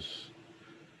use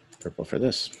purple for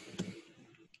this.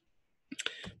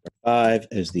 5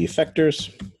 is the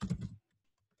effectors.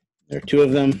 There are 2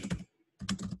 of them.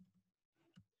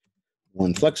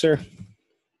 1 flexor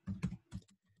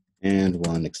and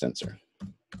 1 extensor.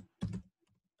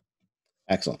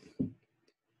 Excellent.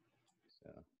 So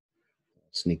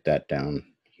sneak that down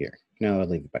here. No, I'll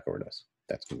leave it back over to us.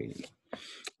 That's convenient.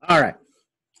 All right.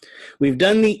 We've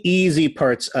done the easy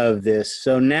parts of this.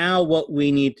 So now what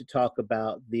we need to talk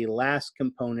about, the last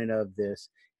component of this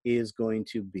is going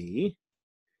to be,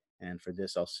 and for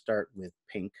this I'll start with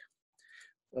pink.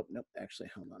 Oh, nope, actually,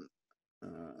 hold on.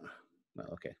 Well,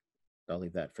 okay. I'll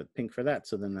leave that for pink for that.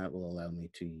 So then that will allow me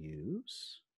to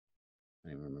use, I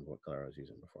don't even remember what color I was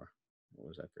using before. What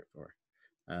was that for?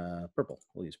 Purple.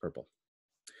 We'll use purple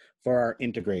for our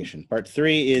integration. Part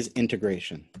 3 is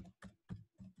integration.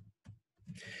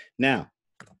 Now,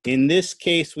 in this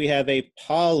case, we have a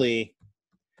polysynaptic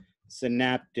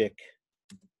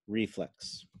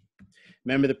reflex.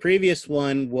 Remember, the previous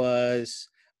one was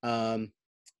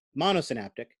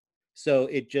monosynaptic. So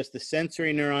the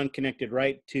sensory neuron connected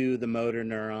right to the motor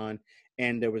neuron,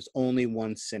 and there was only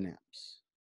one synapse.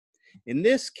 In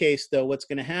this case, though, what's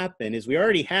going to happen is we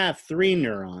already have 3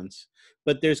 neurons,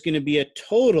 but there's going to be a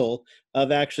total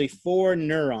of actually 4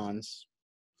 neurons.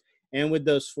 And with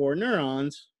those 4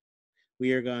 neurons,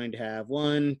 we are going to have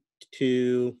 1,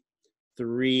 2,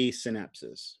 3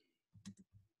 synapses.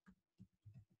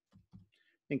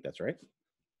 I think that's right.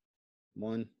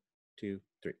 1, 2,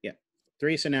 3. Yeah,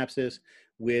 3 synapses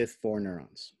with 4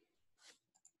 neurons.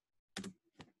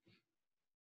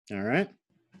 All right.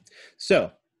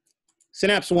 So,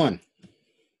 synapse 1.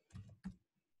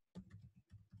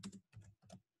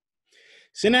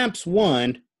 Synapse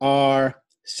 1 are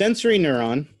sensory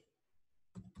neuron,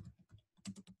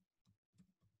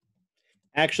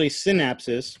 actually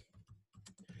synapses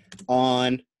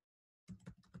on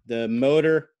the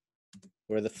motor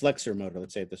or the flexor motor,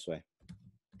 let's say it this way.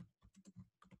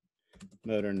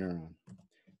 Motor neuron.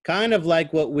 Kind of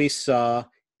like what we saw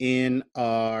in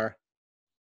our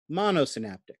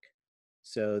monosynaptic.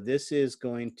 So this is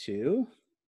going to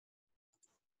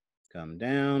come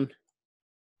down,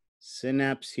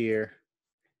 synapse here,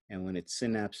 and when it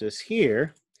synapses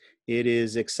here, it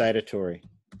is excitatory.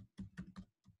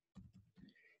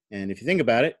 And if you think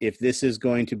about it, if this is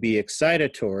going to be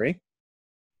excitatory,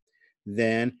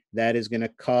 then that is going to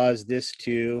cause this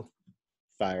to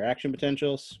fire action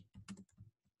potentials,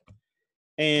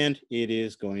 and it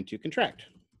is going to contract.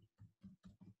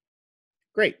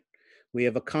 Great. We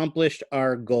have accomplished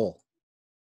our goal.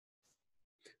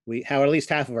 At least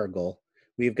half of our goal.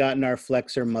 We've gotten our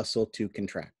flexor muscle to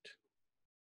contract.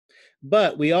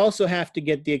 But we also have to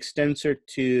get the extensor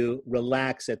to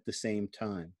relax at the same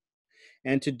time.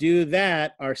 And to do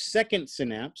that, our second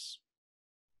synapse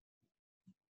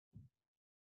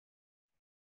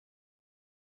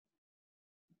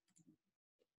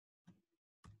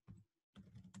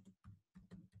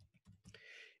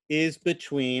is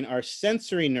between our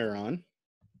sensory neuron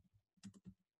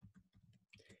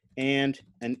and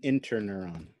an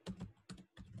interneuron.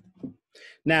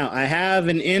 Now, I have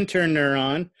an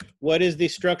interneuron. What is the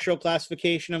structural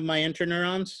classification of my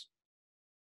interneurons?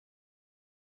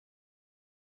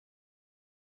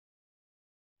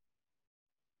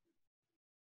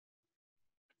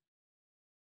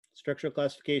 Structural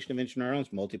classification of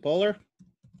interneurons, multipolar.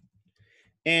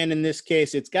 And in this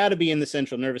case, it's got to be in the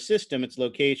central nervous system. Its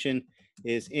location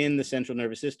is in the central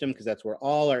nervous system because that's where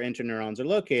all our interneurons are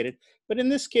located. But in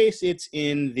this case, it's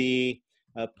in the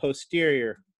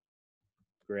posterior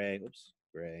gray,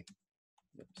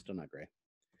 still not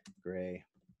gray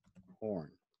horn.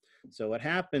 So what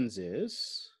happens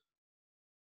is,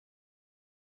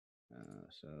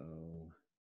 so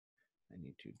I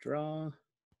need to draw.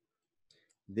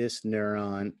 This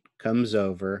neuron comes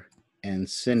over and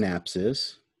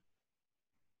synapses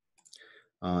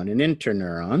on an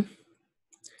interneuron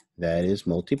that is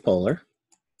multipolar.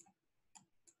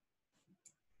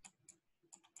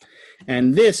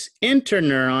 And this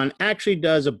interneuron actually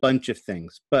does a bunch of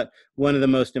things, but one of the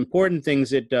most important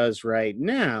things it does right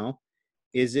now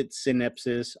is it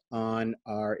synapses on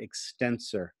our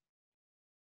extensor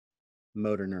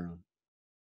motor neuron.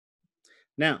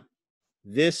 Now,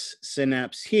 this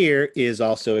synapse here is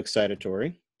also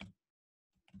excitatory.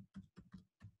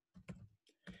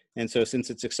 And so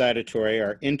since it's excitatory,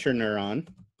 our interneuron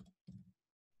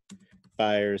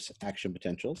fires action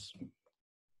potentials.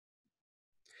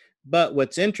 But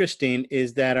what's interesting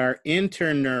is that our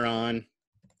interneuron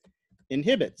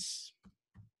inhibits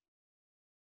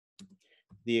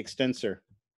the extensor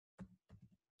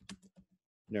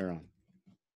neuron.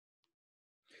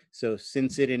 So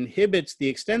since it inhibits the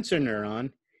extensor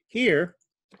neuron, here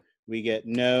we get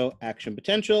no action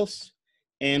potentials,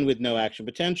 and with no action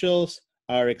potentials,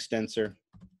 our extensor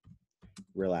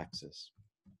relaxes.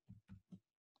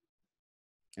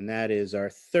 And that is our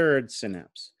third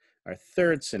synapse. Our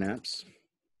third synapse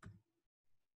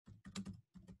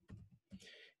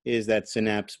is that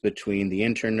synapse between the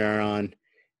interneuron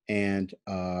and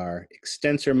our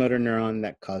extensor motor neuron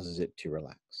that causes it to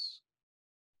relax.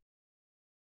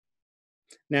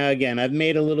 Now, again, I've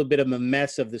made a little bit of a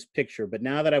mess of this picture, but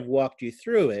now that I've walked you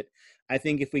through it, I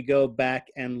think if we go back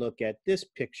and look at this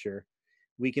picture,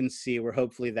 we can see where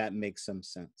hopefully that makes some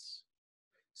sense.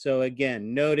 So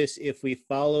again, notice if we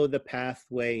follow the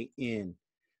pathway in,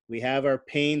 we have our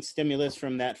pain stimulus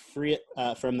from that free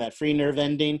nerve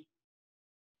ending.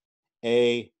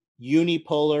 A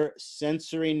unipolar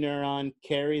sensory neuron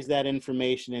carries that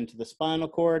information into the spinal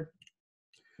cord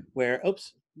where,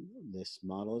 oops, this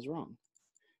model is wrong,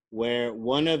 where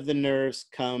one of the nerves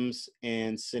comes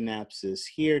and synapses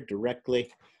here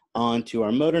directly onto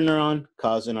our motor neuron,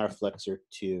 causing our flexor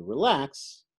to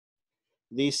relax.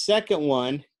 The second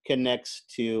one connects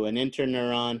to an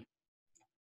interneuron,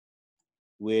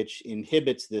 which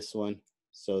inhibits this one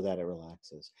so that it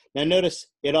relaxes. Now notice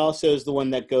it also is the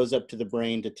one that goes up to the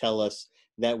brain to tell us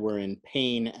that we're in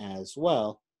pain as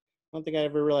well. I don't think I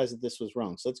ever realized that this was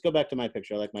wrong. So let's go back to my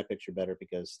picture. I like my picture better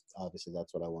because obviously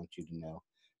that's what I want you to know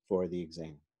for the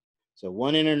exam. So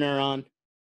one interneuron,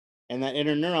 and that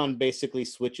interneuron basically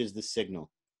switches the signal.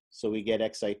 So we get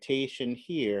excitation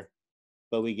here,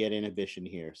 but we get inhibition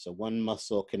here. So one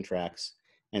muscle contracts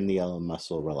and the other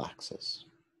muscle relaxes.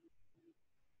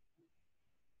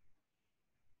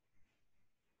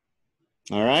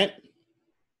 All right.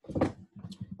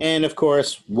 And of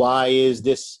course, why is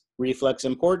this reflex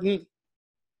important?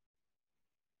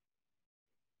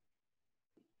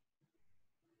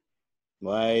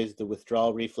 Why is the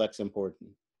withdrawal reflex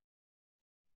important?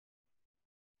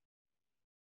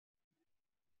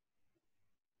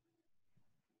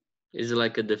 Is it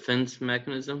like a defense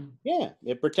mechanism? Yeah,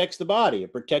 it protects the body.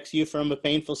 It protects you from a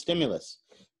painful stimulus,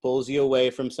 pulls you away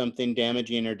from something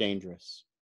damaging or dangerous.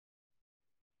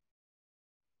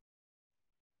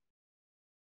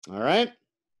 All right.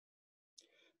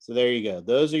 So there you go.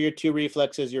 Those are your two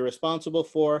reflexes you're responsible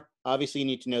for. Obviously, you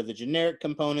need to know the generic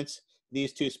components,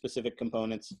 these two specific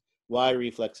components, why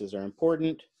reflexes are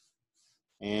important,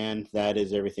 and that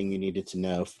is everything you needed to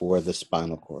know for the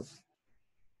spinal cord.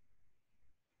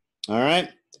 All right.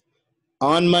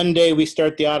 On Monday, we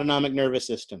start the autonomic nervous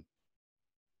system.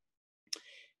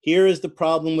 Here is the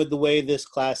problem with the way this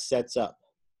class sets up.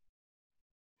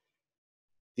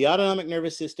 The autonomic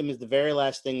nervous system is the very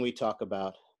last thing we talk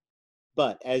about.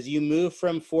 But as you move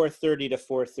from 430 to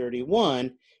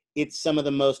 431, it's some of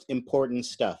the most important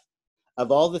stuff.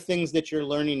 Of all the things that you're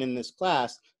learning in this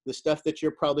class, the stuff that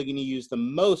you're probably going to use the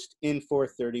most in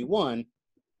 431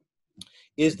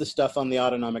 is the stuff on the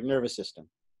autonomic nervous system.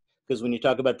 Because when you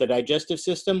talk about the digestive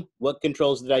system, what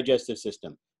controls the digestive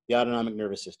system? The autonomic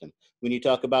nervous system. When you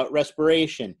talk about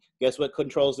respiration, guess what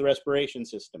controls the respiration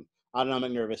system?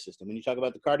 Autonomic nervous system. When you talk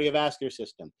about the cardiovascular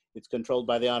system, it's controlled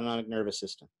by the autonomic nervous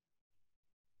system.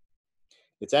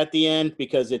 It's at the end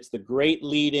because it's the great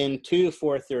lead-in to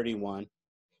 431,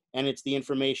 and it's the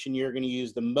information you're going to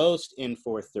use the most in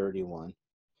 431.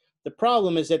 The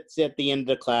problem is it's at the end of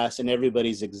the class and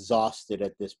everybody's exhausted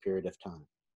at this period of time.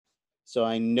 So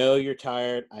I know you're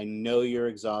tired. I know you're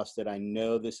exhausted. I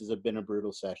know this has been a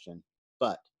brutal session,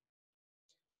 but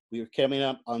we are coming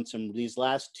up on these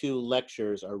last two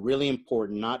lectures are really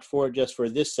important, not just for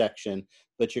this section,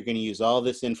 but you're going to use all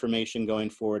this information going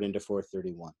forward into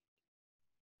 431.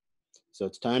 So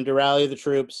it's time to rally the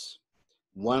troops.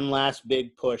 One last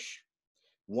big push.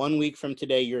 1 week from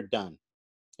today, you're done.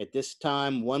 At this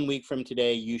time, 1 week from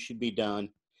today, you should be done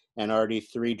and already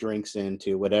 3 drinks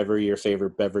into whatever your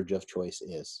favorite beverage of choice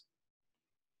is.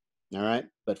 All right.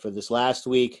 But for this last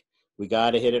week, we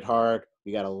got to hit it hard.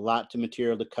 We got a lot of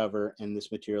material to cover, and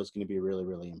this material is going to be really,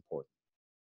 really important.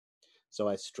 So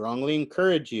I strongly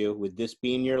encourage you, with this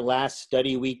being your last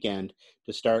study weekend,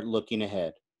 to start looking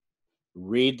ahead.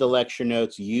 Read the lecture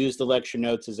notes, use the lecture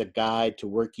notes as a guide to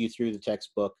work you through the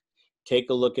textbook. Take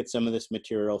a look at some of this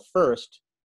material first.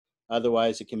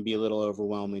 Otherwise, it can be a little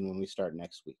overwhelming when we start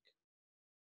next week.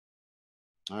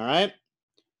 All right.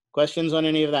 Questions on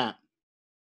any of that?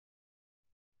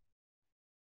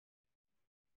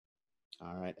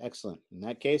 All right. Excellent. In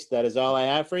that case, that is all I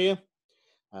have for you.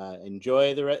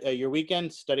 Enjoy your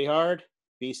weekend. Study hard.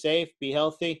 Be safe. Be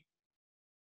healthy.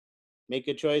 Make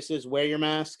good choices. Wear your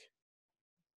mask.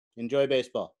 Enjoy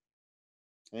baseball.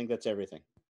 I think that's everything.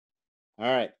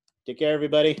 All right. Take care,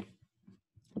 everybody.